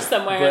fridge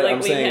somewhere. But like,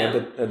 I'm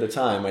saying at the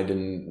time, I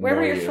didn't. Where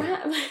were your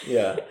friends?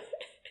 Yeah,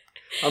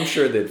 I'm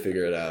sure they'd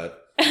figure it out.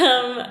 Okay.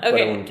 But I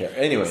wouldn't care.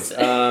 Anyways,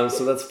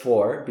 so that's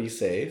 4. Be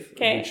safe.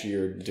 Okay. Which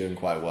you're doing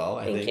quite well,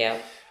 I think. Thank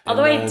you.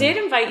 Although I did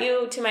invite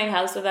you to my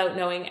house without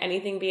knowing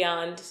anything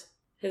beyond.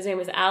 His name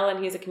was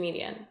Alan. He's a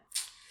comedian.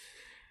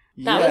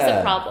 That was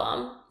the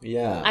problem.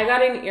 Yeah. I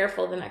got an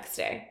earful the next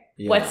day.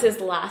 Yeah. What's his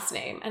last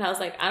name? And I was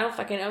like, I don't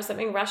fucking know,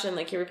 something Russian.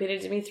 Like, he repeated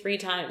it to me 3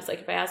 times. Like,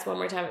 if I asked one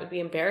more time, it would be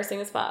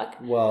embarrassing as fuck.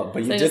 Well,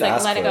 but you did just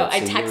ask let it go.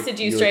 I texted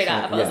you straight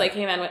up. I was like,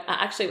 hey man,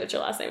 actually, what's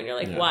your last name? And you're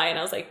like, why? And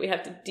I was like, we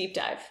have to deep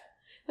dive.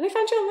 And I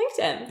found you on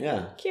LinkedIn.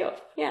 Yeah.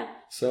 Cute. Yeah.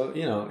 So,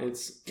 you know,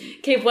 it's...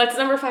 Okay, what's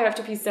number 5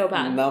 after pee so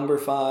bad? Number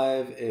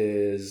 5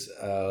 is...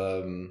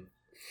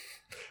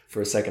 For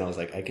a second, I was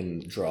like, I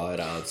can draw it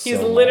out so He's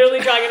literally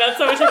drawing it out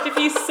so much. I have to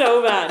pee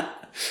so bad.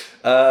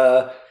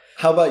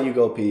 How about you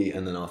go pee,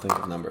 and then I'll think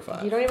of number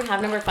 5. You don't even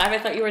have number 5? I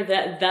thought you were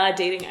the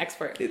dating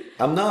expert.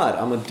 I'm not.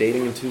 I'm a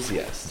dating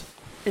enthusiast.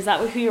 Is that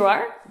who you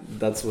are?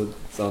 That's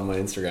what's on my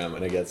Instagram,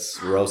 and I get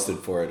roasted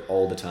for it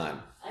all the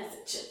time. As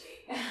it should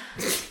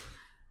be.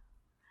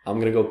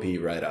 I'm going to go pee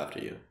right after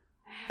you.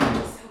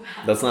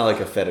 That's not like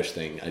a fetish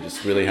thing. I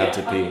just really have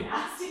to pee.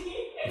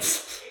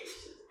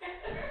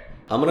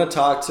 I'm going to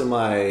talk to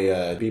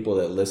my people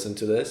that listen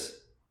to this.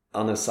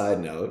 On a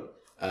side note,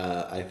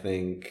 I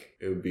think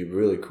it would be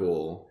really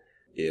cool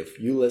if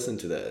you listen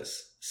to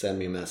this, send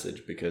me a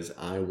message, because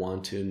I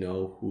want to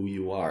know who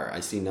you are. I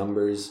see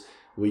numbers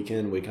week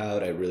in, week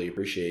out. I really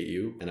appreciate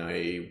you, and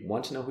I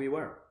want to know who you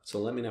are. So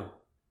let me know.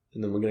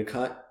 And then we're going to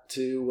cut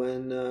to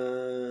when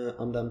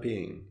I'm done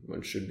peeing,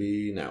 which should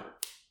be now.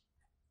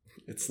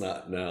 It's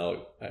not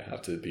now. I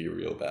have to be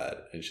real bad,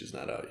 and she's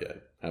not out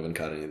yet. I haven't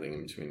caught anything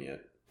in between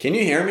yet. Can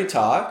you hear me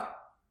talk?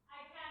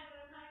 I can,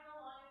 but I'm having the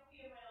longest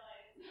pee of my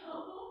life. No.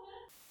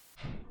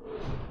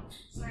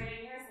 Sorry, I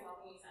didn't hear a single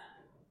thing you said.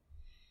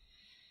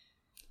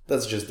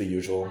 That's just the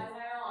usual. I'm having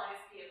the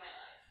longest pee of my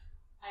life.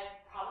 I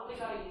probably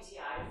got a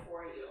UTI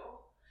for you.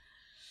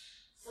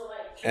 So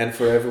and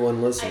for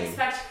everyone listening. I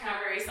expect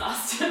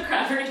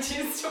cranberry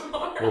juice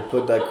tomorrow. We'll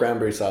put that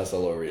cranberry sauce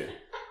all over you.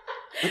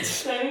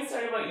 Tell me a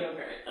story about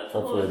yogurt. That's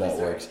hopefully that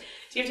works.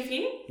 Do you have to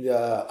pee?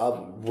 Yeah,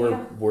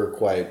 we're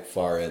quite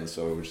far in,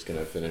 so we're just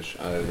gonna finish.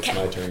 It's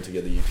my turn to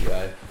get the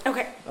UTI.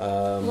 Okay.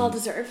 Well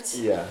deserved.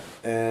 Yeah.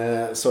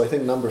 So I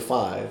think number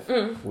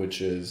 5,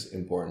 which is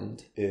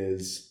important,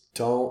 is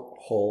don't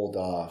hold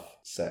off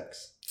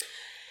sex.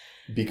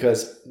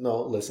 Because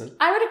listen.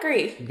 I would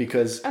agree.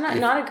 Because I'm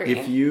not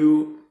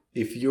agreeing.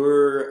 If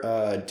you're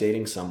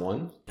dating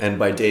someone, and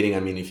by dating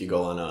I mean if you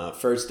go on a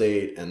first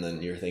date and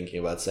then you're thinking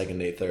about second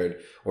date, third,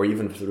 or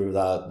even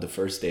throughout the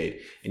first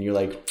date, and you're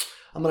like,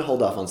 I'm gonna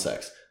hold off on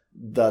sex,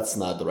 that's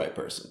not the right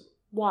person.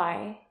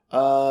 Why?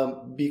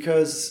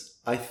 Because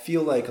I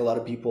feel like a lot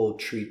of people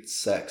treat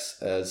sex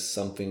as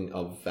something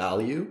of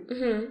value,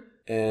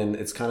 and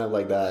it's kind of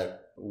like that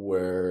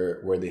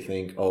where they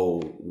think,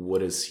 oh,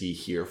 what is he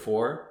here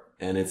for?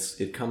 And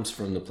it comes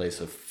from the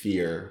place of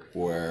fear,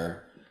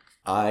 where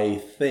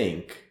I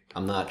think,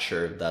 I'm not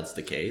sure if that's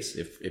the case.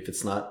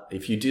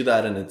 If you do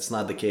that and it's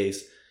not the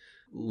case,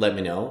 let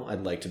me know.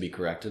 I'd like to be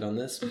corrected on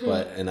this,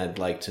 and I'd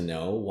like to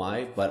know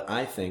why. But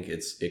I think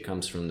it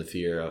comes from the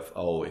fear of,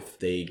 oh, if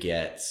they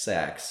get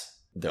sex,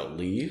 they'll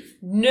leave.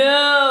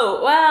 No.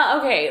 Well,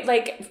 okay.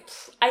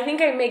 I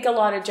think I make a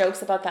lot of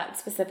jokes about that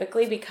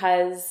specifically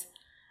because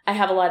I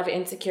have a lot of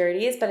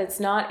insecurities, but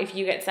it's not if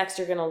you get sex,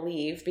 you're going to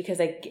leave because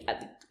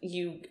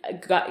you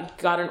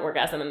got an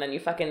orgasm and then you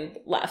fucking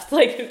left.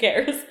 Who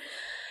cares?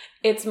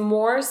 It's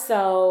more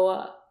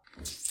so,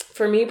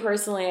 for me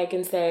personally, I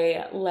can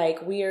say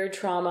weird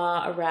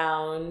trauma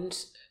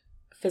around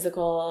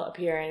physical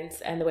appearance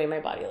and the way my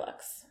body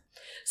looks.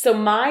 So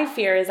my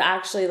fear is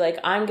actually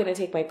I'm going to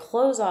take my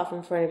clothes off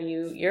in front of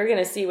you. You're going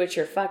to see what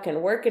you're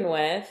fucking working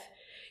with.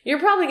 You're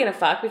probably going to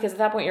fuck because at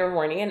that point you're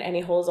horny and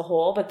any hole is a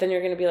hole. But then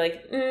you're going to be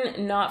like,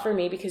 not for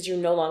me because you're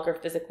no longer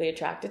physically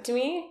attracted to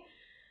me.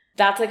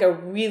 That's a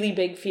really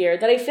big fear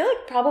that I feel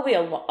like probably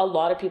a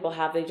lot of people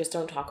have. They just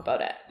don't talk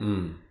about it.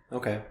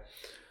 Okay.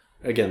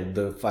 Again,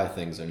 the 5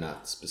 things are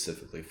not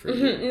specifically for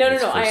you. No. I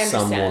understand.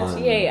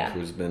 Someone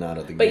who's been out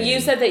of the game. But you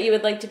said that you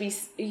would like to be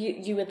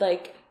you would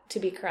like to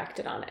be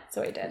corrected on it,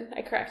 so I did.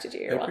 I corrected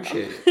you. You're welcome. I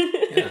appreciate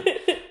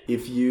it. Yeah.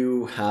 If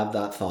you have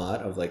that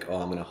thought of I'm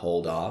going to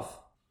hold off,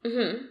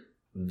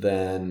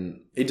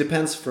 then it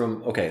depends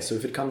from. Okay, so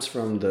if it comes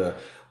from the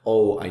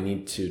I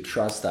need to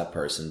trust that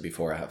person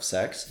before I have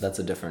sex, that's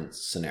a different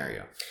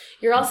scenario.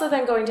 You're also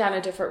then going down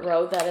a different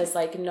road that is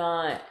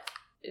not,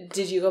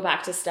 did you go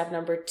back to step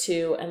number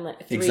 2 and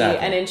 3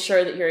 and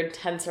ensure that your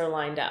intents are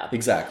lined up?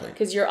 Exactly.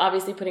 Because you're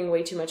obviously putting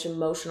way too much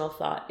emotional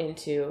thought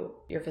into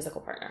your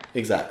physical partner.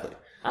 Exactly.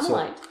 I'm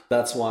aligned.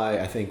 That's why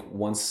I think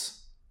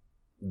once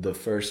the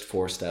first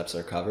 4 steps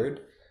are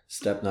covered,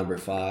 step number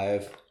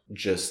 5,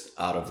 just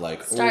out of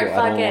start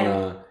I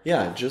don't want to.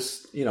 Yeah,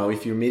 just,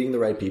 if you're meeting the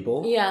right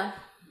people. Yeah.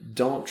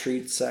 Don't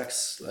treat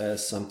sex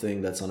as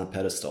something that's on a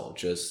pedestal.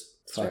 Just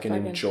fucking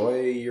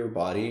enjoy your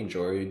body,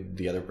 enjoy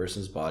the other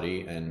person's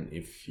body, and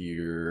if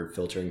you're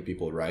filtering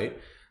people right,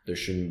 there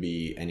shouldn't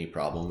be any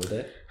problem with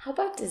it. How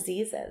about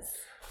diseases?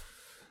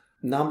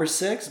 Number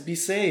 6, be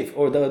safe.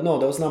 Or that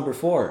was number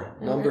 4.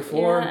 Number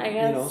 4, I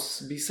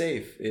guess. Be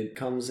safe. It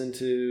comes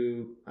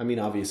into,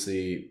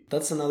 obviously,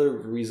 that's another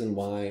reason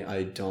why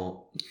I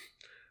don't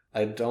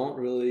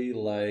really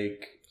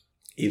like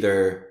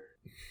either.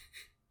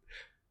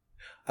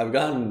 I've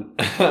gotten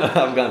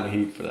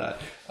heat for that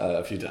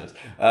a few times,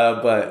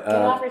 but get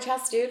off your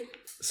chest, dude.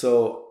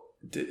 So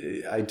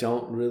I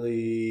don't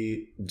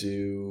really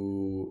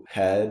do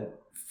head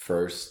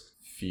first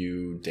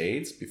few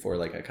dates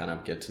before I kind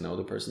of get to know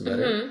the person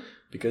better,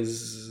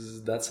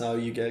 because that's how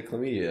you get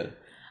chlamydia.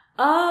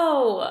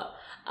 Oh,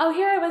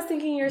 here I was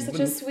thinking you're such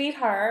a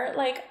sweetheart.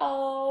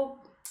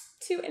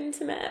 Too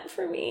intimate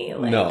for me.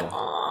 No.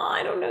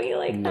 I don't know you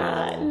like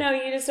that. No,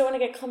 you just don't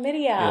want to get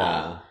chlamydia.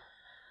 Yeah.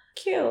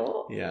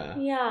 Cute. Yeah.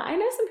 Yeah, I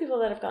know some people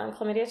that have gotten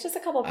chlamydia. It's just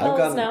a couple pills,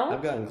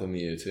 I've gotten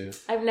chlamydia too.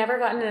 I've never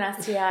gotten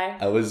an STI.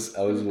 I was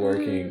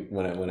working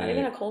when Not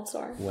even a cold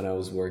sore. When I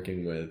was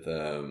working with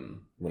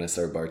when I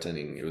started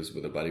bartending, it was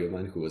with a buddy of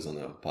mine who was on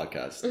a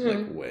podcast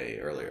way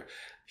earlier.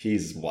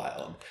 He's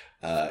wild.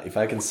 If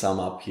I can sum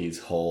up his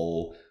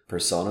whole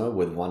persona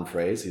with one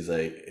phrase, he's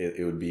like,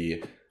 it would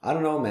be, I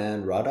don't know,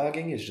 man, raw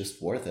dogging is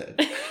just worth it.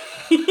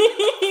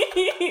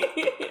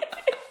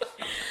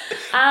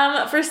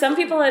 For some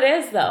people it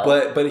is though.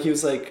 But he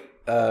was like,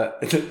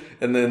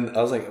 and then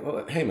I was like,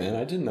 oh, hey man,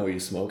 I didn't know you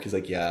smoke. He's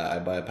like, yeah, I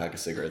buy a pack of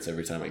cigarettes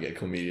every time I get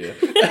chlamydia.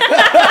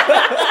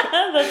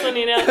 That's when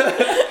you know.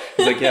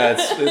 He's like, yeah,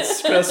 it's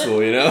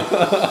stressful,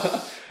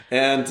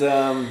 And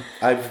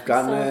I've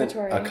gotten it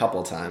a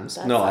couple times.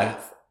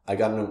 I've I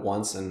got it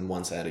once, and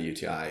once I had a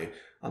UTI,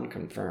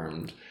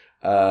 unconfirmed.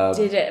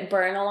 Did it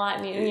burn a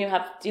lot? And you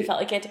felt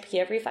like you had to pee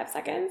every 5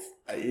 seconds?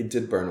 It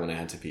did burn when I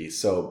had to pee.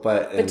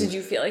 But did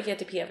you feel like you had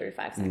to pee every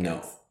 5 seconds?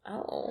 No.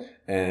 Oh.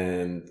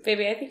 And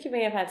baby, I think you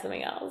may have had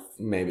something else.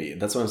 Maybe.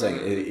 That's what I'm saying.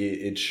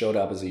 It showed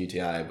up as a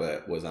UTI,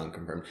 but was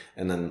unconfirmed.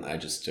 And then I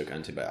just took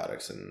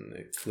antibiotics, and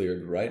it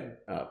cleared right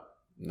up.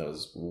 That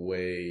was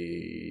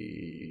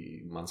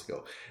way months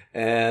ago.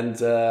 And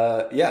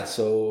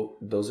so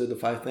those are the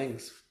 5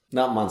 things.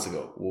 Not months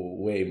ago.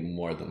 Way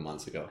more than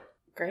months ago.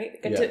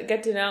 Great.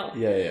 Good to know.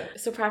 Yeah.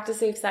 So practice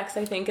safe sex,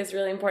 I think, is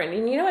really important.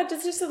 And you know what?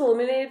 This just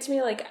illuminated to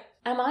me, like,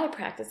 am I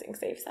practicing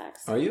safe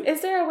sex? Are you?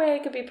 Is there a way I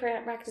could be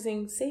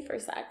practicing safer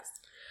sex?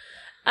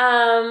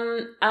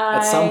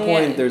 At some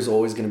point, there's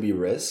always going to be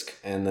risk,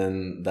 and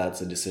then that's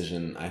a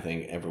decision I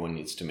think everyone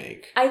needs to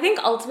make. I think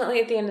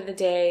ultimately, at the end of the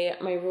day,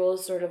 my rule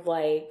is sort of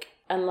like,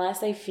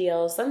 unless I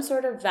feel some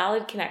sort of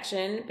valid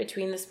connection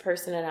between this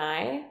person and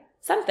I,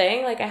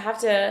 something, like I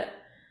have to...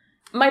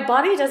 My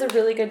body does a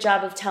really good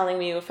job of telling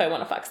me if I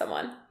want to fuck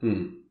someone.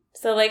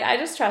 So, like, I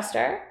just trust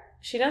her.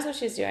 She knows what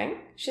she's doing.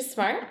 She's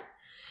smart.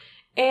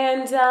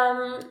 And,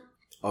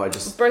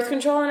 birth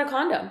control and a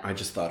condom. I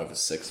just thought of a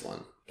 6th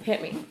one.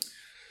 Hit me.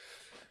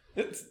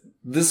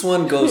 This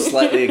one goes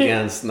slightly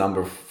against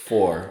number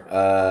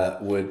 4,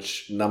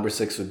 which number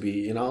 6 would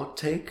be,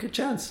 take a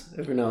chance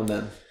every now and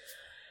then.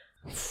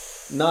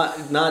 Not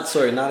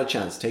a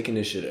chance. Take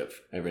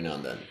initiative every now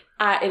and then.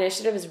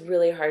 Initiative is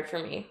really hard for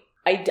me.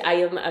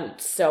 I'm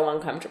so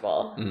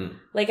uncomfortable. Mm-hmm.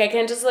 Like, I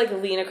can't just, like,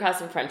 lean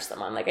across and French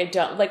someone. Like, I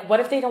don't... Like,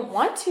 what if they don't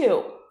want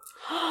to?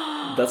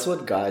 That's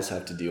what guys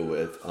have to deal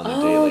with on a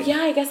daily. Oh, yeah,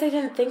 I guess I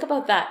didn't think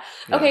about that.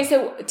 Yeah. Okay,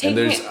 so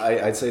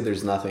I'd say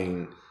there's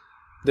nothing...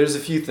 There's a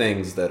few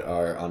things that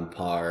are on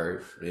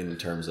par in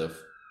terms of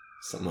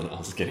someone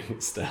else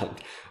getting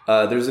stabbed.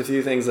 There's a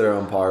few things that are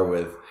on par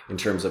with in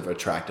terms of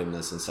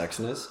attractiveness and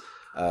sexiness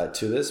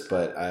to this,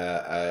 but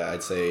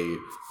I'd say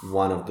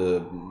one of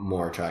the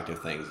more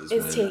attractive things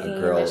is when a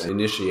girl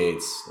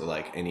initiates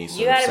like any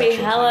sort of sexual You gotta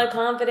be hella thing.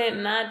 confident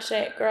in that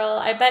shit, girl.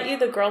 I bet you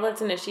the girl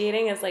that's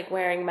initiating is like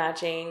wearing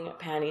matching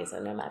panties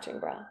and a matching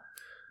bra.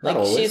 Like,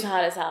 she's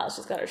hot as hell.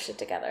 She's got her shit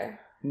together.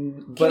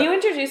 But, can you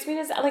introduce me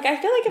to... Like, I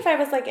feel like if I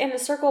was, like, in a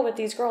circle with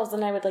these girls,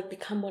 then I would, like,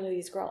 become one of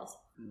these girls.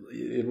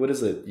 What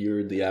is it?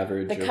 You're the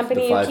average of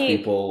the 5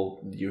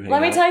 people you hang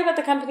Let me tell you about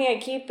the company I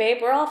keep, babe.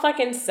 We're all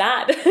fucking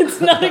sad.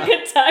 It's not a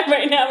good time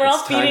right now. We're all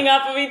feeding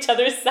off of each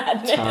other's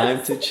sadness.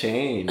 Time to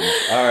change.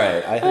 All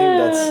right. I think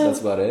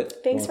that's about it.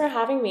 Thanks for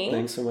having me.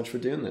 Thanks so much for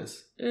doing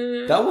this.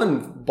 That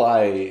one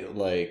by,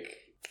 like...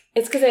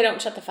 It's because I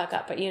don't shut the fuck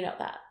up, but you know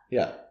that.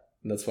 Yeah.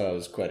 That's why I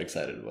was quite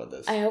excited about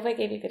this. I hope I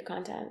gave you good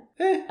content.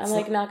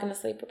 I'm not going to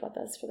sleep about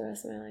this for the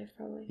rest of my life,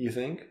 probably. You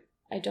think?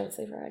 I don't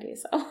sleep already,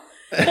 so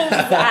just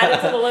add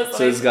it to the list.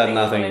 So it's got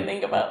nothing to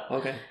think about.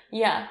 Okay.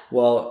 Yeah.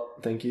 Well,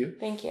 thank you.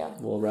 Thank you.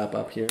 We'll wrap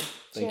up here.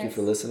 Thank you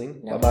for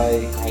listening. No.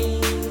 Bye-bye.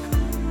 Bye.